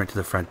 or I sprint to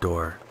the front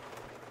door.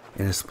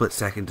 In a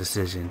split-second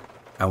decision,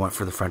 I went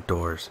for the front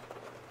doors,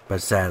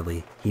 but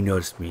sadly, he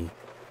noticed me,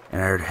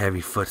 and I heard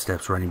heavy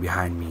footsteps running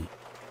behind me.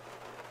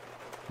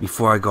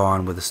 Before I go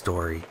on with the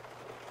story,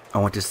 I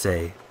want to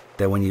say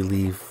that when you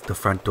leave the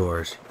front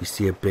doors, you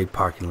see a big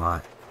parking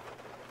lot.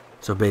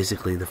 So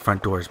basically, the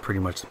front door is pretty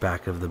much the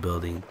back of the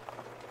building,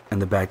 and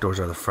the back doors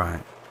are the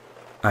front.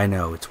 I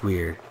know, it's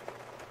weird.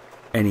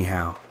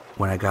 Anyhow,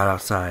 when I got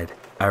outside,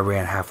 I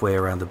ran halfway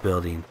around the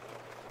building.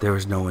 There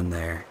was no one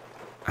there.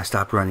 I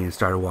stopped running and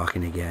started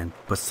walking again,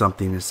 but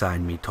something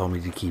inside me told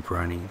me to keep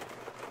running.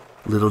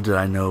 Little did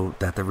I know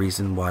that the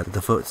reason why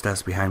the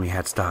footsteps behind me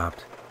had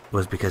stopped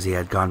was because he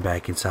had gone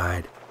back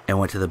inside and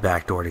went to the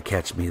back door to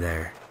catch me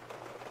there.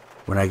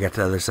 When I got to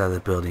the other side of the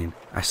building,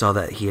 I saw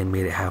that he had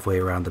made it halfway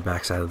around the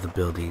back side of the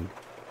building.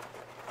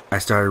 I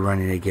started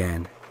running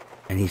again,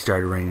 and he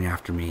started running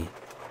after me.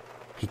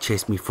 He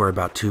chased me for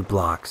about 2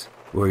 blocks,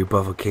 where we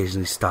both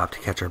occasionally stopped to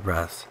catch our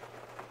breaths.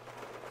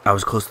 I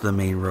was close to the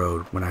main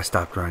road when I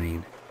stopped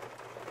running.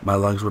 My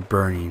lungs were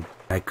burning,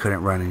 and I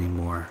couldn't run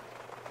anymore.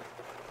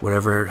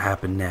 Whatever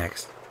happened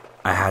next,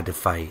 I had to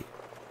fight.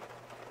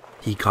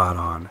 He caught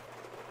on.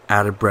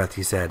 Out of breath,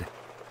 he said,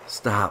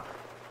 "Stop.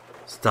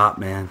 Stop,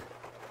 man.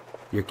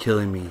 You're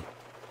killing me.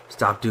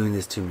 Stop doing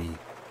this to me."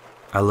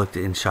 I looked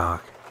in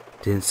shock,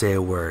 didn't say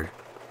a word,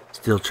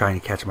 still trying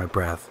to catch my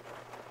breath.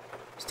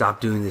 "Stop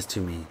doing this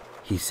to me,"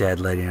 he said,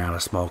 letting out a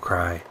small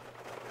cry.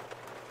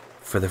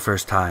 For the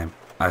first time,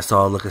 I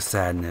saw a look of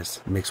sadness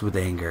mixed with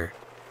anger.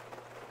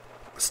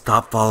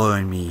 "Stop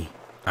following me,"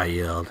 I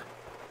yelled.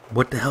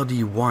 "What the hell do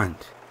you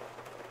want?"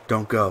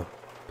 "Don't go.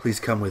 Please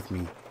come with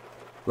me.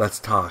 Let's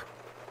talk,"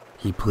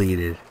 he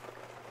pleaded.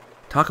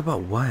 Talk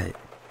about what?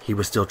 He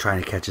was still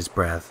trying to catch his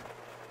breath.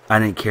 I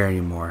didn't care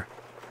anymore.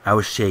 I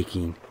was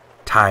shaking,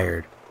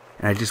 tired,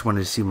 and I just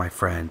wanted to see my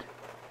friend.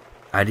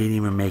 I didn't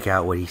even make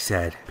out what he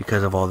said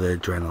because of all the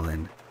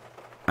adrenaline.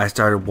 I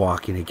started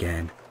walking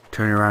again,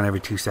 turning around every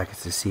 2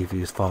 seconds to see if he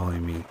was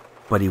following me,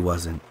 but he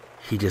wasn't.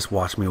 He just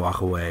watched me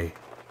walk away,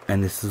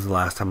 and this was the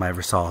last time I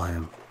ever saw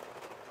him.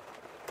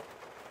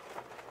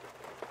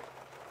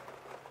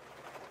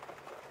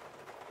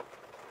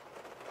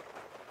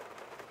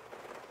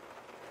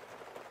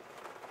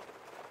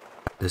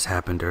 This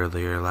happened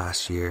earlier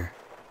last year,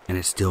 and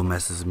it still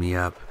messes me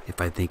up if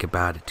I think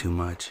about it too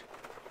much.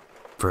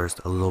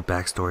 First, a little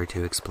backstory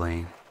to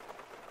explain.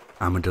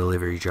 I'm a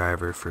delivery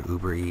driver for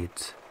Uber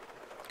Eats,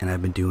 and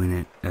I've been doing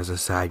it as a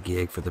side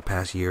gig for the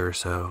past year or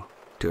so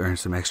to earn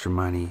some extra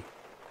money.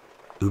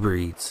 Uber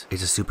Eats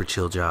is a super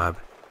chill job,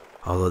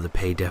 although the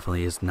pay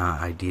definitely is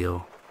not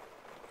ideal,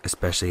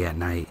 especially at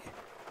night.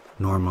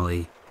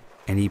 Normally,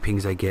 any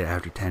pings I get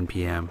after 10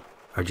 p.m.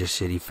 are just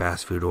shitty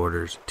fast food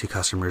orders to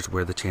customers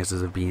where the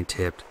chances of being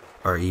tipped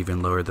are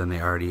even lower than they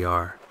already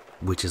are,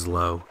 which is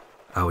low.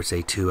 I would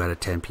say 2 out of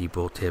 10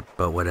 people tip,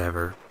 but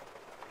whatever.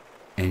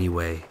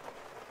 Anyway,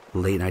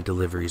 late night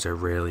deliveries are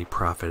rarely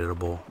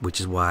profitable, which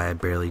is why I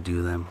barely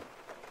do them.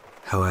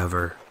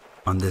 However,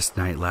 on this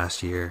night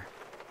last year,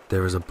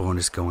 there was a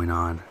bonus going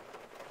on.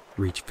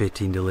 Reach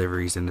 15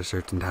 deliveries in a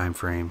certain time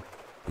frame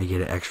and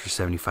get an extra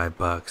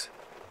 $75.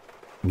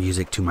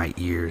 Music to my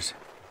ears.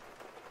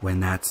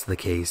 When that's the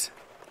case,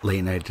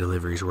 late night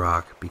deliveries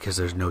rock because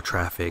there's no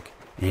traffic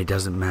and it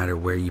doesn't matter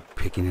where you're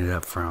picking it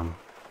up from.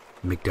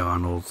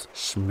 McDonald's,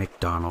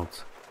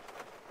 schMcDonald's.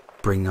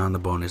 Bring on the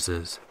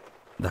bonuses.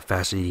 The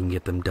faster you can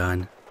get them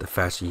done, the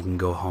faster you can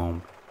go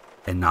home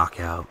and knock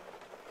out.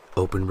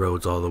 Open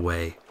roads all the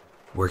way.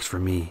 Works for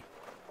me.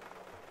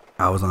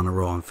 I was on a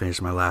roll and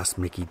finished my last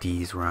Mickey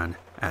D's run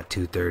at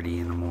 2:30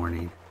 in the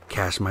morning,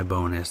 cashed my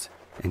bonus,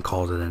 and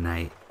called it a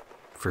night.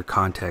 For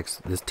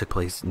context, this took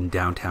place in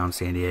downtown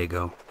San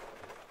Diego.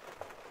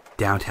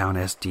 Downtown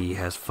SD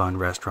has fun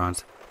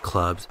restaurants,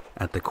 clubs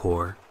at the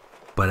core,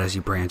 but as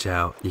you branch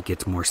out, it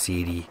gets more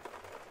seedy.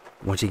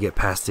 Once you get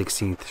past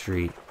 16th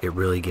Street, it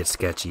really gets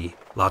sketchy.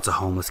 Lots of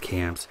homeless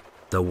camps,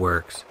 the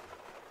works.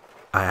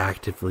 I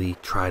actively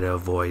try to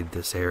avoid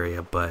this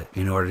area, but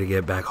in order to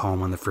get back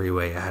home on the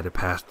freeway, I had to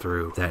pass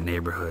through that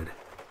neighborhood.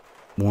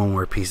 One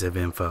more piece of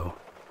info.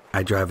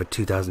 I drive a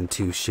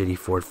 2002 shitty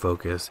Ford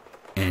Focus,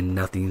 and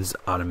nothing's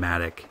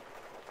automatic.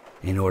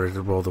 In order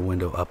to roll the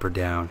window up or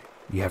down,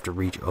 you have to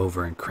reach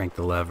over and crank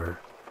the lever.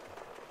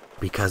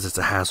 Because it's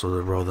a hassle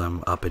to roll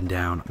them up and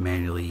down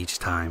manually each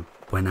time,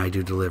 when I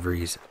do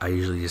deliveries, I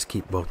usually just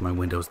keep both my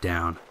windows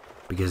down,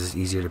 because it's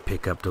easier to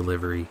pick up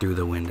delivery through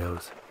the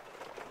windows.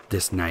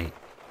 This night,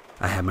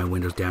 I had my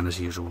windows down as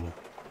usual.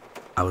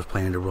 I was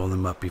planning to roll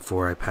them up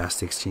before I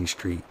passed 16th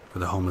Street, where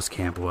the homeless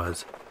camp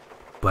was,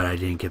 but I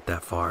didn't get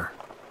that far.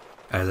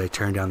 As I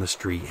turned down the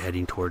street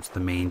heading towards the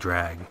main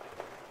drag,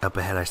 up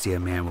ahead I see a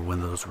man with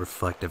one of those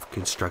reflective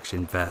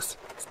construction vests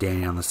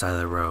standing on the side of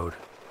the road.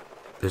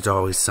 There's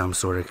always some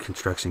sort of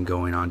construction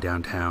going on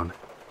downtown.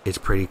 It's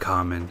pretty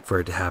common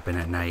for it to happen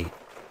at night,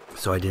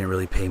 so I didn't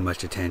really pay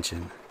much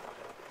attention.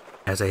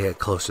 As I get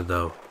closer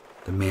though,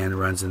 the man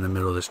runs in the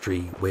middle of the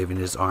street, waving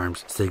his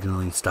arms,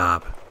 signaling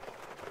stop.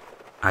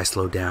 I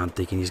slow down,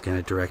 thinking he's going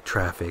to direct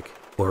traffic,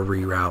 or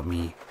reroute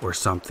me, or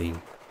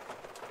something.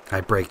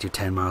 I brake to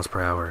 10 miles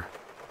per hour,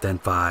 then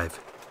 5,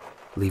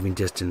 leaving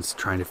distance,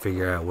 trying to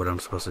figure out what I'm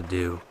supposed to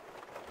do.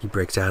 He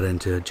breaks out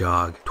into a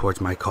jog towards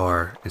my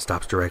car and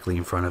stops directly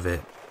in front of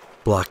it,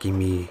 blocking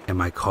me and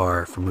my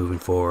car from moving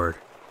forward.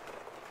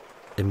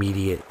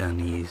 Immediate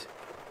unease.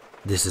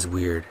 This is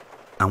weird.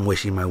 I'm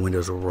wishing my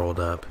windows were rolled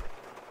up.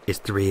 It's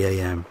 3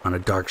 a.m. on a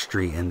dark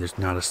street and there's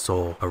not a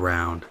soul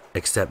around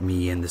except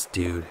me and this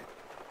dude.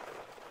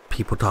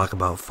 People talk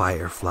about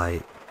fight or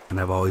flight, and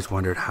I've always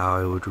wondered how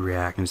I would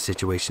react in a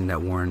situation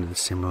that warranted a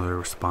similar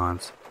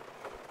response.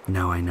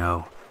 Now I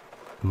know.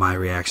 My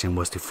reaction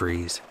was to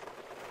freeze.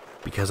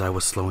 Because I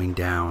was slowing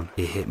down,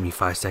 it hit me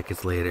 5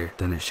 seconds later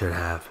than it should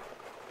have.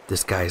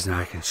 This guy is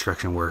not a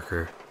construction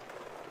worker.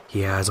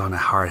 He has on a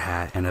hard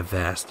hat and a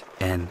vest,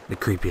 and the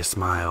creepiest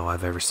smile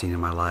I've ever seen in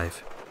my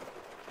life.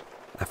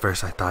 At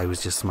first I thought he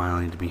was just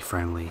smiling to be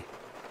friendly,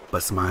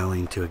 but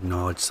smiling to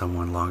acknowledge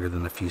someone longer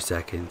than a few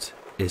seconds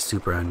is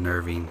super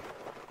unnerving.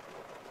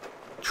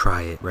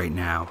 Try it right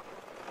now.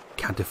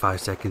 Count to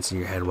 5 seconds in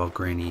your head while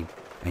grinning,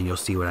 and you'll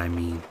see what I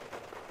mean.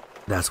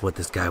 That's what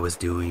this guy was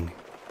doing.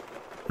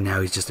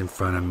 Now he's just in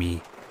front of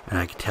me, and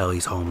I can tell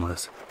he's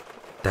homeless.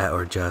 That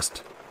or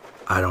just,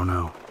 I don't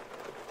know.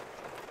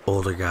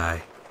 Older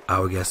guy, I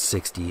would guess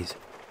 60s,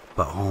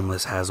 but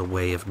homeless has a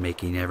way of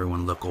making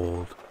everyone look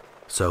old,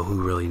 so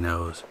who really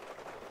knows?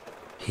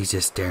 He's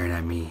just staring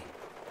at me,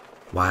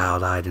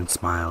 wild-eyed and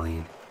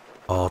smiling,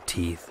 all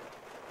teeth.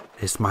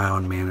 His smile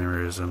and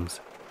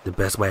mannerisms, the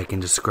best way I can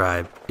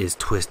describe, is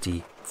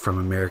Twisty from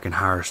American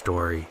Horror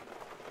Story.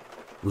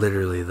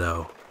 Literally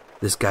though,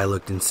 this guy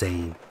looked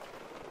insane.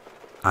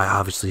 I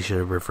obviously should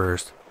have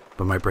reversed,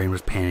 but my brain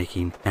was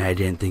panicking and I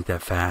didn't think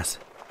that fast.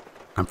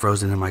 I'm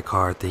frozen in my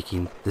car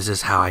thinking, this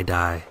is how I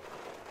die.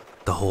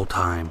 The whole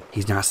time,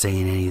 he's not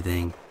saying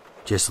anything,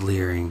 just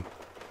leering.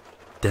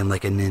 Then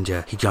like a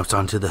ninja, he jumps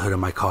onto the hood of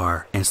my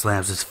car and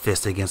slams his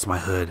fist against my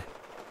hood.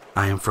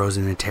 I am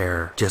frozen in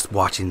terror, just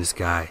watching this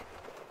guy.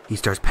 He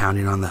starts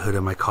pounding on the hood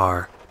of my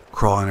car,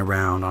 crawling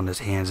around on his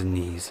hands and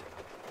knees.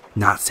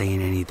 Not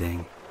saying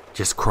anything,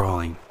 just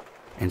crawling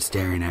and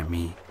staring at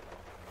me.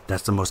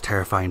 That's the most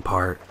terrifying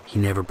part. He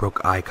never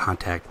broke eye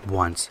contact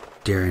once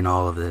during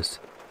all of this,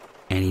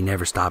 and he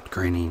never stopped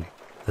grinning.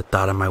 The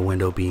thought of my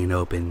window being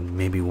open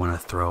made me want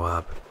to throw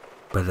up,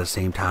 but at the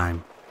same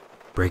time,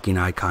 breaking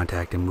eye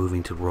contact and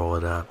moving to roll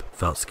it up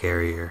felt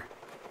scarier.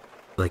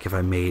 Like if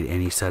I made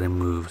any sudden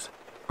moves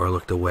or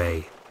looked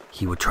away,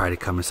 he would try to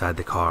come inside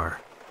the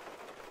car.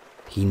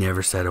 He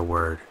never said a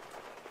word.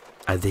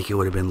 I think it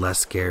would have been less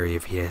scary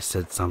if he had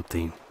said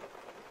something,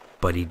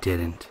 but he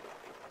didn't.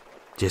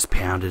 Just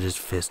pounded his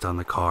fist on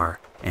the car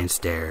and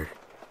stared.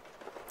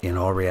 In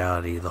all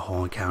reality, the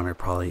whole encounter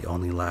probably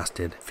only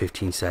lasted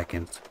 15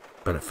 seconds,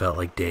 but it felt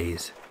like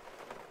days.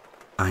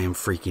 I am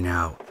freaking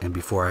out, and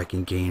before I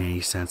can gain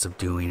any sense of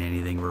doing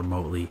anything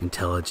remotely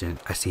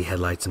intelligent, I see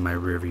headlights in my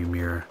rearview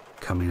mirror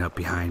coming up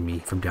behind me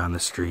from down the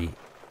street.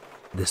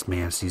 This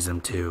man sees them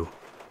too,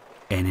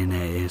 and in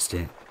that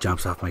instant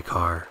jumps off my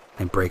car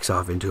and breaks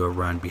off into a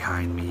run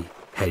behind me,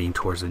 heading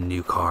towards a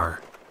new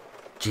car.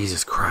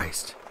 Jesus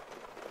Christ.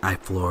 I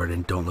floored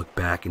and don't look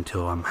back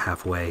until I'm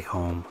halfway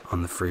home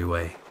on the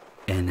freeway,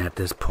 and at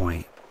this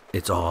point,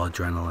 it's all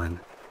adrenaline.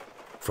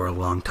 For a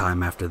long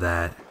time after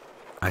that,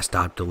 I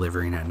stopped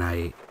delivering at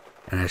night,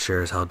 and I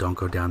sure as hell don't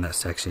go down that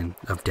section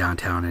of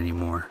downtown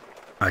anymore.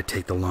 I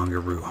take the longer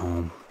route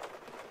home.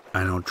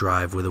 I don't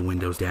drive with the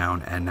windows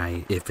down at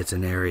night if it's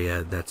an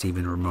area that's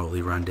even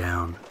remotely run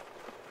down.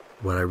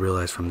 What I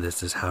realize from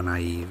this is how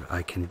naive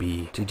I can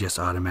be to just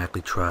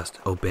automatically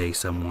obey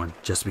someone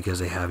just because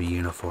they have a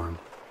uniform.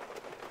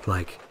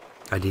 Like,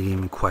 I didn't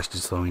even question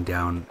slowing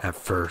down at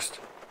first.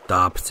 The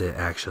opposite,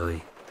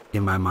 actually.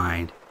 In my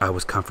mind, I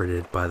was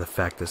comforted by the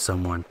fact that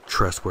someone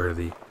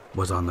trustworthy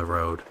was on the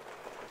road.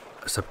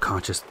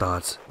 Subconscious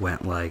thoughts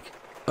went like,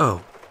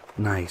 oh,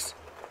 nice.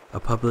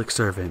 A public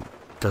servant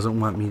doesn't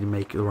want me to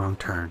make a wrong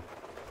turn.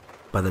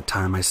 By the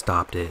time I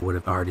stopped, it would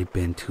have already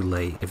been too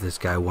late if this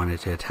guy wanted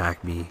to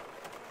attack me.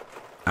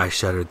 I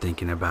shuddered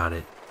thinking about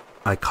it.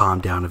 I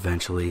calmed down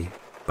eventually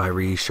by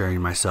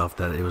reassuring myself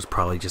that it was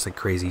probably just a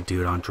crazy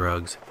dude on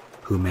drugs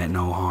who meant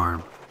no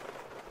harm,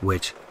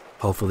 which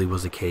hopefully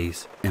was the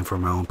case, and for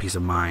my own peace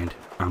of mind,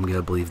 I'm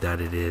gonna believe that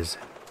it is.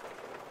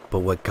 But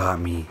what got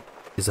me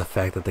is the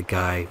fact that the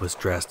guy was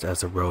dressed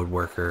as a road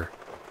worker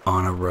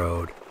on a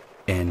road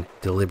and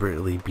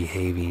deliberately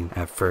behaving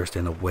at first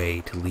in a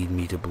way to lead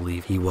me to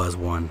believe he was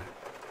one.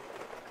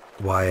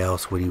 Why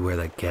else would he wear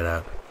that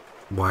getup?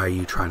 Why are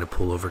you trying to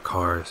pull over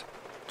cars?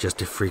 Just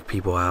to freak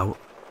people out?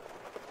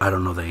 I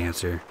don't know the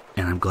answer,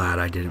 and I'm glad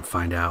I didn't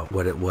find out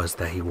what it was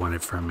that he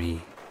wanted from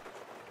me.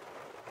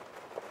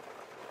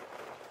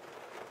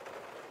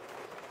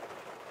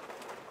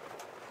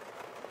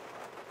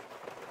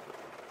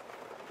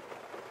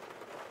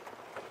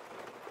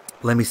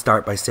 Let me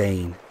start by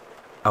saying,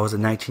 I was a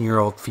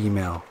 19-year-old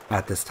female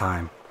at this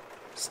time.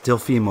 Still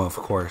female, of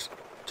course,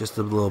 just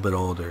a little bit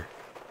older.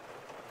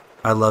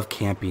 I love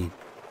camping.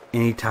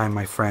 Anytime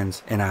my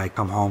friends and I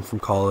come home from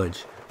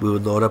college, we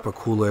would load up a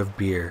cooler of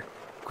beer,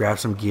 grab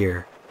some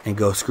gear, and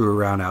go screw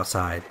around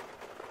outside.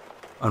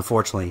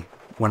 Unfortunately,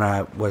 when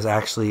I was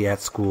actually at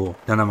school,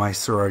 none of my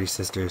sorority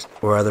sisters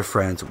or other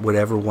friends would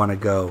ever want to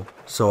go,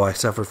 so I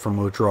suffered from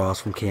withdrawals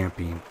from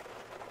camping.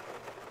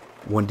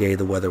 One day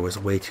the weather was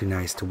way too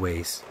nice to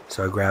waste,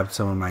 so I grabbed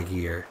some of my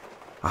gear.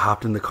 I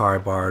hopped in the car I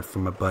borrowed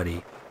from a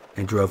buddy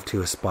and drove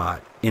to a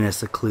spot in a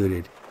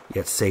secluded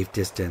yet safe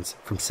distance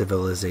from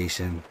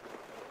civilization.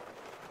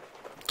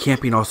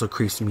 Camping also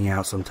creeps me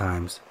out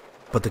sometimes,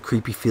 but the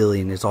creepy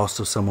feeling is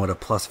also somewhat a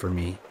plus for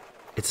me.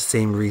 It's the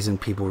same reason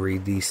people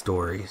read these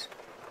stories.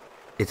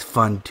 It's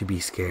fun to be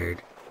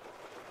scared.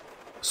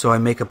 So I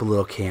make up a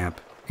little camp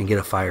and get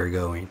a fire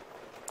going.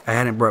 I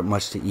hadn't brought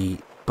much to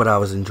eat, but I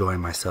was enjoying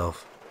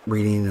myself,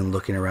 reading and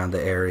looking around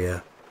the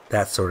area,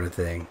 that sort of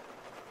thing.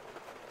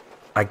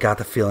 I got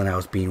the feeling I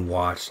was being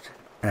watched,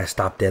 and I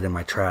stopped dead in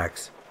my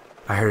tracks.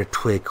 I heard a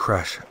twig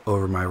crush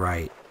over my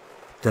right.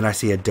 Then I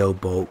see a doe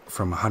bolt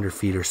from 100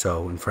 feet or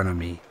so in front of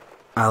me.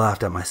 I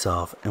laughed at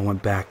myself and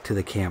went back to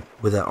the camp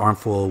with an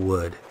armful of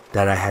wood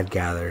that I had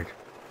gathered.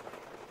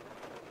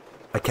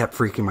 I kept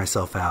freaking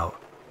myself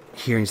out,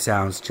 hearing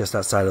sounds just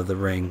outside of the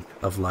ring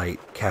of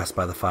light cast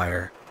by the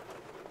fire.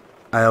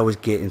 I always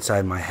get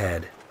inside my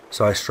head,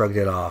 so I shrugged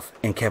it off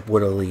and kept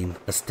whittling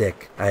a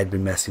stick I had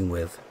been messing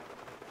with.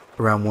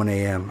 Around 1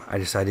 a.m., I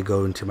decided to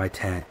go into my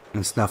tent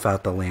and snuff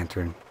out the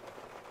lantern.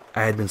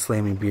 I had been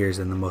slamming beers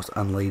in the most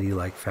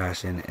unladylike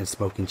fashion and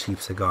smoking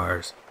cheap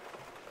cigars.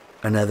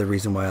 Another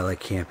reason why I like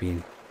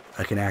camping,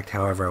 I can act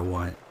however I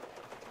want,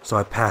 so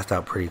I passed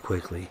out pretty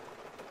quickly.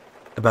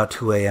 About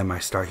 2 a.m. I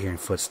start hearing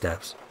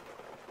footsteps.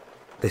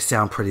 They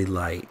sound pretty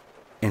light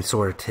and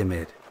sort of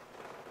timid.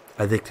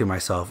 I think to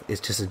myself it's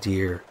just a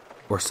deer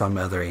or some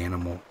other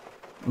animal.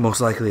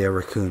 Most likely a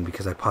raccoon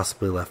because I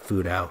possibly left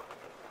food out.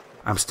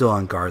 I'm still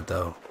on guard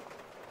though.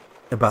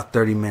 About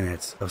 30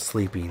 minutes of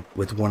sleeping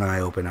with one eye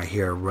open, I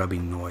hear a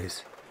rubbing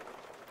noise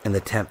and the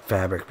tent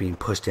fabric being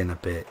pushed in a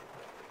bit.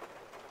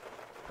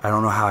 I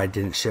don't know how I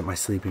didn't shit my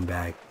sleeping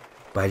bag,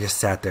 but I just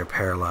sat there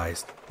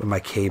paralyzed with my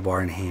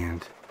K-bar in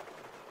hand.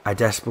 I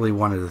desperately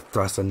wanted to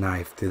thrust a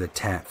knife through the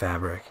tent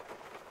fabric,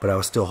 but I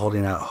was still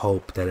holding out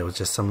hope that it was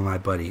just some of my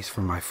buddies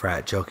from my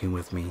frat joking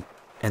with me.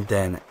 And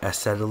then, as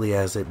steadily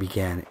as it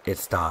began, it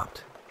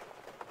stopped.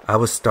 I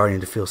was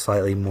starting to feel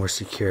slightly more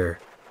secure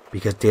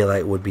because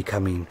daylight would be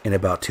coming in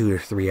about 2 to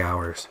 3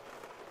 hours,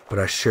 but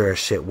I sure as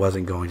shit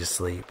wasn't going to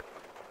sleep.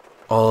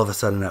 All of a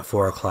sudden at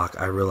 4 o'clock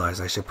I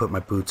realized I should put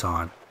my boots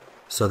on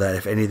so that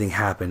if anything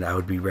happened I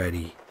would be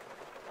ready.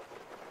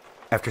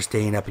 After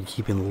staying up and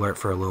keeping alert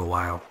for a little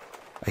while,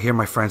 I hear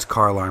my friend's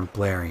car alarm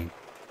blaring.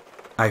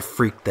 I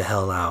freak the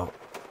hell out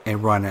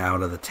and run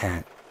out of the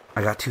tent.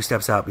 I got 2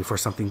 steps out before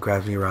something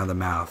grabs me around the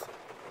mouth.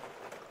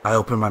 I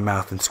open my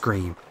mouth and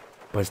scream,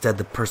 but instead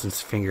the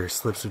person's finger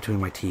slips between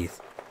my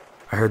teeth.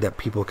 I heard that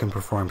people can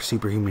perform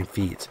superhuman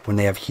feats when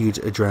they have huge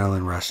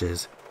adrenaline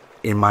rushes.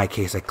 In my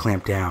case, I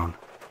clamped down.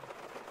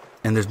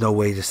 And there's no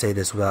way to say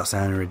this without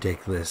sounding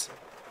ridiculous,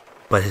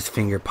 but his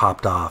finger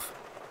popped off.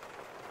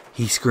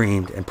 He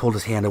screamed and pulled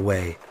his hand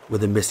away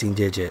with a missing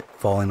digit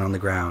falling on the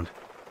ground.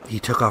 He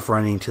took off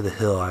running to the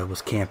hill I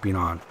was camping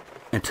on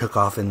and took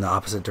off in the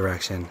opposite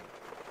direction.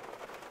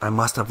 I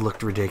must have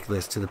looked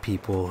ridiculous to the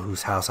people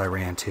whose house I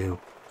ran to.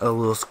 A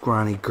little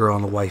scrawny girl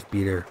in a wife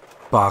beater,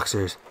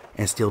 boxers,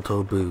 and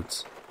steel-toed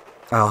boots.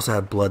 I also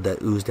had blood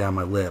that oozed down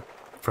my lip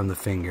from the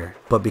finger,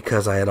 but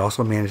because I had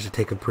also managed to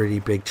take a pretty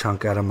big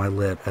chunk out of my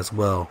lip as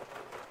well,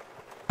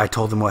 I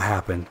told them what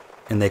happened,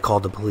 and they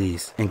called the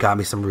police and got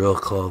me some real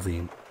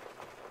clothing,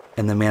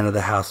 and the man of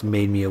the house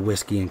made me a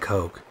whiskey and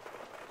coke.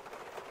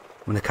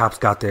 When the cops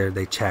got there,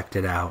 they checked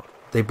it out.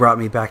 They brought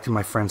me back to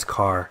my friend's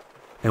car,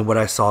 and what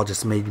I saw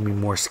just made me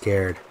more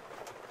scared.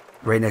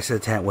 Right next to the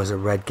tent was a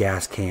red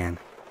gas can.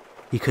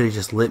 He could have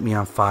just lit me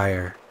on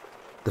fire.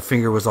 The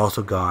finger was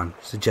also gone,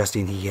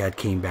 suggesting he had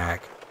came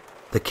back.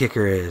 The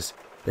kicker is,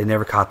 they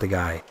never caught the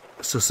guy.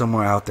 So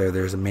somewhere out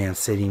there's a man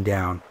sitting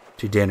down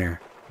to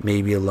dinner,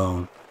 maybe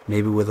alone,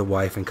 maybe with a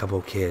wife and couple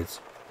of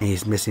kids, and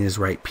he's missing his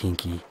right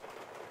pinky.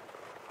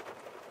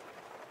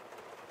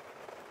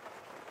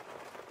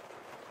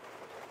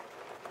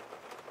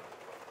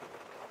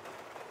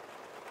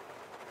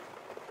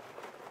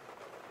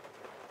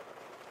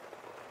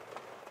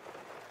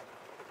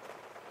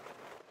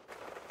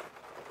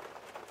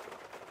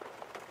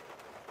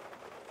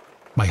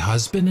 My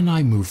husband and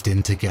I moved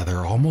in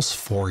together almost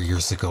 4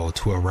 years ago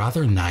to a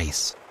rather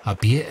nice,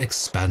 albeit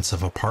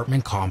expensive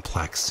apartment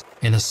complex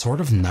in a sort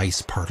of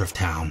nice part of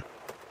town.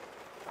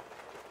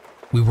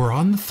 We were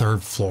on the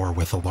 3rd floor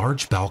with a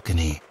large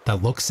balcony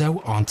that looks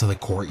out onto the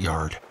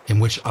courtyard in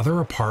which other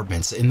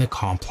apartments in the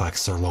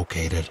complex are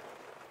located.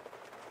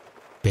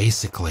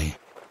 Basically,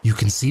 you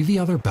can see the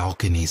other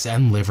balconies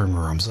and living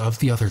rooms of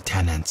the other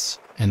tenants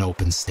and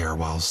open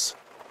stairwells.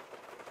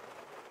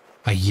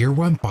 A year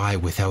went by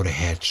without a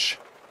hitch.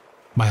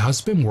 My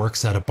husband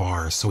works at a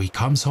bar, so he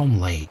comes home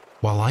late,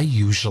 while I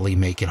usually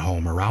make it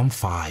home around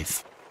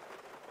 5.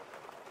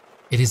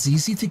 It is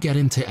easy to get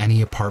into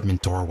any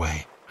apartment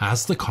doorway,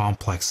 as the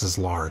complex is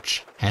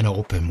large and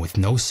open with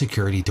no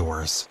security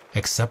doors,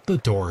 except the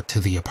door to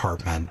the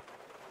apartment.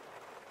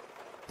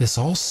 This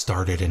all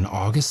started in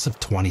August of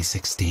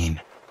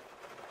 2016.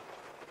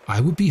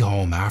 I would be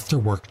home after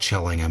work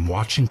chilling and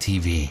watching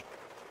TV.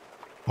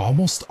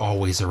 Almost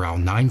always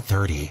around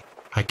 9:30,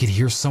 I could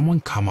hear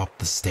someone come up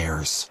the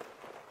stairs.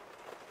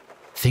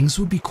 Things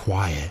would be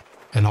quiet,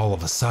 and all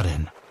of a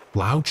sudden,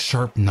 loud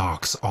sharp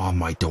knocks on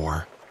my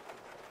door.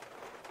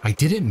 I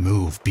didn't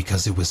move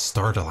because it was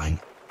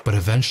startling, but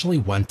eventually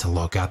went to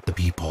look at the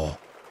peephole.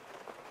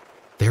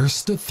 There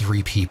stood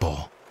 3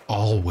 people,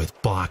 all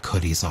with black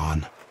hoodies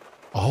on,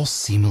 all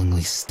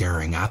seemingly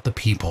staring at the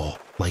peephole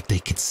like they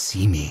could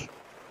see me.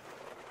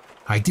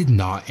 I did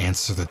not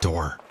answer the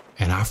door,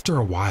 and after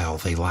a while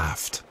they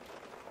left.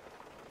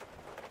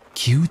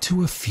 Cue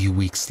to a few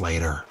weeks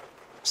later,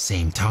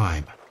 same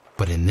time,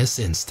 but in this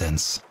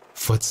instance,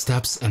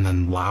 footsteps and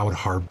then loud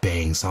hard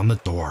bangs on the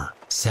door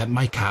sent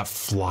my cat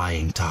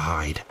flying to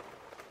hide.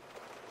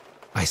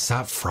 I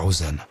sat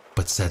frozen,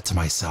 but said to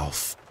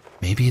myself,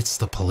 maybe it's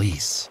the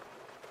police.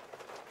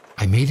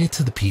 I made it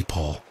to the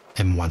peephole,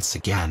 and once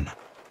again,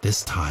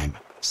 this time,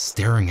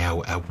 staring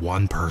out at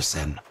one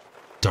person,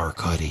 dark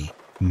hoodie,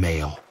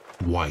 male,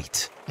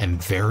 white,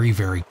 and very,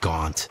 very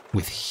gaunt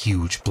with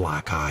huge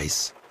black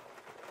eyes.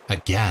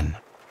 Again,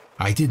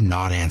 I did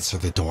not answer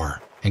the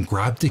door and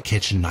grabbed a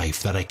kitchen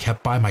knife that I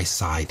kept by my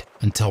side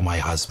until my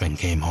husband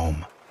came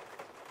home.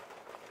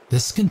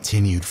 This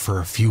continued for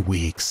a few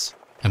weeks,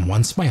 and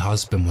once my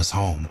husband was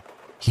home,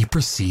 he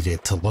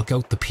proceeded to look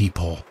out the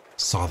peephole,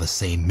 saw the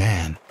same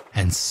man,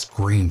 and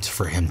screamed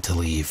for him to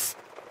leave.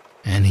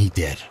 And he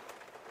did.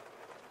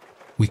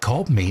 We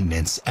called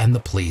maintenance and the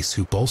police,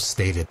 who both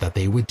stated that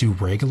they would do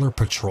regular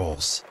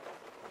patrols.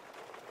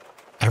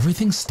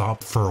 Everything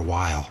stopped for a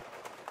while,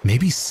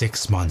 maybe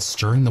 6 months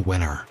during the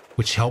winter,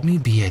 which helped me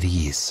be at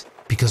ease,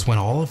 because when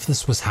all of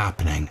this was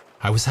happening,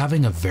 I was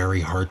having a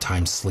very hard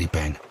time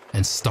sleeping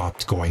and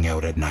stopped going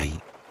out at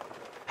night.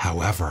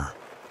 However,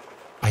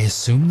 I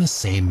assumed the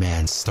same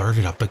man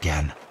started up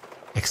again,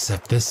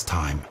 except this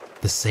time,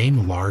 the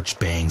same large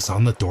bangs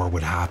on the door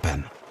would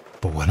happen,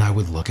 but when I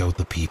would look out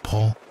the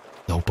peephole,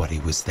 nobody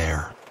was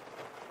there.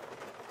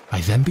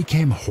 I then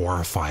became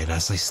horrified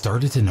as I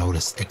started to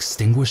notice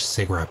extinguished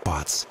cigarette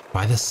butts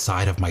by the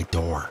side of my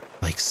door,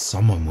 like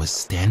someone was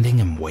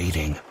standing and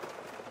waiting.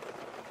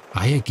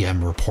 I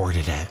again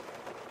reported it.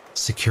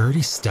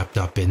 Security stepped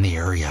up in the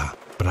area,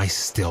 but I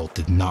still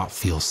did not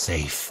feel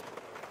safe.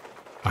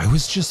 I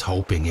was just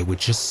hoping it would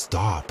just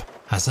stop,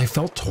 as I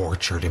felt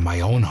tortured in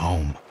my own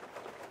home.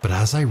 But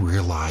as I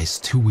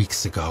realized 2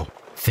 weeks ago,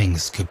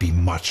 things could be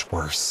much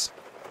worse.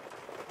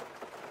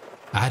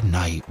 At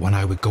night, when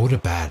I would go to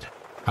bed,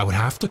 I would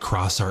have to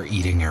cross our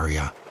eating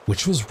area,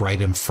 which was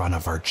right in front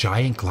of our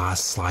giant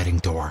glass sliding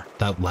door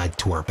that led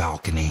to our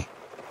balcony.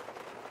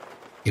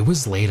 It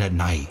was late at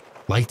night,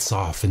 lights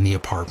off in the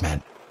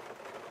apartment.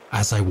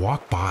 As I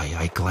walk by,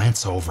 I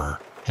glance over,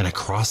 and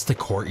across the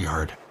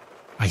courtyard,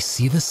 I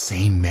see the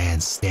same man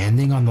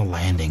standing on the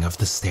landing of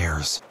the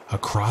stairs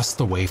across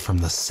the way from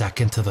the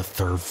 2nd to the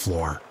 3rd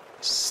floor,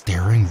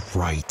 staring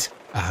right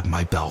at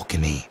my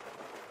balcony.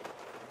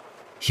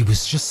 He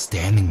was just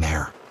standing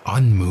there,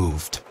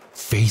 unmoved,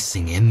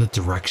 facing in the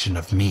direction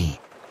of me.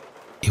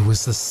 It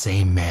was the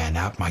same man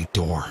at my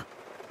door.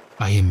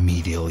 I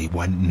immediately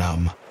went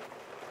numb.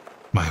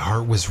 My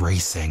heart was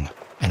racing,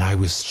 and I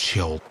was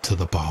chilled to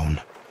the bone.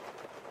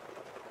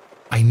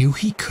 I knew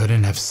he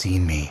couldn't have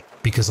seen me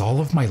because all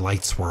of my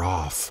lights were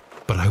off,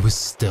 but I was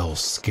still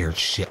scared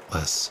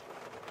shitless.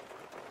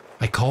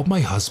 I called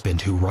my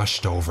husband, who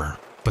rushed over,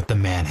 but the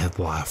man had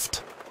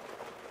left.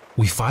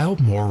 We filed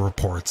more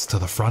reports to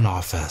the front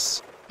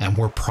office and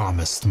were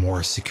promised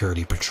more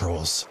security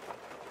patrols.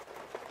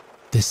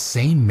 This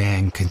same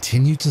man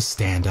continued to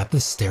stand at the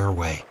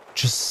stairway,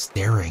 just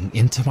staring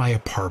into my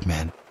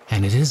apartment,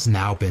 and it has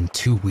now been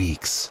 2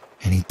 weeks,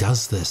 and he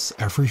does this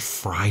every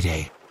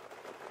Friday.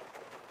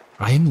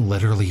 I am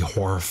literally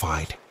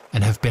horrified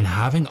and have been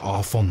having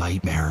awful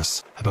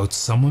nightmares about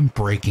someone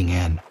breaking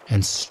in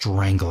and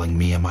strangling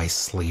me in my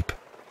sleep.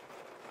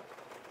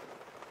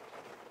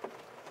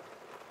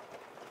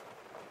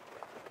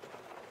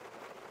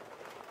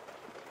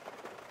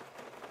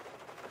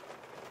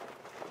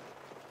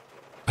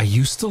 I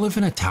used to live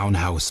in a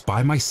townhouse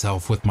by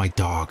myself with my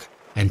dog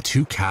and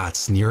 2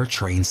 cats near a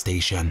train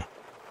station.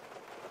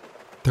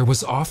 There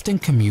was often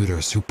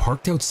commuters who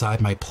parked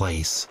outside my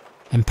place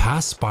and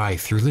passed by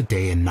through the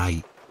day and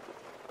night.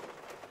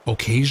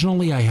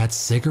 Occasionally I had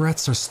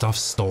cigarettes or stuff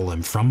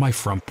stolen from my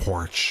front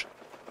porch.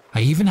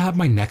 I even had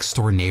my next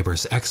door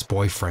neighbor's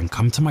ex-boyfriend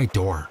come to my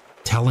door,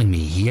 telling me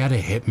he had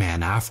a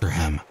hitman after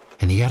him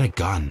and he had a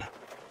gun.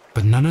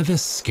 But none of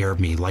this scared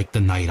me like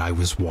the night I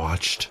was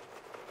watched.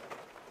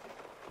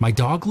 My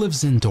dog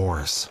lives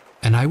indoors,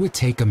 and I would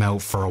take him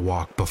out for a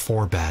walk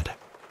before bed.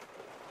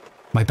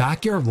 My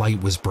backyard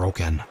light was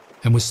broken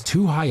and was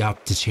too high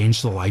up to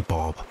change the light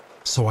bulb,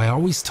 so I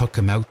always took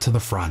him out to the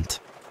front.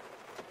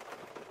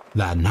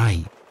 That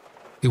night,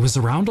 it was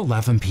around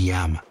 11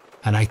 p.m.,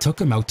 and I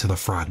took him out to the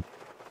front.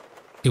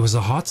 It was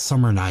a hot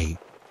summer night,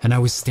 and I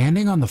was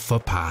standing on the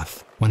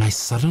footpath when I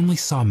suddenly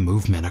saw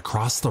movement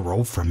across the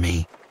road from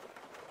me.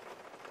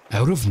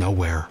 Out of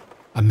nowhere,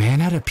 a man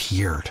had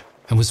appeared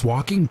and was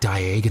walking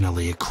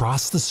diagonally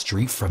across the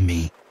street from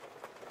me.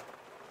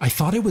 I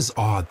thought it was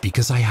odd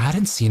because I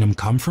hadn't seen him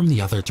come from the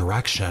other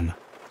direction.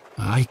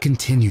 I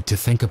continued to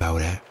think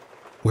about it.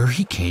 Where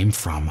he came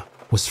from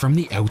was from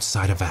the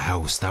outside of a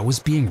house that was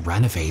being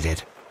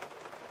renovated.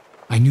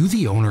 I knew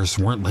the owners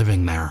weren't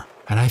living there,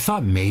 and I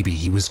thought maybe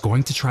he was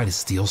going to try to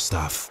steal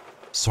stuff,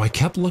 so I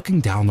kept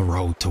looking down the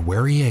road to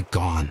where he had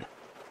gone.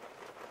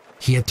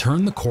 He had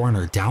turned the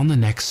corner down the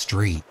next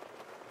street.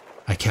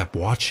 I kept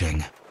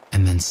watching,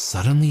 and then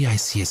suddenly I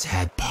see his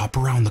head pop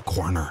around the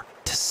corner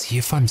to see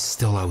if I'm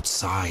still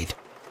outside.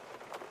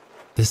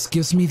 This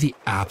gives me the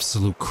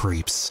absolute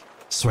creeps,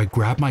 so I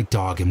grab my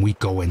dog and we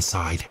go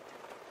inside.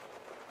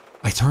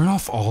 I turn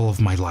off all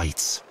of my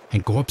lights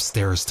and go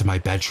upstairs to my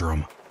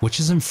bedroom, which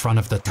is in front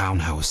of the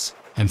townhouse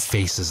and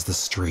faces the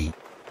street.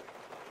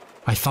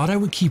 I thought I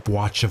would keep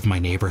watch of my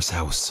neighbor's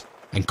house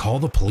and call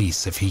the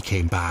police if he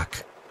came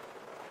back.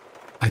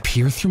 I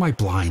peer through my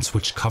blinds,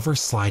 which cover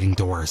sliding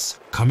doors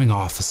coming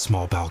off a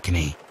small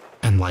balcony,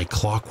 and like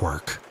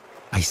clockwork,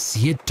 I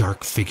see a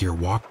dark figure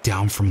walk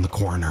down from the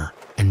corner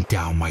and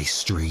down my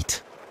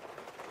street.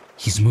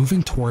 He's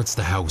moving towards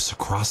the house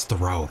across the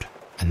road,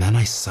 and then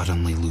I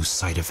suddenly lose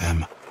sight of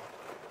him.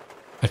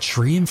 A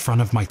tree in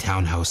front of my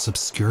townhouse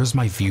obscures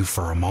my view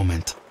for a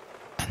moment,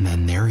 and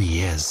then there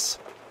he is.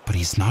 But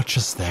he's not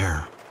just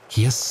there.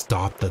 He has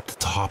stopped at the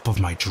top of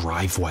my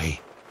driveway.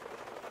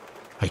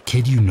 I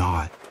kid you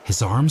not,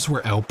 his arms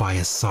were out by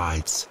his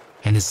sides,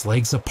 and his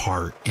legs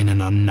apart in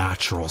an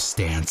unnatural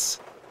stance.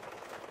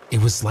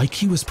 It was like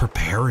he was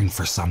preparing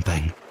for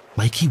something,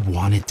 like he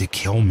wanted to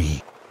kill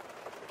me.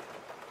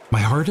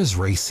 My heart is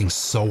racing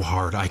so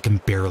hard I can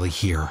barely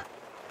hear.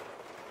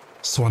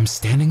 So I'm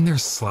standing there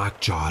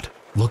slack-jawed,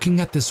 looking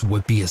at this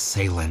would-be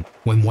assailant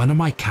when one of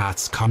my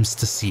cats comes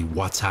to see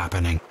what's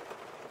happening.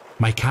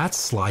 My cat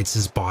slides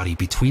his body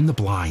between the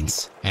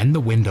blinds and the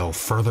window,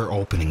 further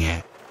opening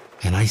it,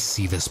 and I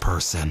see this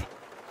person.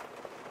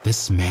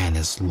 This man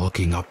is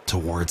looking up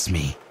towards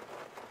me.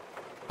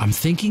 I'm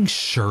thinking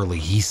surely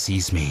he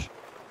sees me.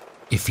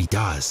 If he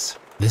does,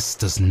 this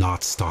does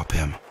not stop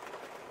him.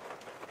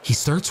 He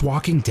starts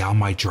walking down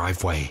my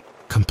driveway,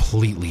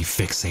 completely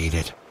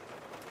fixated.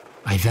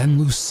 I then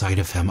lose sight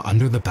of him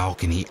under the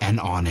balcony and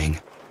awning.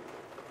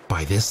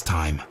 By this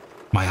time,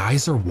 my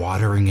eyes are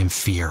watering in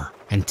fear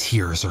and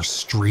tears are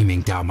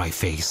streaming down my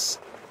face.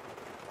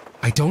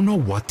 I don't know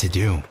what to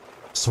do,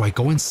 so I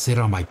go and sit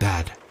on my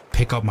bed,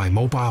 pick up my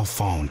mobile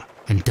phone,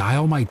 and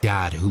dial my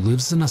dad who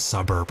lives in a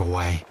suburb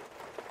away.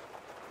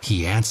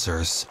 He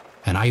answers,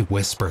 and I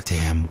whisper to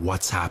him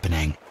what's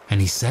happening,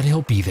 and he said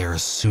he'll be there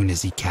as soon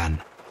as he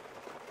can.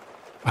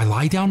 I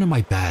lie down in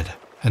my bed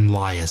and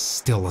lie as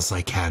still as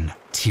I can,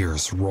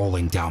 tears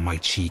rolling down my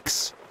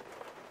cheeks.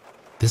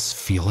 This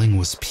feeling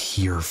was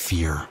pure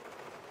fear.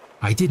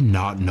 I did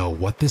not know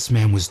what this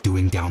man was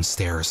doing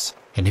downstairs,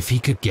 and if he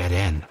could get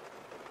in.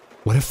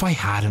 What if I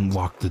hadn't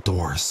locked the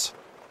doors?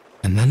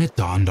 And then it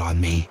dawned on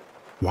me,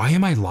 why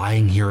am I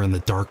lying here in the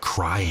dark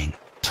crying?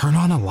 Turn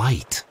on a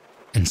light.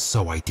 And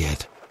so I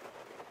did.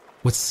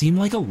 What seemed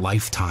like a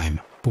lifetime,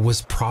 but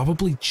was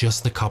probably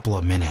just a couple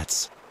of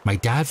minutes, my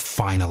dad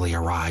finally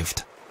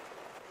arrived.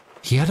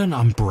 He had an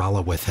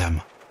umbrella with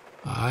him.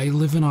 I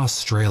live in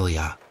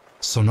Australia,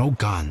 so no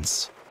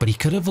guns, but he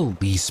could have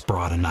at least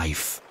brought a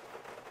knife.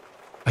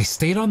 I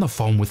stayed on the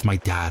phone with my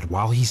dad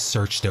while he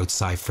searched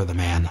outside for the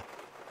man.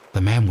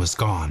 The man was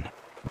gone.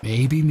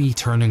 Maybe me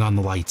turning on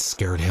the lights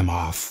scared him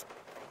off.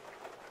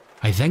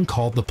 I then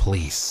called the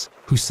police,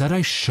 who said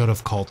I should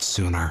have called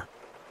sooner.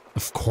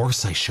 Of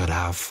course I should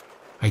have.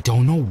 I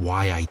don't know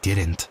why I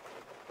didn't.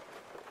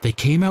 They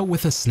came out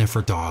with a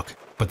sniffer dog,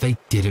 but they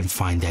didn't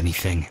find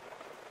anything.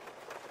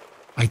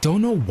 I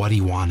don't know what he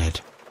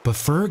wanted, but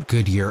for a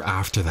good year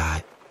after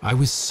that, I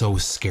was so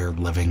scared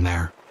living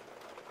there.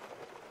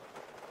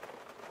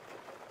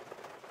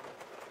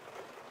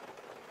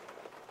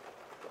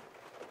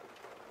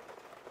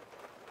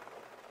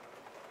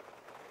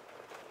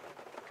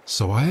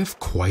 So I have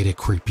quite a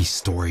creepy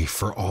story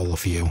for all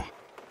of you.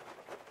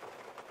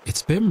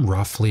 It's been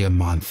roughly a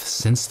month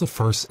since the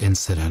first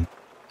incident,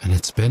 and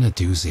it's been a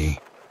doozy.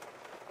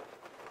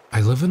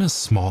 I live in a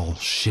small,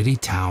 shitty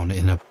town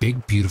in a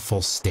big,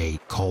 beautiful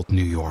state called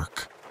New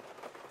York.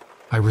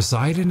 I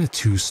reside in a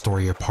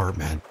 2-story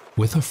apartment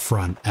with a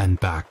front and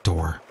back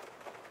door.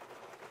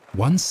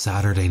 One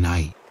Saturday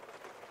night,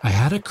 I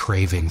had a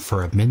craving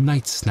for a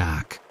midnight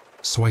snack,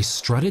 so I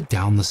strutted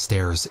down the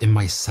stairs in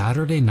my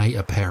Saturday night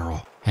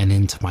apparel and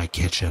into my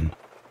kitchen.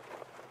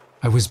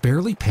 I was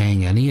barely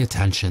paying any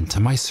attention to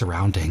my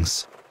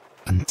surroundings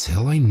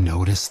until I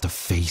noticed a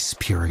face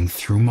peering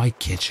through my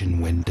kitchen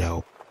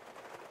window.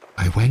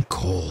 I went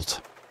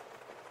cold.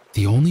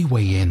 The only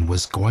way in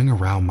was going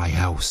around my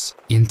house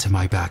into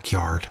my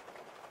backyard,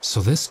 so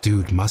this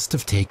dude must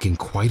have taken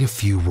quite a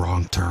few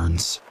wrong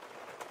turns.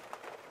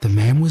 The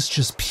man was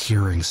just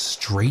peering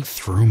straight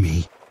through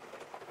me.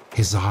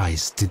 His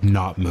eyes did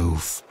not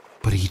move,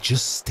 but he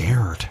just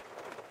stared.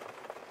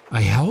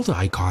 I held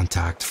eye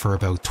contact for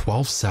about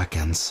 12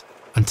 seconds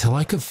until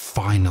I could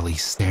finally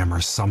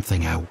stammer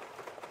something out.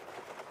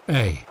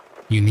 "Hey,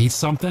 you need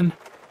something?"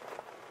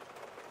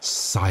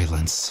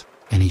 Silence,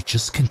 and he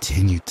just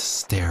continued to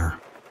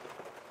stare.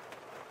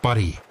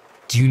 "Buddy,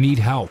 do you need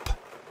help?"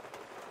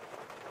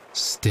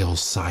 Still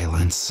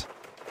silence.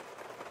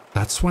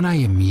 That's when I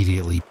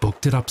immediately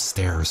booked it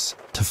upstairs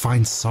to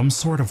find some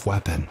sort of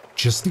weapon,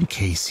 just in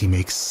case he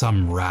makes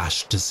some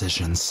rash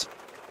decisions.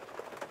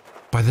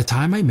 By the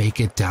time I make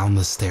it down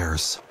the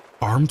stairs,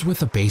 armed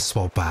with a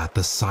baseball bat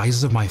the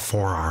size of my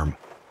forearm,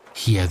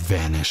 he had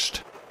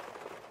vanished.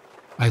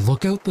 I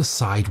look out the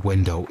side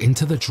window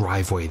into the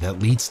driveway that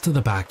leads to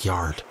the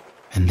backyard,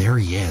 and there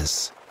he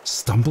is,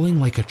 stumbling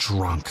like a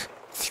drunk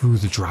through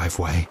the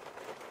driveway.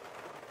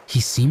 He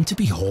seemed to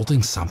be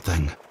holding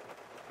something.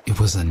 It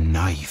was a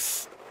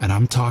knife, and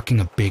I'm talking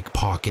a big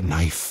pocket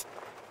knife.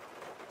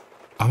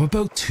 I'm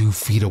about 2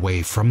 feet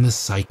away from the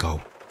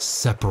psycho,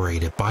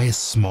 separated by a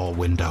small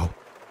window.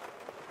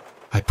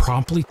 I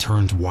promptly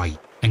turned white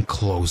and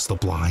closed the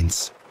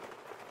blinds.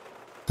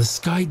 This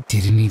guy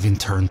didn't even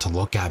turn to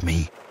look at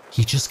me.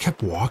 He just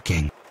kept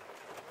walking.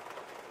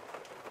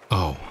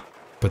 Oh,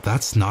 but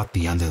that's not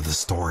the end of the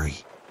story.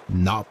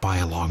 Not by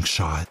a long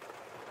shot.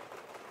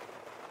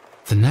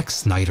 The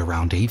next night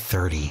around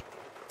 8:30,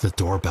 the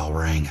doorbell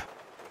rang.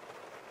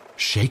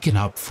 Shaken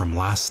up from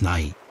last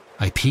night,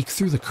 I peeked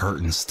through the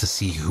curtains to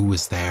see who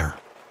was there.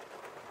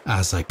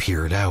 As I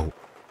peered out,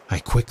 I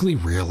quickly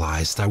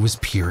realized I was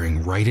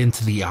peering right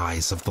into the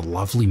eyes of the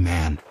lovely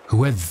man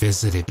who had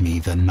visited me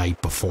the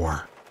night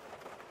before.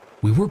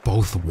 We were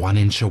both 1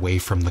 inch away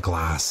from the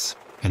glass,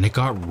 and it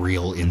got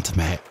real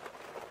intimate.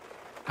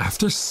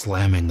 After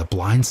slamming the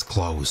blinds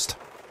closed,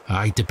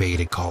 I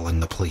debated calling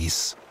the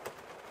police.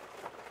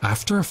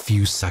 After a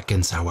few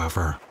seconds,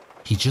 however,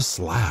 he just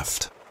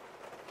left.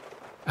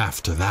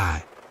 After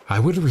that, I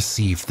would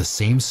receive the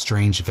same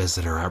strange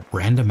visitor at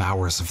random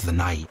hours of the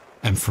night,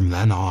 and from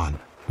then on,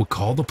 would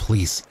call the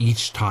police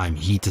each time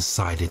he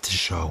decided to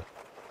show.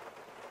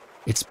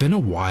 It's been a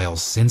while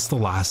since the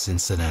last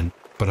incident,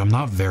 but I'm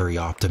not very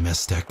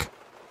optimistic.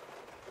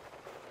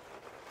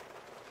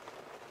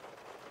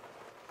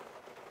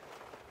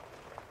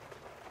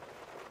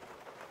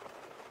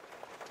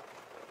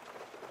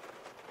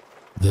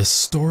 This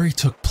story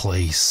took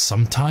place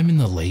sometime in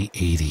the late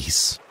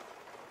 80s.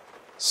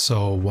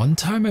 So one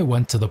time I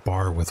went to the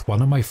bar with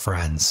one of my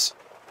friends.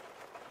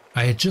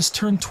 I had just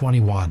turned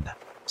 21,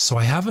 so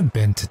I haven't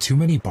been to too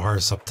many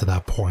bars up to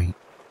that point.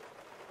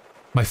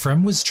 My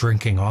friend was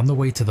drinking on the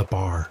way to the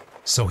bar,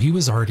 so he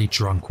was already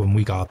drunk when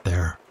we got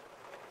there.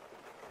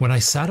 When I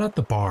sat at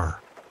the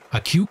bar, a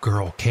cute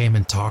girl came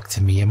and talked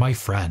to me and my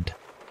friend.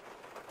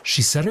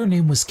 She said her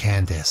name was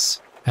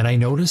Candace, and I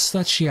noticed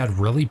that she had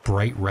really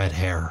bright red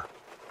hair.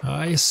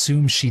 I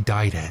assumed she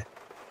dyed it.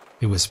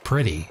 It was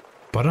pretty,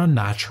 but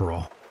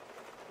unnatural.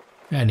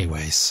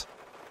 Anyways,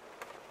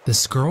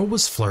 this girl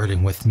was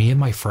flirting with me and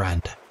my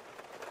friend.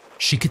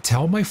 She could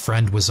tell my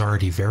friend was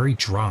already very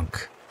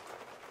drunk.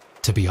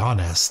 To be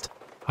honest,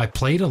 I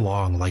played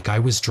along like I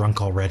was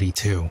drunk already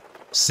too,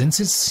 since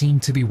it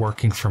seemed to be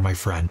working for my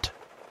friend.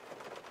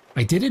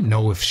 I didn't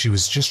know if she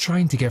was just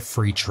trying to get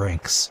free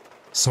drinks,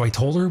 so I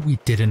told her we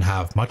didn't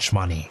have much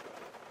money.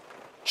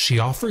 She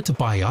offered to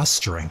buy us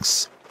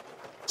drinks.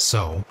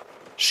 So,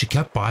 she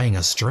kept buying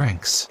us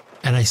drinks,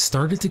 and I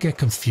started to get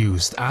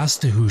confused as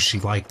to who she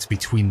liked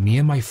between me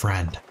and my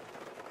friend.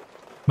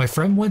 My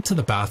friend went to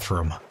the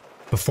bathroom.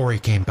 Before he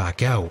came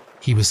back out,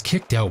 he was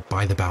kicked out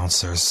by the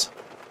bouncers.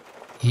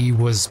 He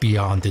was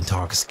beyond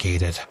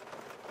intoxicated.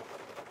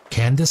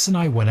 Candace and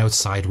I went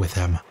outside with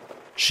him.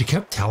 She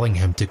kept telling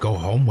him to go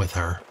home with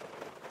her.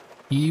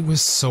 He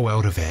was so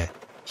out of it,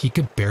 he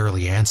could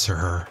barely answer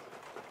her.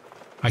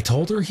 I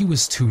told her he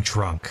was too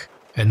drunk,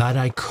 and that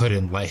I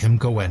couldn't let him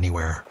go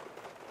anywhere.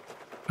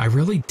 I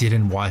really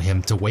didn't want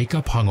him to wake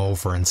up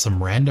hungover in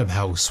some random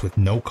house with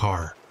no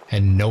car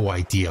and no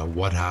idea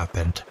what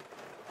happened.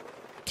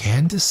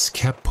 Candace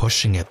kept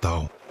pushing it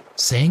though,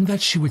 saying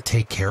that she would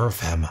take care of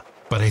him,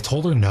 but I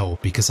told her no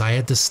because I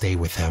had to stay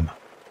with him.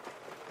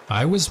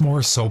 I was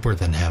more sober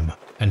than him,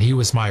 and he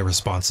was my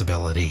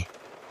responsibility.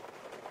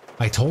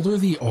 I told her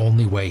the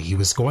only way he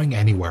was going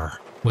anywhere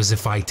was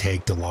if I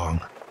tagged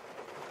along.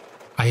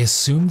 I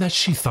assumed that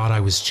she thought I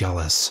was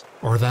jealous,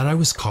 or that I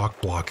was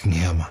cock-blocking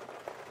him,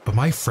 but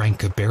my friend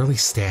could barely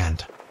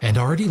stand and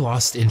already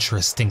lost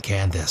interest in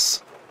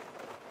Candace.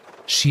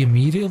 She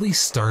immediately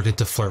started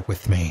to flirt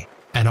with me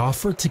and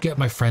offered to get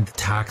my friend a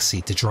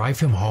taxi to drive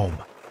him home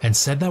and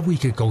said that we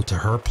could go to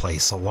her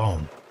place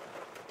alone.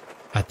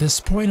 At this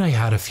point I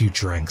had a few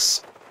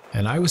drinks,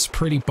 and I was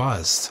pretty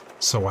buzzed,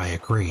 so I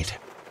agreed.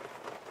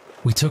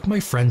 We took my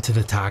friend to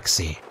the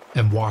taxi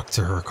and walked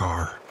to her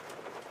car.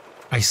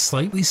 I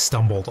slightly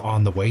stumbled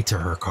on the way to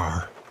her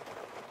car.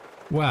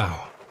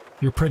 "Wow,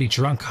 you're pretty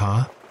drunk,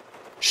 huh?"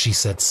 she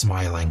said,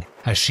 smiling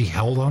as she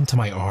held onto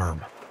my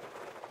arm.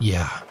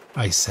 "Yeah,"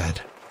 I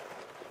said.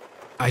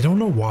 I don't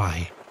know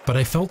why, but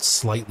I felt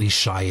slightly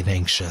shy and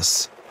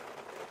anxious.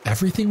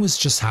 Everything was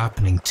just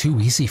happening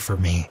too easy for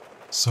me,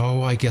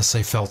 so I guess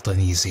I felt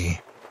uneasy.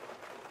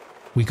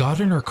 We got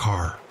in her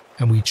car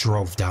and we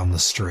drove down the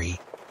street.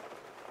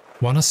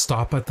 "Want to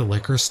stop at the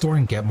liquor store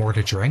and get more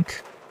to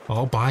drink?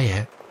 I'll buy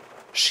it,"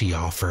 she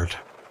offered.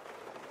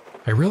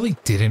 I really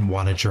didn't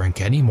want to drink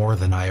any more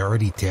than I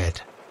already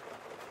did.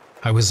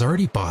 I was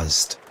already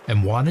buzzed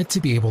and wanted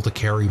to be able to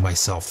carry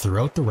myself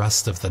throughout the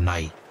rest of the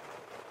night.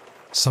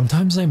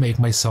 Sometimes I make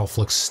myself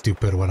look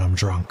stupid when I'm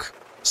drunk,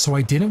 so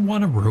I didn't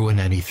want to ruin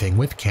anything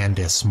with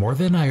Candace more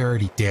than I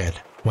already did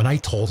when I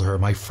told her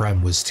my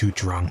friend was too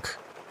drunk.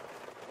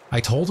 I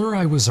told her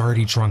I was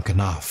already drunk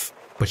enough,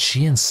 but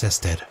she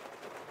insisted.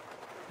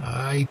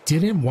 I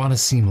didn't want to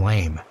seem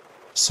lame,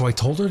 so I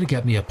told her to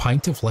get me a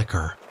pint of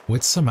liquor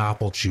with some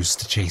apple juice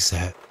to chase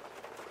it.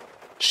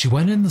 She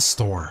went in the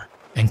store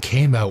and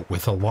came out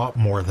with a lot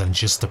more than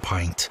just a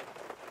pint.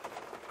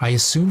 I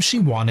assumed she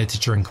wanted to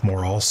drink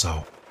more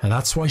also, and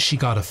that's why she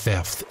got a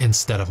fifth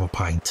instead of a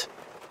pint.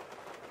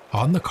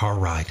 On the car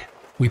ride,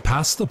 we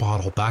passed the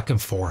bottle back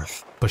and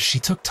forth, but she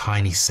took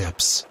tiny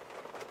sips.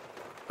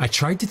 I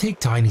tried to take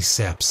tiny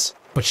sips,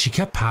 but she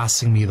kept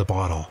passing me the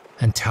bottle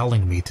and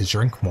telling me to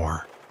drink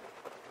more.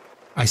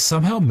 I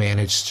somehow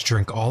managed to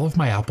drink all of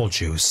my apple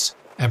juice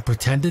and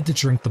pretended to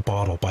drink the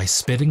bottle by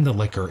spitting the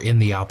liquor in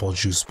the apple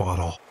juice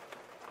bottle.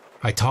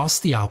 I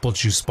tossed the apple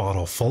juice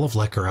bottle full of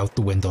liquor out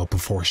the window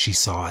before she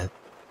saw it.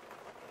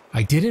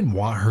 I didn't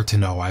want her to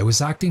know I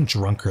was acting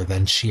drunker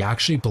than she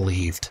actually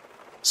believed,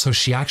 so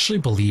she actually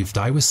believed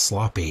I was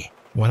sloppy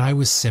when I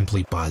was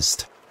simply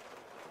buzzed.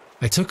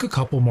 I took a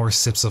couple more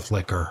sips of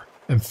liquor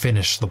and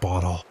finished the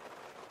bottle.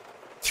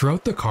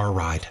 Throughout the car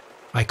ride,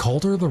 I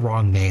called her the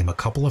wrong name a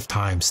couple of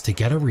times to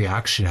get a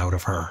reaction out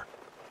of her.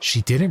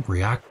 She didn't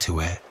react to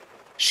it.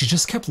 She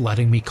just kept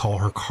letting me call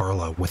her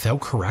Carla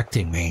without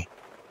correcting me.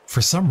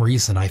 For some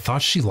reason, I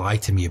thought she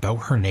lied to me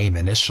about her name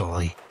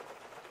initially.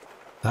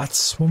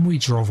 That's when we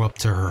drove up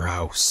to her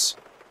house.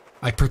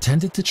 I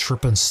pretended to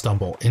trip and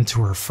stumble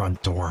into her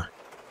front door.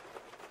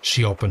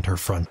 She opened her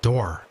front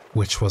door,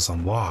 which was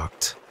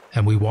unlocked,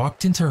 and we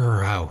walked into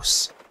her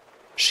house.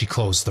 She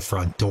closed the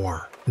front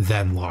door,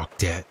 then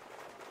locked it.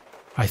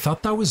 I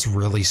thought that was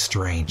really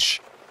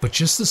strange, but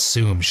just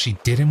assumed she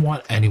didn't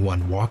want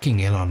anyone walking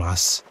in on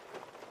us.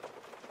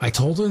 I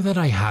told her that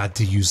I had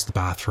to use the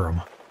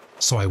bathroom,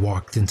 so I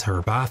walked into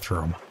her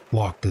bathroom,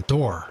 locked the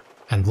door,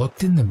 and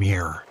looked in the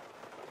mirror.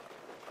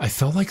 I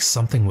felt like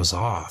something was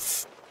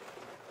off.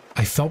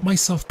 I felt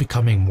myself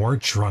becoming more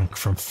drunk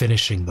from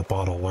finishing the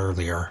bottle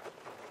earlier.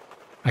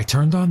 I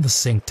turned on the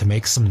sink to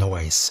make some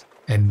noise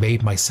and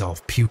made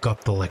myself puke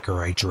up the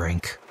liquor I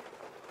drank.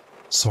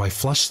 So I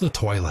flushed the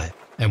toilet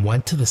and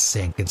went to the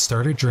sink and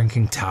started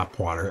drinking tap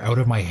water out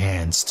of my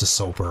hands to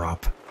sober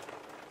up.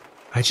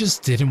 I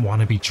just didn't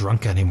want to be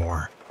drunk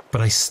anymore,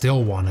 but I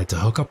still wanted to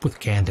hook up with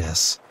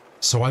Candace,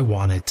 so I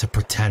wanted to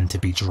pretend to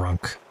be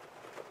drunk.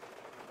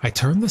 I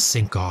turned the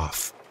sink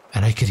off,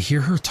 and I could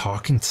hear her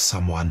talking to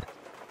someone.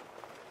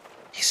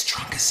 He's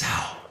drunk as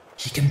hell.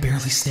 He can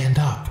barely stand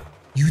up.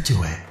 You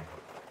do it.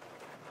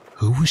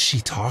 Who was she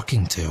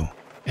talking to?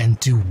 And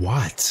do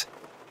what?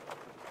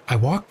 I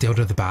walked out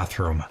of the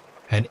bathroom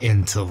and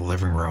into the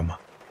living room.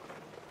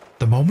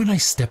 The moment I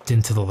stepped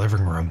into the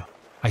living room,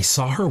 I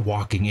saw her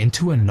walking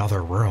into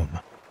another room.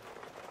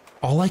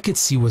 All I could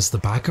see was the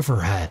back of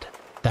her head,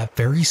 that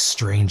very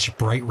strange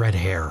bright red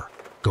hair,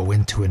 go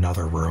into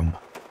another room.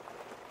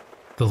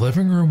 The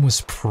living room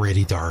was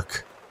pretty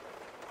dark.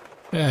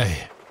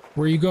 Hey,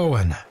 where you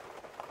going?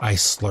 I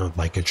slurred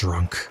like a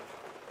drunk.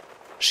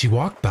 She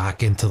walked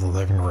back into the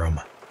living room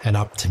and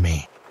up to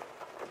me.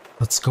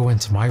 Let's go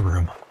into my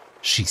room,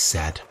 she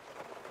said.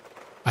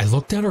 I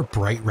looked at her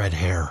bright red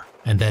hair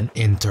and then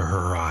into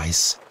her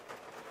eyes.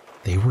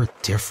 They were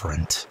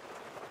different.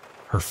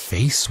 Her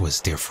face was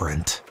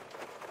different.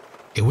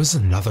 It was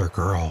another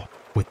girl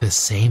with the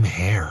same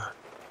hair.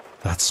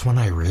 That's when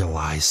I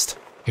realized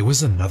it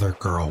was another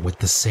girl with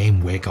the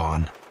same wig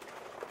on.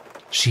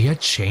 She had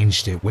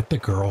changed it with the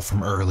girl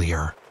from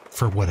earlier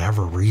for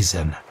whatever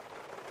reason.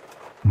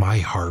 My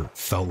heart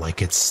felt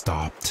like it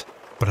stopped,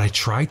 but I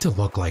tried to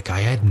look like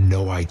I had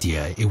no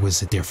idea it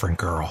was a different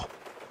girl.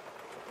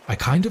 I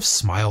kind of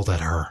smiled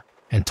at her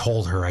and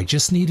told her I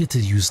just needed to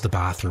use the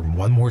bathroom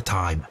one more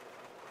time.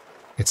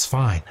 It's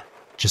fine,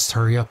 just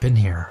hurry up in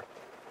here,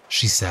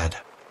 she said.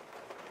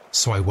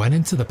 So I went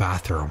into the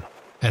bathroom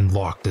and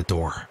locked the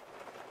door.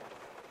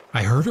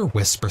 I heard her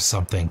whisper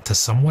something to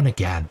someone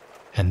again,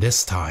 and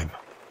this time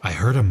I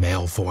heard a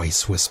male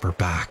voice whisper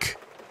back.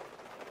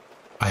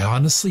 I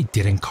honestly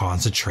didn't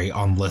concentrate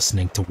on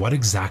listening to what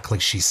exactly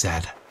she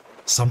said.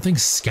 Something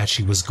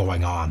sketchy was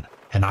going on,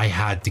 and I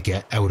had to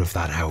get out of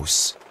that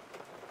house.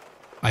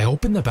 I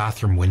opened the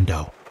bathroom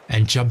window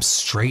and jumped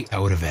straight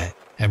out of it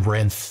and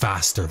ran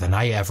faster than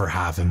I ever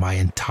have in my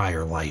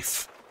entire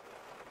life.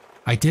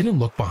 I didn't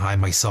look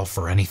behind myself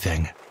for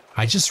anything.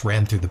 I just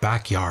ran through the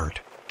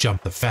backyard,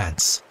 jumped the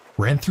fence,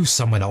 ran through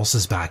someone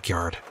else's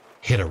backyard,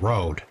 hit a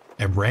road,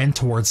 and ran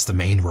towards the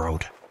main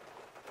road.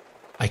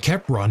 I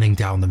kept running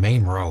down the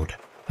main road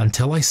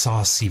until I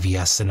saw a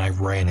CVS and I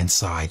ran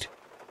inside.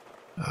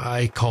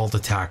 I called a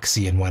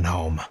taxi and went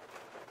home.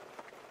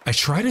 I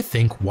try to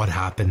think what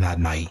happened that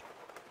night.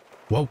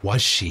 What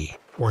was she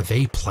or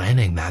they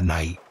planning that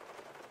night?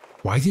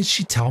 Why did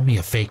she tell me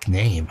a fake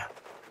name?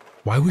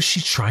 Why was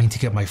she trying to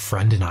get my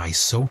friend and I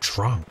so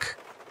drunk?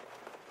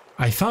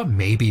 I thought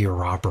maybe a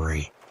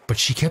robbery, but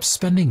she kept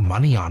spending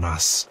money on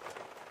us.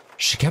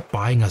 She kept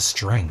buying us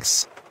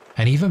drinks,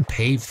 and even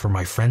paid for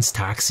my friend's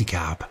taxi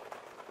cab.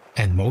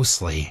 And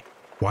mostly,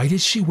 why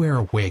did she wear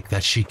a wig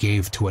that she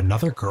gave to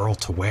another girl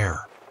to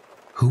wear?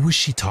 Who was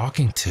she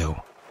talking to?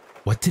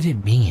 What did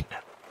it mean?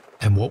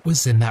 And what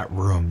was in that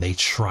room they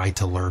tried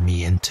to lure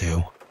me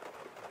into?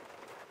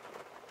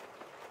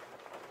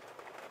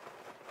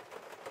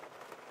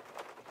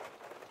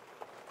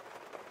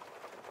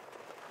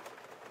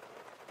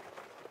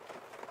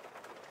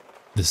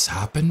 This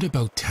happened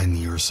about 10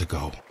 years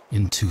ago,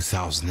 in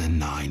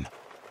 2009.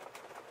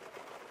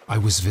 I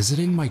was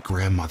visiting my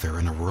grandmother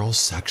in a rural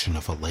section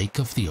of a lake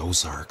of the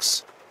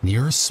Ozarks,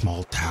 near a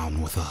small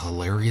town with a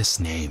hilarious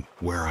name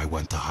where I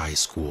went to high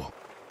school.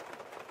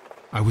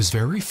 I was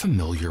very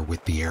familiar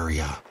with the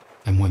area,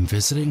 and when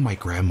visiting my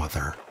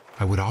grandmother,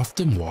 I would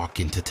often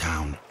walk into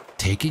town,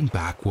 taking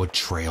backwood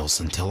trails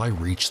until I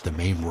reached the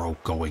main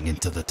road going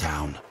into the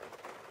town.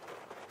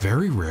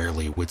 Very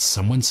rarely would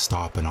someone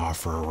stop and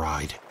offer a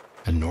ride,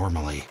 and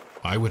normally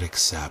I would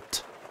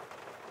accept.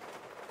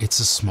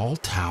 It's a small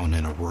town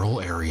in a rural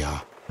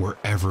area where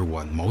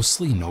everyone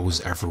mostly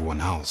knows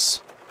everyone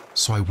else,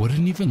 so I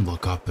wouldn't even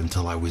look up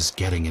until I was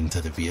getting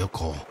into the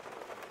vehicle.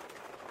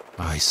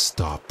 I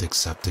stopped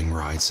accepting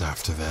rides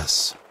after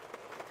this.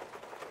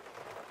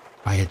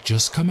 I had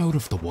just come out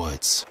of the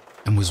woods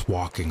and was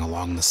walking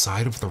along the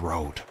side of the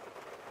road.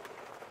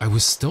 I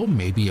was still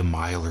maybe a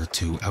mile or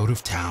two out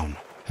of town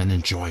and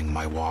enjoying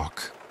my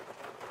walk.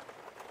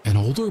 An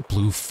older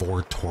blue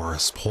Ford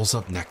Taurus pulls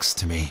up next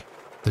to me.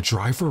 The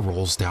driver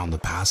rolls down the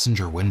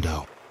passenger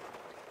window.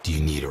 "Do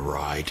you need a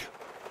ride?"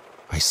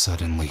 I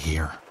suddenly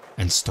hear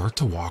and start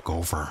to walk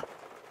over.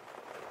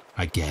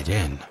 I get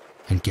in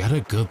and get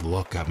a good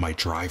look at my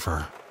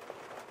driver.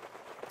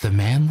 The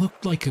man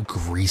looked like a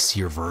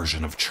greasier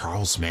version of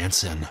Charles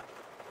Manson.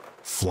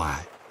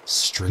 Flat,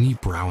 stringy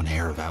brown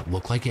hair that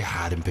looked like it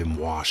hadn't been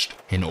washed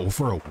in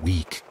over a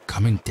week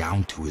coming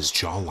down to his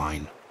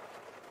jawline.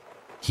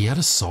 He had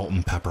a salt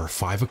and pepper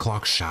 5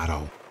 o'clock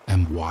shadow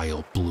and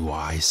wild blue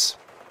eyes.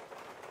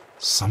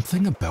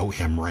 Something about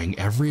him rang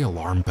every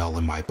alarm bell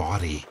in my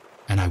body,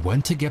 and I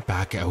went to get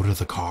back out of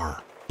the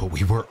car, but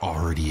we were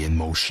already in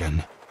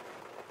motion.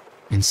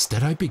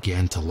 Instead, I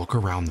began to look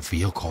around the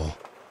vehicle.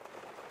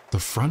 The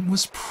front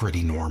was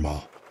pretty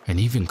normal and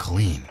even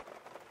clean.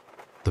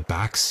 The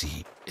back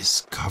seat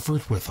is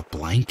covered with a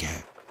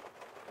blanket.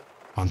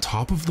 On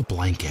top of the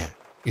blanket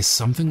is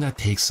something that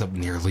takes up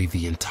nearly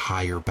the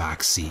entire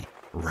back seat,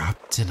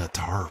 wrapped in a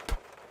tarp.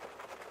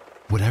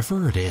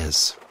 Whatever it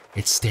is,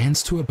 it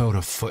stands to about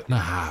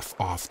 1.5 feet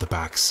off the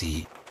back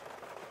seat.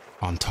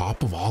 On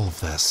top of all of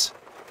this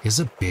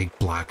is a big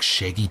black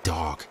shaggy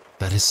dog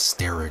that is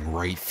staring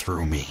right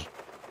through me.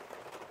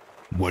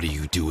 "What are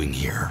you doing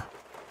here?"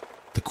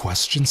 The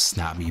question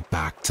snapped me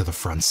back to the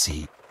front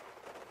seat.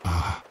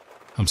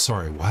 I'm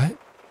sorry, what?"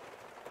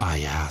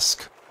 I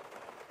ask.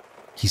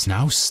 He's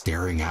now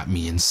staring at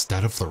me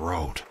instead of the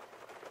road.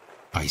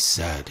 I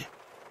said,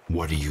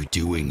 "What are you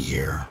doing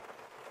here?"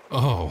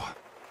 "Oh,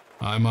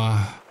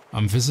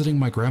 I'm visiting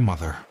my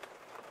grandmother.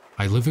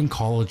 I live in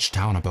College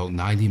Town about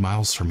 90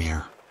 miles from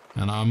here,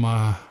 and I'm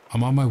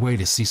on my way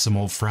to see some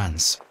old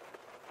friends."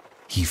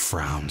 He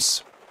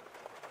frowns.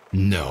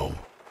 "No,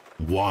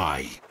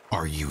 why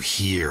are you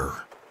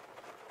here?"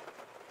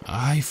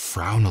 I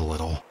frown a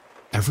little.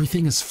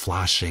 Everything is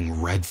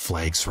flashing red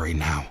flags right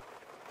now.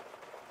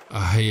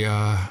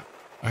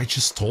 I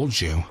just told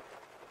you,"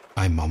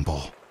 I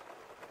mumble.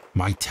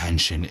 My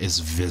tension is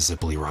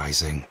visibly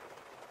rising.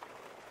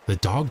 The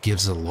dog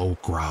gives a low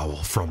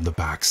growl from the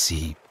back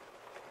seat.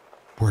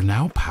 We're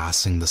now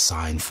passing the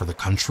sign for the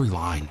country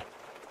line.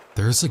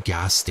 There's a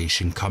gas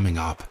station coming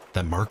up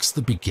that marks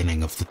the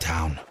beginning of the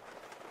town.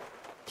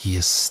 He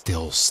is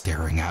still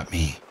staring at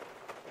me.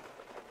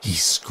 He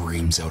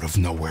screams out of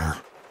nowhere,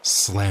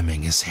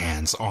 slamming his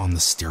hands on the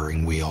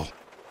steering wheel.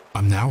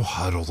 I'm now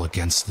huddled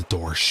against the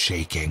door,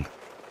 shaking.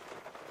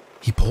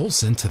 He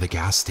pulls into the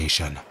gas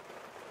station.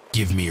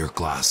 "Give me your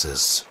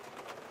glasses."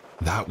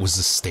 That was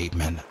a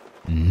statement,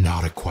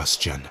 not a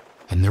question,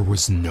 and there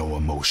was no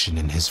emotion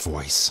in his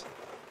voice.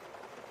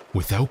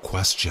 Without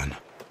question,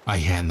 I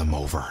hand them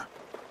over.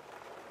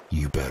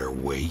 "You better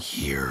wait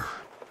here."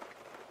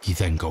 He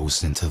then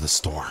goes into the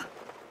store.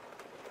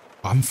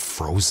 I'm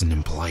frozen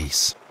in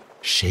place,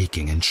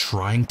 shaking and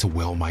trying to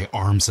will my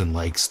arms and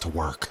legs to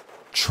work,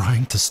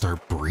 trying to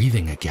start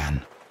breathing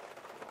again.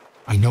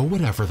 I know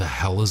whatever the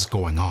hell is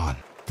going on,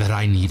 that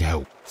I need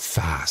out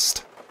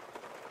fast.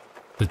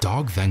 The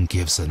dog then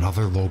gives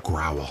another low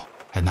growl,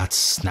 and that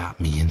snapped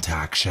me into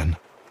action.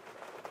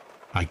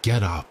 I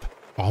get up,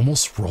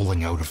 almost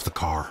rolling out of the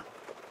car.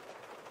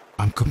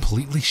 I'm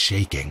completely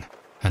shaking,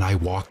 and I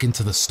walk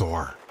into the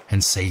store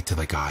and say to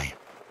the guy,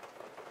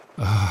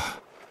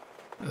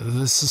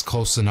 "This is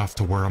close enough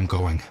to where I'm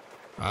going.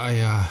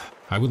 I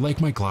would like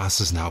my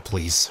glasses now,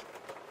 please."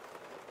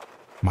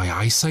 My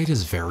eyesight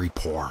is very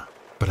poor,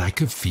 but I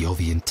could feel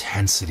the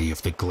intensity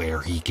of the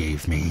glare he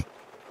gave me.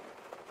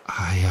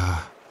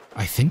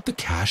 I think the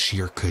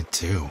cashier could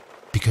too,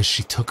 because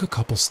she took a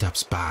couple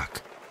steps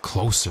back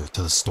closer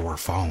to the store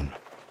phone.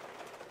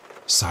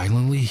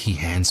 Silently, he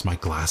hands my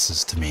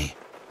glasses to me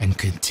and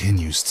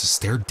continues to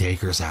stare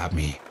daggers at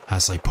me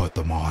as I put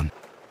them on.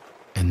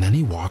 And then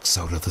he walks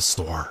out of the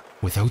store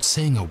without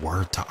saying a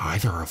word to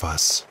either of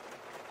us.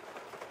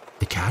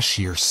 The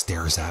cashier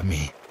stares at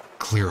me,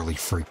 clearly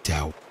freaked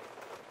out.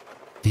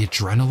 The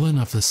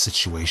adrenaline of the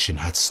situation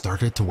had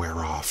started to wear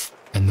off,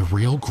 and the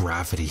real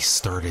gravity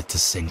started to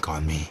sink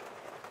on me.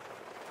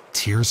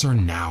 Tears are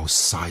now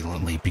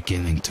silently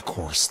beginning to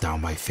course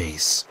down my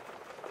face.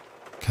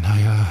 Can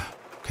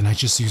I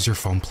just use your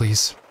phone,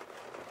 please?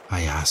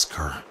 I ask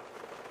her.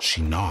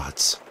 She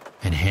nods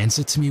and hands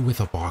it to me with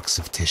a box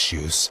of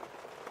tissues.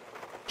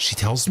 She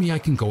tells me I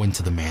can go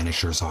into the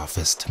manager's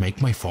office to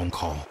make my phone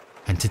call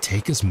and to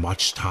take as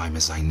much time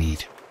as I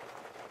need.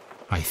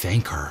 I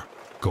thank her,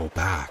 go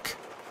back,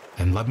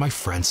 and let my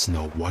friends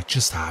know what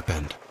just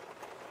happened.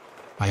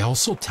 I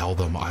also tell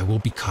them I will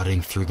be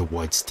cutting through the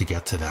woods to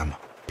get to them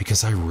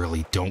because I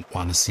really don't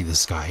want to see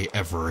this guy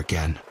ever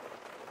again.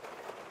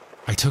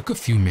 I took a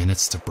few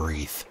minutes to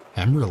breathe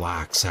and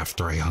relax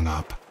after I hung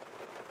up.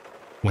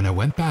 When I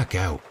went back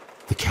out,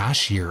 the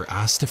cashier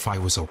asked if I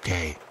was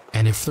okay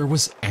and if there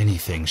was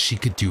anything she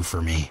could do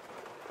for me.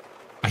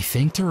 I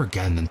thanked her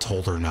again and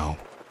told her no.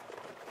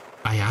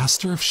 I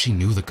asked her if she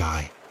knew the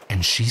guy,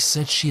 and she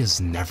said she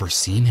has never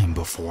seen him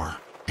before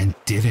and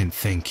didn't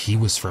think he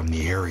was from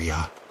the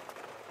area.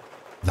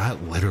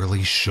 That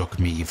literally shook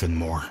me even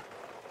more.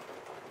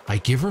 I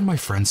give her my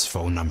friend's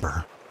phone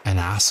number and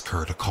ask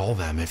her to call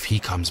them if he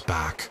comes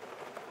back.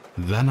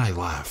 Then I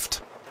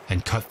left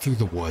and cut through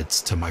the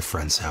woods to my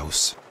friend's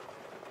house.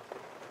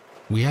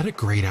 We had a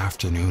great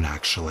afternoon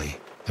actually,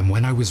 and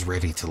when I was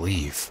ready to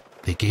leave,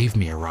 they gave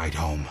me a ride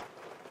home.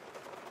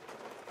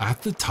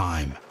 At the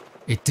time,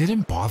 it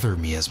didn't bother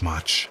me as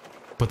much,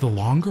 but the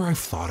longer I've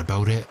thought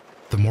about it,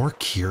 the more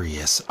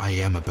curious I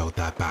am about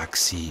that back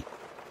seat.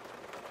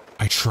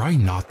 I try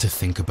not to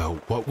think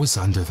about what was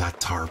under that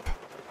tarp.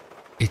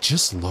 It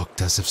just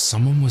looked as if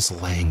someone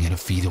was laying in a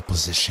fetal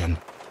position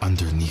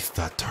underneath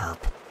that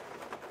tarp.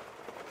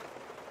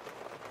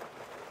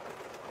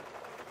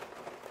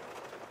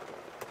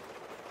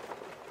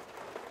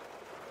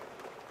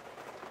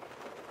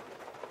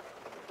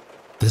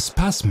 This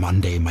past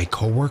Monday, my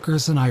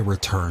coworkers and I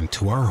returned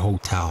to our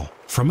hotel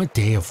from a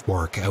day of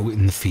work out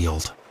in the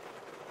field.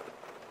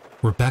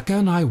 Rebecca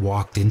and I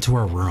walked into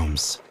our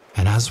rooms,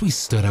 and as we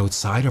stood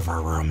outside of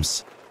our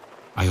rooms,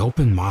 I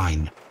opened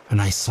mine and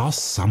I saw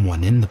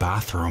someone in the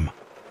bathroom.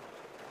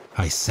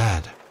 I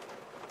said,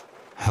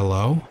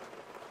 "Hello?"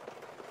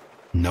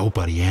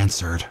 Nobody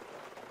answered.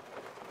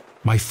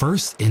 My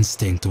first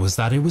instinct was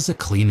that it was a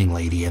cleaning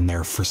lady in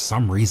there for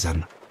some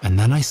reason, and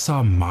then I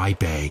saw my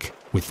bag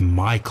with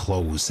my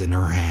clothes in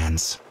her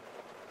hands.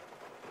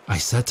 I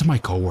said to my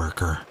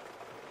coworker,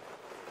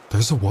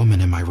 "There's a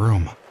woman in my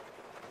room."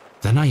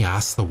 Then I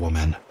asked the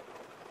woman,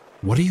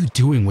 "What are you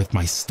doing with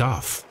my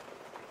stuff?"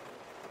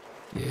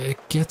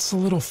 It gets a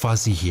little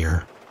fuzzy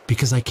here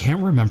because I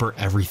can't remember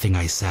everything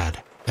I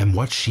said and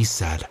what she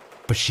said,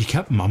 but she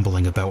kept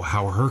mumbling about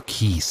how her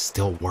key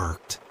still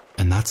worked,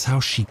 and that's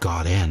how she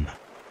got in.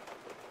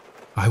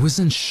 I was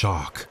in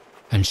shock,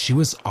 and she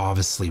was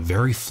obviously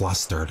very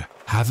flustered,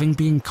 having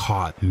been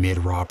caught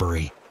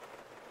mid-robbery.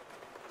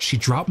 She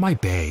dropped my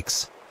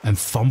bags and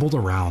fumbled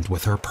around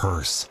with her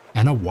purse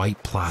and a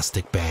white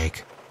plastic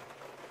bag.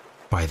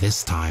 By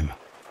this time,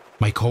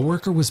 my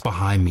coworker was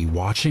behind me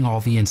watching all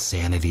the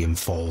insanity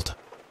unfold.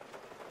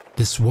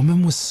 This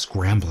woman was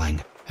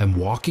scrambling and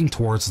walking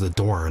towards the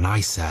door, and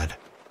I said,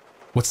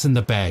 "What's in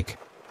the bag?"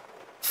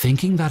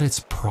 Thinking that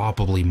it's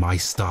probably my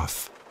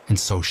stuff, and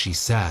so she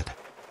said,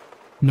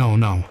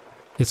 No,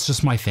 it's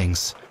just my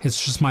things.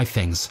 It's just my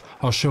things.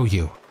 I'll show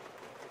you."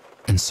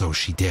 And so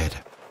she did.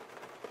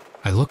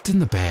 I looked in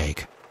the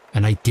bag,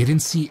 and I didn't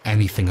see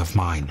anything of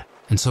mine,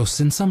 and so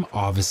since I'm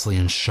obviously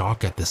in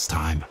shock at this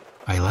time,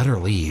 I let her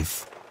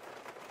leave.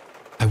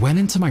 I went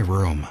into my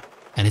room,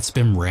 and it's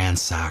been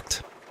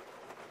ransacked.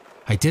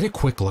 I did a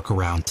quick look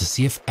around to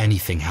see if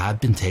anything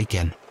had been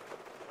taken.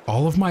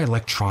 All of my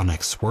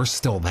electronics were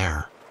still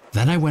there.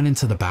 Then I went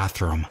into the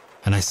bathroom,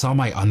 and I saw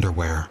my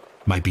underwear,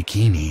 my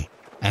bikini,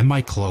 and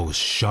my clothes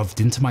shoved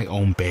into my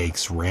own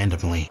bags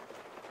randomly.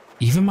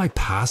 Even my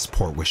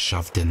passport was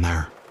shoved in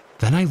there.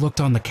 Then I looked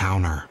on the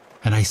counter,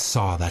 and I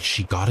saw that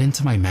she got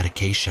into my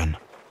medication.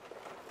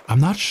 I'm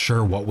not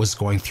sure what was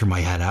going through my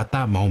head at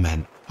that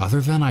moment,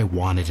 other than I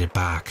wanted it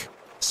back,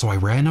 so I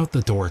ran out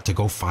the door to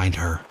go find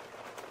her.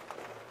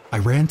 I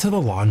ran to the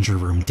laundry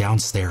room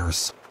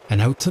downstairs and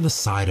out to the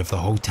side of the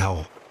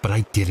hotel, but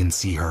I didn't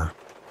see her.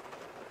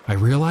 I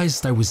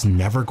realized I was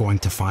never going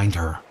to find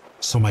her,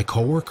 so my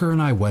coworker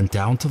and I went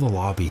down to the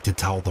lobby to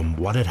tell them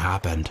what had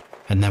happened,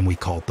 and then we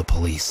called the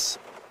police.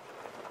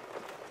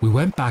 We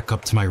went back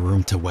up to my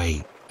room to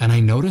wait, and I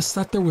noticed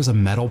that there was a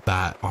metal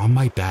bat on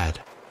my bed,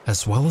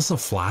 as well as a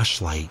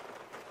flashlight.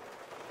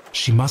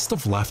 She must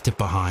have left it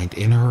behind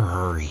in her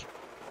hurry.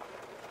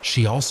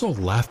 She also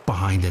left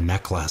behind a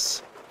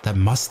necklace that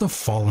must have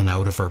fallen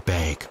out of her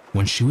bag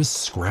when she was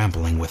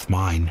scrambling with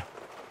mine.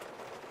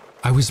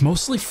 I was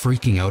mostly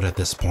freaking out at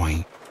this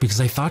point because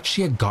I thought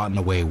she had gotten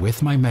away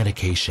with my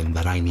medication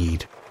that I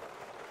need.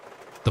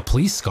 The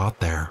police got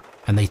there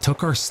and they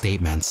took our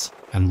statements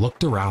and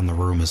looked around the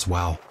room as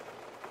well.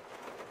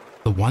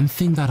 The one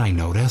thing that I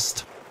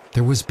noticed,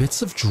 there was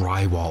bits of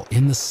drywall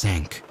in the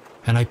sink,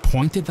 and I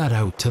pointed that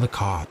out to the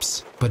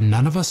cops, but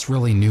none of us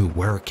really knew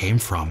where it came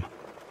from.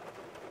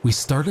 We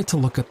started to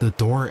look at the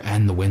door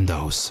and the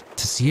windows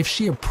to see if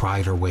she had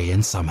pried her way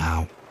in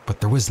somehow,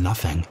 but there was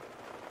nothing.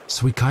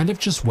 So we kind of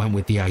just went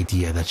with the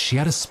idea that she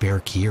had a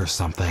spare key or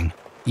something,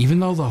 even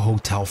though the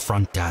hotel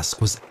front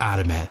desk was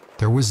adamant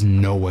there was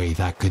no way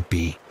that could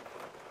be.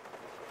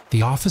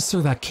 The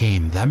officer that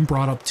came then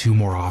brought up 2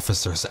 more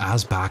officers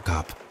as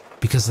backup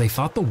because they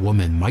thought the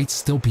woman might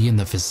still be in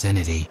the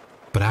vicinity,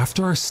 but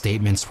after our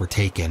statements were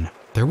taken,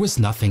 there was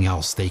nothing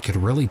else they could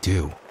really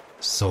do,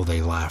 so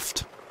they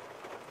left.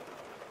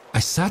 I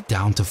sat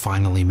down to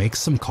finally make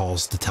some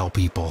calls to tell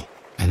people,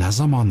 and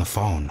as I'm on the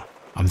phone,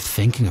 I'm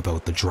thinking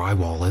about the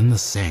drywall in the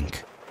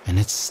sink, and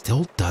it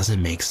still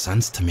doesn't make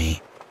sense to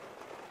me.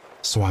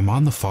 So I'm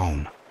on the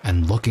phone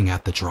and looking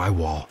at the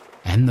drywall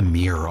and the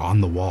mirror on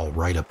the wall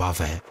right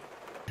above it,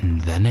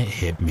 and then it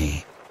hit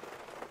me.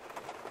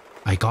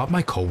 I got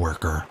my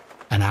coworker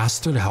and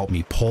asked her to help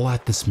me pull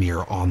at this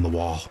mirror on the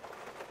wall,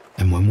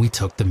 and when we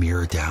took the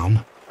mirror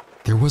down,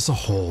 there was a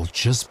hole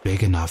just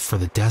big enough for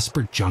the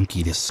desperate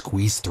junkie to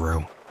squeeze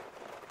through.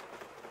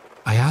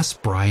 I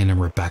asked Brian and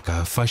Rebecca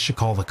if I should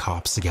call the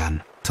cops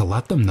again to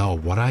let them know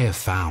what I have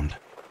found,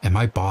 and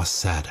my boss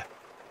said,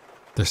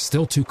 "There's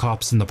still 2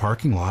 cops in the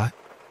parking lot."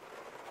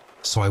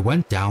 So I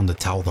went down to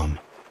tell them,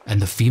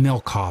 and the female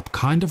cop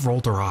kind of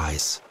rolled her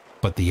eyes,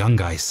 but the young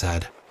guy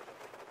said,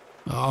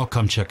 "I'll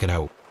come check it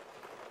out."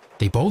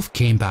 They both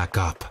came back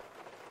up,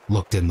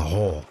 looked in the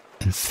hole,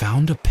 and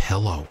found a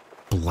pillow,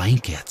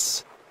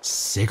 blankets,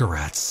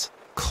 cigarettes,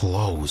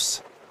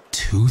 clothes,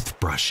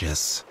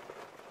 toothbrushes.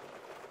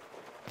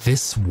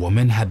 This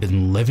woman had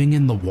been living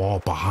in the wall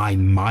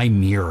behind my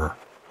mirror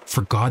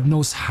for God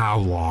knows how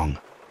long.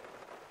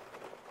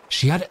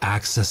 She had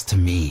access to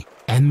me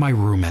and my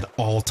room at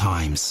all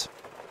times.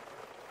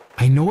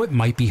 I know it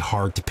might be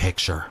hard to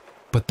picture,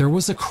 but there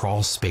was a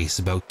crawl space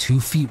about 2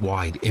 feet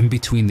wide in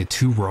between the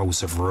 2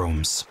 rows of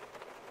rooms.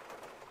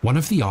 One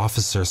of the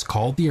officers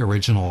called the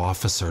original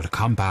officer to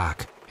come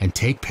back and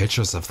take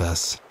pictures of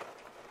this.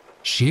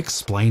 She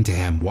explained to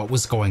him what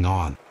was going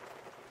on.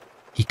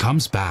 He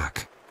comes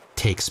back,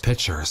 takes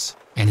pictures,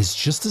 and is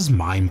just as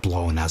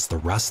mind-blown as the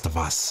rest of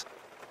us.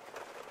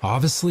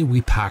 Obviously,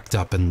 we packed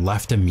up and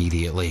left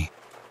immediately.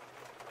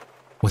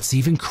 What's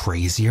even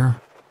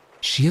crazier,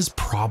 she has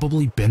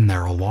probably been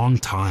there a long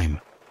time.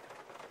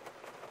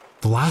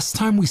 The last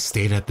time we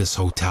stayed at this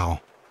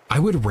hotel, I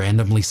would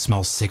randomly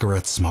smell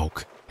cigarette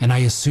smoke, and I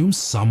assumed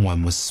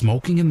someone was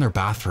smoking in their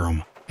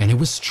bathroom, and it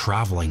was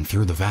traveling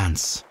through the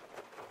vents.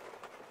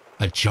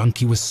 A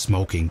junkie was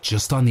smoking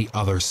just on the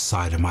other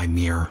side of my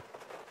mirror.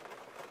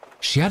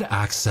 She had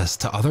access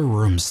to other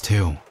rooms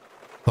too.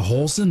 The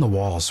holes in the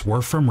walls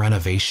were from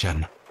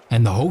renovation,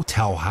 and the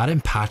hotel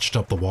hadn't patched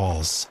up the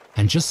walls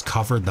and just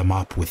covered them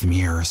up with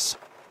mirrors.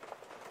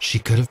 She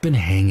could have been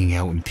hanging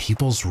out in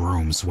people's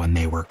rooms when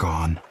they were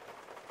gone.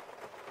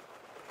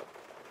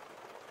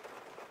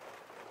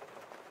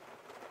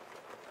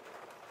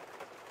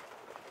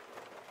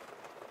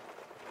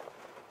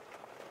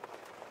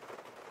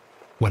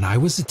 When I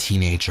was a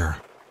teenager,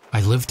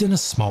 I lived in a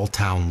small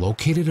town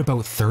located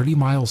about 30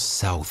 miles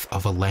south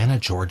of Atlanta,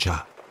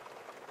 Georgia.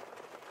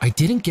 I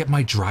didn't get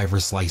my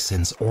driver's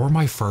license or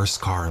my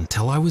first car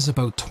until I was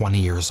about 20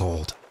 years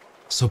old,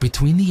 so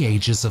between the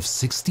ages of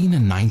 16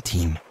 and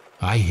 19,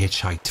 I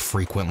hitchhiked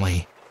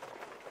frequently.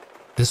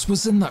 This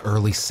was in the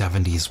early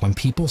 70s when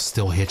people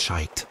still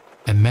hitchhiked,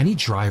 and many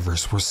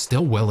drivers were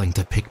still willing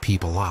to pick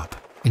people up,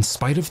 in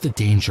spite of the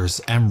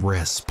dangers and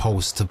risks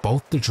posed to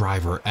both the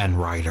driver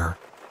and rider.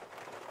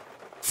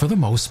 For the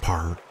most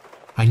part,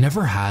 I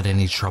never had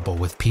any trouble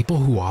with people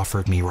who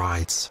offered me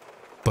rides,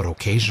 but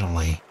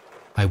occasionally,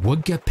 I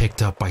would get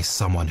picked up by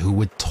someone who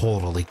would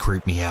totally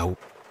creep me out.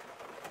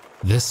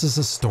 This is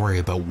a story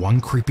about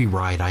one creepy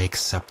ride I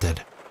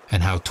accepted,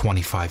 and how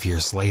 25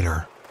 years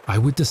later, I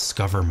would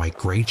discover my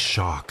great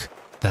shock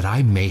that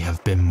I may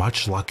have been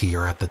much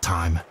luckier at the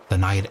time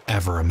than I had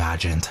ever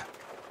imagined.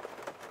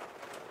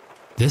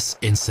 This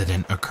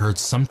incident occurred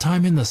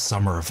sometime in the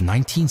summer of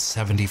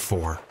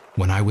 1974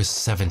 when I was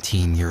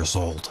 17 years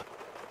old.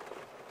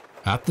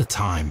 At the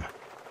time,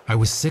 I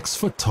was 6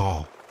 foot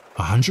tall,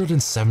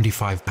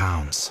 175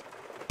 pounds,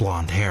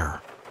 blonde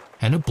hair,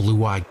 and a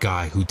blue-eyed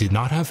guy who did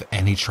not have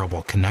any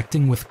trouble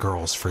connecting with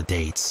girls for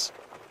dates.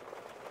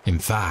 In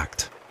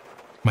fact,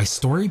 my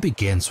story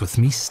begins with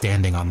me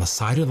standing on the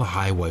side of the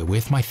highway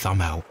with my thumb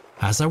out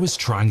as I was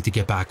trying to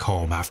get back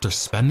home after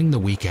spending the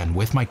weekend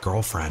with my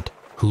girlfriend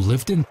who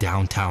lived in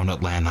downtown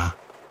Atlanta.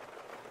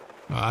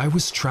 I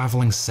was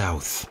traveling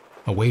south,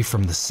 away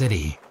from the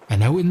city,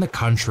 and out in the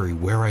country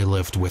where I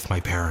lived with my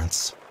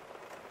parents.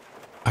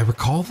 I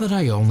recall that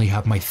I only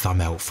had my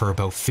thumb out for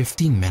about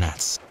 15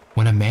 minutes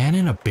when a man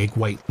in a big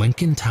white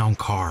Lincoln Town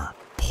car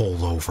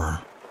pulled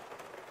over.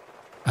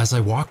 As I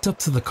walked up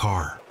to the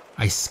car,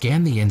 I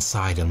scanned the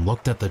inside and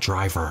looked at the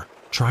driver,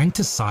 trying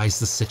to size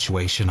the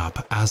situation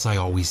up as I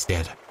always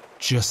did,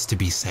 just to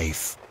be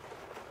safe.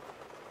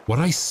 What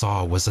I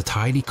saw was a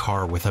tidy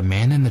car with a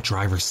man in the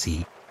driver's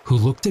seat who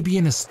looked to be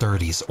in his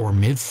 30s or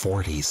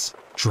mid-40s,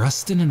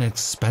 dressed in an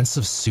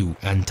expensive suit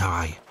and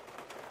tie.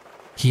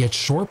 He had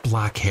short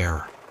black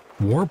hair,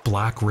 wore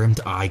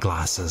black-rimmed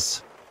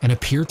eyeglasses, and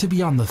appeared to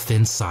be on the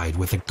thin side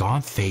with a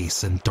gaunt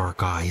face and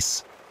dark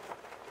eyes.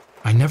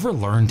 I never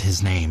learned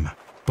his name,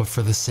 but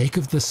for the sake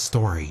of this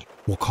story,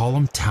 we'll call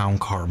him Town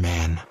Car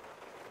Man.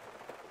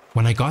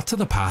 When I got to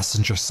the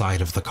passenger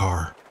side of the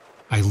car,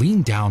 I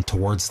leaned down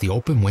towards the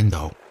open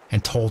window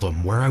and told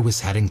him where I was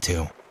heading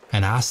to,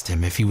 and asked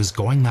him if he was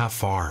going that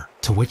far,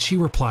 to which he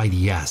replied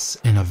yes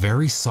in a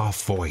very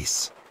soft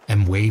voice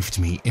and waved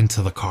me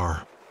into the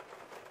car.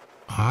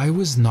 I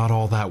was not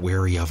all that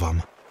wary of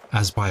him,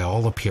 as by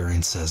all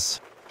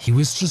appearances, he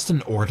was just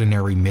an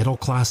ordinary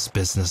middle-class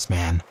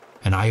businessman,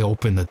 and I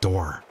opened the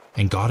door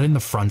and got in the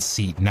front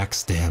seat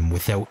next to him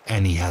without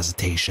any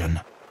hesitation.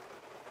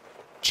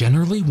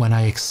 Generally, when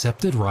I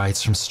accepted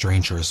rides from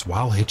strangers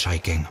while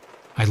hitchhiking,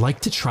 I like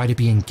to try to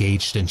be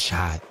engaged in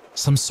chat,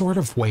 some sort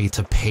of way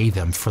to pay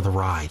them for the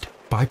ride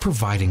by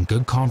providing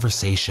good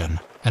conversation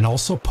and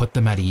also put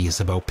them at ease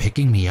about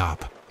picking me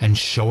up and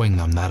showing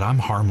them that I'm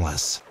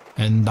harmless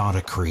and not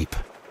a creep.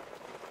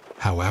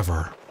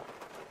 However,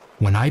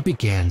 when I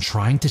began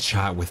trying to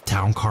chat with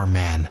Town Car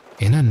Man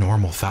in a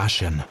normal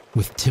fashion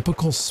with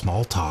typical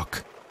small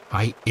talk,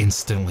 I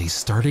instantly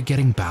started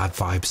getting bad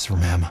vibes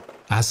from him,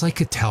 as I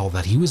could tell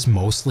that he was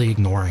mostly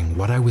ignoring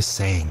what I was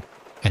saying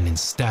and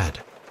instead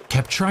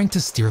kept trying to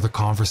steer the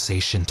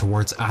conversation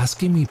towards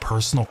asking me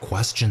personal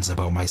questions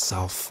about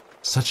myself,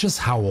 such as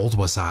how old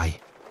was I,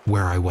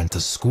 where I went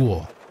to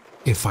school,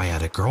 if I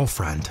had a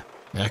girlfriend,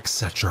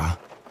 etc.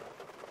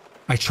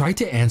 I tried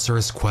to answer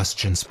his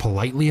questions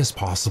politely as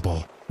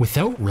possible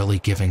without really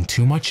giving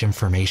too much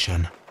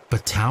information,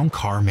 but Town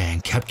Car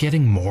Man kept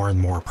getting more and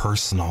more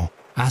personal,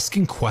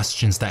 asking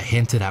questions that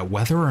hinted at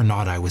whether or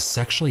not I was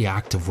sexually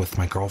active with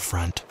my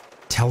girlfriend,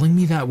 telling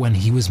me that when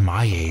he was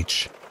my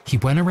age, he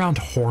went around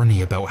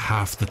horny about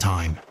half the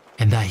time,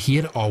 and that he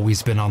had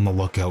always been on the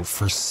lookout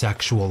for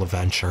sexual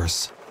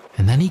adventures,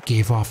 and then he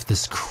gave off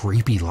this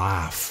creepy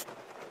laugh.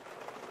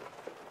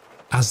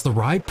 As the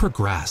ride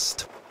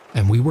progressed,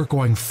 and we were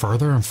going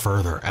further and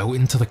further out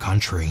into the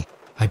country,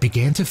 I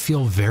began to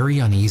feel very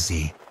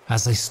uneasy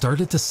as I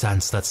started to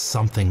sense that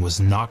something was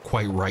not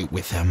quite right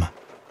with him.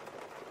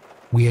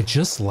 We had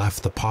just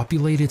left the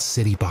populated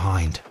city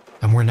behind,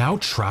 and were now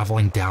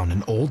traveling down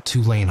an old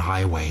 2-lane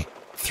highway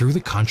through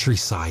the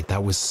countryside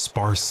that was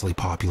sparsely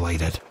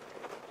populated.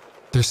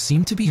 There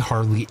seemed to be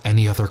hardly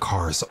any other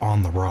cars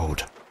on the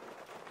road.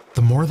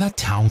 The more that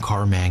Town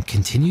Car Man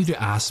continued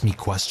to ask me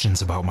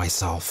questions about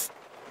myself,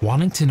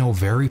 wanting to know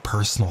very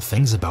personal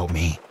things about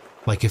me,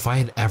 like if I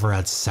had ever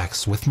had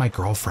sex with my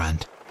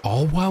girlfriend,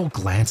 all while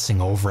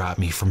glancing over at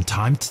me from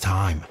time to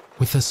time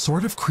with a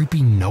sort of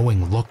creepy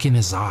knowing look in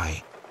his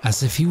eye,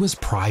 as if he was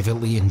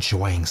privately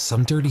enjoying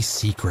some dirty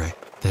secret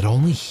that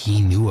only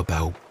he knew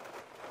about.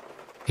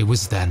 It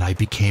was then I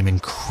became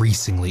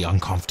increasingly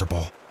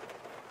uncomfortable.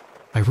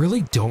 I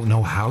really don't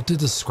know how to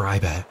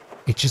describe it.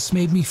 It just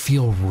made me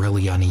feel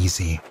really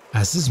uneasy,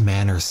 as his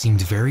manner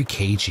seemed very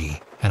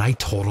cagey, and I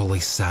totally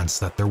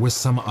sensed that there was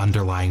some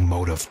underlying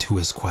motive to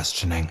his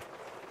questioning.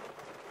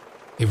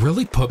 It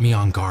really put me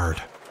on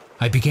guard.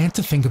 I began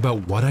to think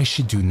about what I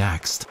should do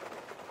next.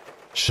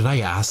 Should I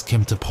ask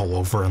him to pull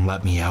over and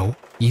let me out,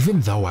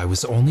 even though I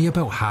was only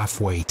about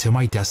halfway to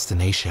my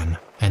destination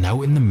and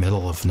out in the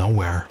middle of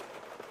nowhere?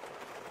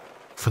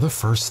 For the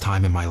first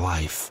time in my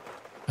life,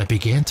 I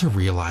began to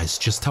realize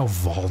just how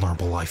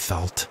vulnerable I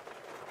felt.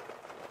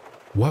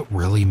 What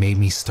really made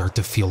me start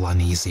to feel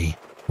uneasy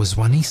was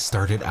when he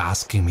started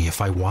asking me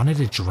if I wanted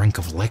a drink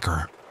of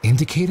liquor,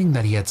 indicating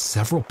that he had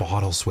several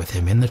bottles with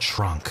him in the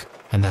trunk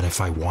and that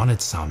if I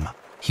wanted some,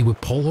 he would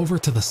pull over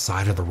to the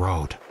side of the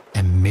road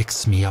and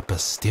mix me up a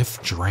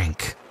stiff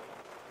drink.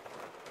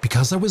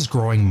 Because I was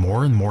growing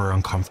more and more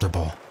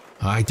uncomfortable,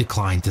 I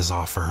declined his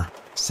offer,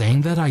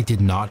 saying that I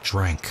did not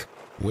drink,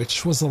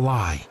 which was a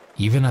lie.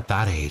 Even at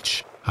that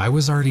age, I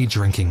was already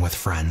drinking with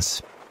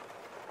friends.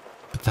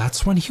 But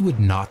that's when he would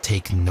not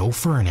take no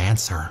for an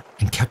answer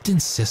and kept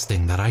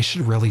insisting that I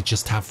should really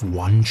just have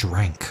one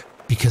drink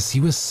because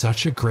he was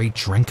such a great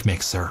drink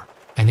mixer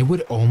and it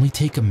would only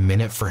take a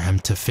minute for him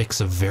to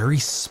fix a very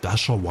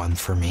special one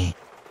for me.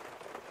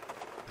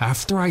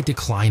 After I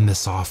declined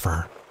this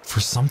offer,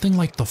 for something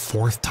like the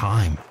 4th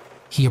time,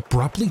 he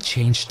abruptly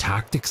changed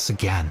tactics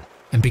again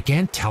and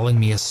began telling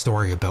me a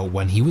story about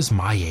when he was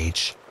my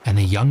age and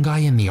a young guy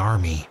in the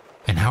army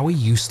and how he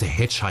used to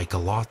hitchhike a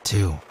lot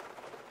too.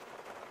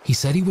 He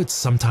said he would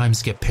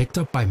sometimes get picked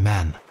up by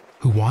men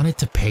who wanted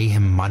to pay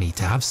him money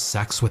to have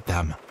sex with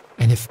them,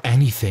 and if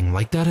anything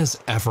like that has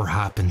ever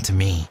happened to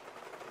me.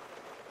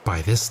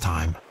 By this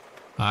time,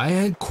 I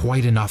had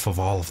quite enough of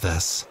all of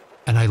this,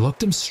 and I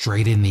looked him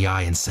straight in the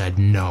eye and said,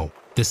 "No,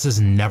 this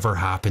has never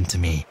happened to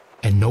me,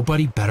 and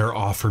nobody better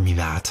offer me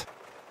that."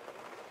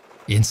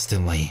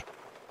 Instantly,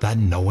 that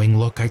knowing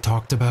look I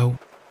talked about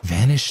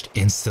vanished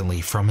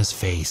instantly from his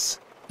face,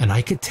 and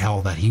I could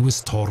tell that he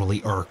was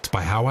totally irked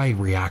by how I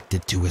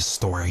reacted to his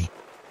story.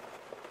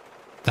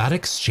 That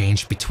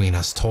exchange between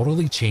us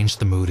totally changed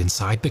the mood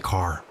inside the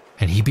car,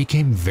 and he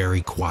became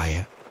very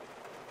quiet.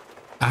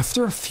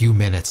 After a few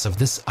minutes of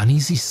this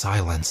uneasy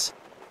silence,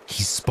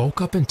 he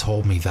spoke up and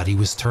told me that he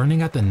was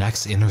turning at the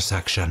next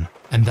intersection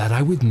and that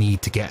I would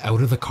need to get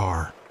out of the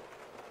car.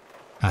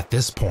 At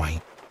this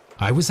point,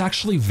 I was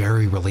actually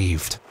very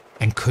relieved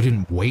and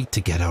couldn't wait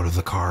to get out of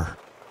the car.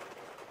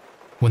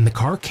 When the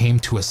car came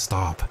to a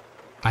stop,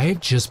 I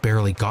had just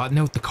barely gotten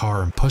out the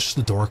car and pushed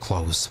the door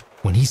close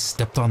when he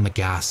stepped on the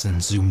gas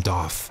and zoomed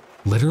off,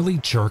 literally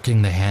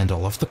jerking the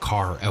handle of the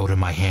car out of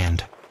my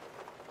hand.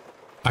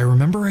 I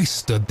remember I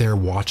stood there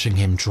watching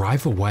him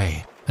drive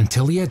away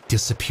until he had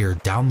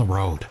disappeared down the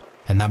road,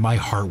 and that my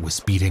heart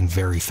was beating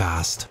very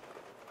fast.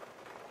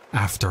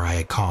 After I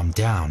had calmed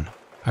down,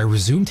 I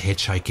resumed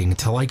hitchhiking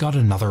until I got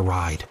another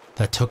ride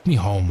that took me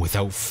home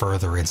without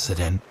further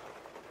incident.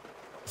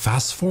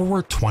 Fast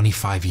forward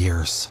 25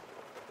 years.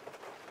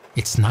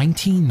 It's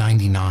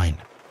 1999,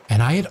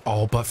 and I had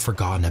all but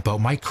forgotten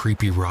about my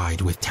creepy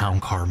ride with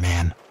Town Car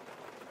Man.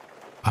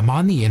 I'm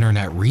on the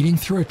internet reading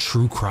through a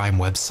true crime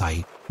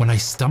website when I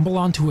stumble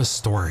onto a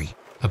story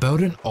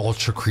about an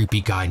ultra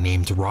creepy guy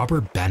named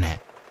Robert Bennett,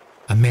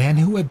 a man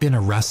who had been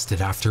arrested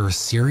after a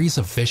series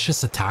of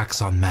vicious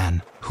attacks on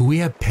men who he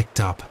had picked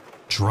up,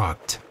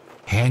 drugged,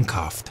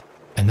 handcuffed,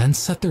 and then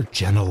set their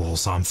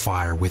genitals on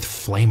fire with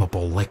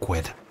flammable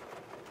liquid.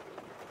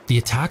 The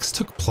attacks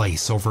took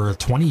place over a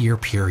 20-year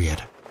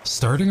period,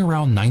 starting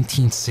around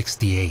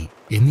 1968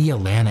 in the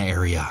Atlanta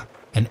area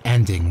and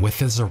ending with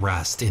his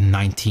arrest in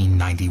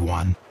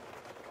 1991.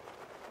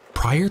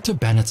 Prior to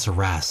Bennett's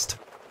arrest,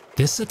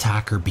 this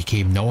attacker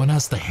became known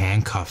as the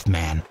Handcuffed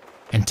Man,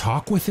 and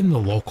talk within the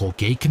local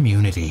gay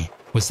community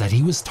was that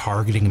he was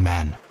targeting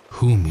men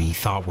whom he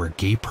thought were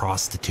gay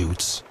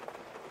prostitutes.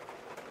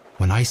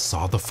 When I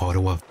saw the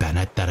photo of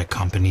Bennett that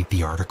accompanied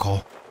the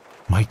article,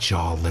 my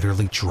jaw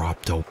literally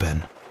dropped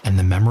open, and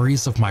the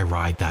memories of my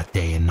ride that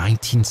day in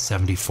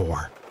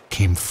 1974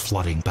 came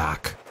flooding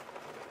back.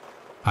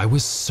 I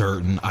was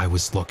certain I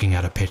was looking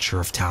at a picture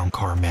of Town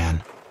Car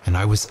Man, and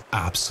I was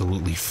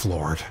absolutely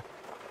floored.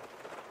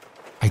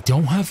 I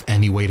don't have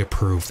any way to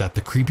prove that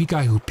the creepy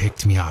guy who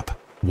picked me up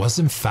was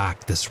in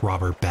fact this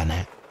Robert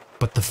Bennett,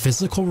 but the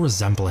physical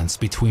resemblance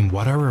between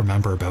what I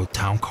remember about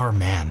Town Car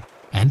Man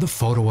and the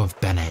photo of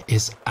Bennett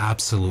is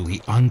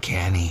absolutely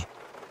uncanny.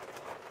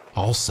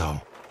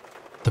 Also,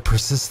 the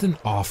persistent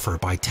offer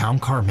by Town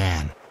Car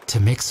Man to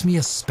mix me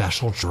a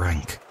special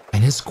drink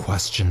and his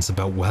questions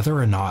about whether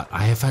or not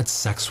I have had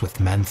sex with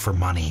men for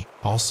money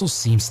also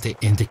seems to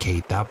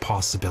indicate that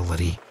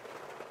possibility.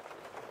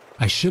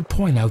 I should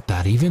point out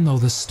that even though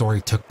this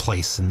story took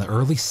place in the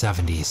early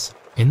 70s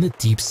in the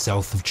deep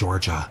south of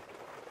Georgia,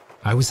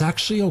 I was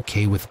actually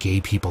okay with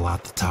gay people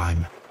at the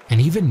time,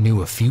 and even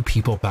knew a few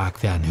people back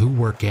then who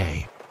were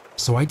gay,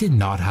 so I did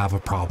not have a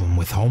problem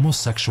with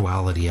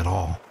homosexuality at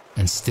all,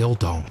 and still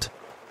don't.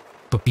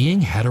 But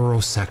being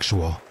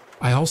heterosexual,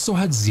 I also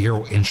had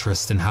zero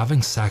interest in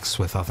having sex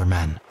with other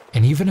men,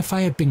 and even if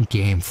I had been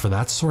game for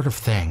that sort of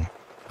thing,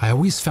 I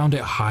always found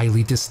it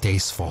highly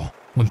distasteful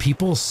when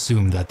people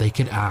assumed that they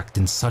could act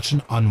in such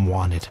an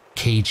unwanted,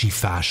 cagey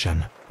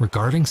fashion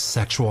regarding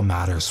sexual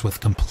matters with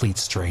complete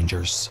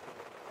strangers.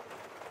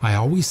 I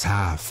always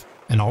have,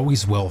 and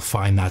always will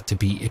find that to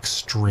be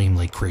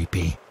extremely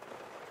creepy.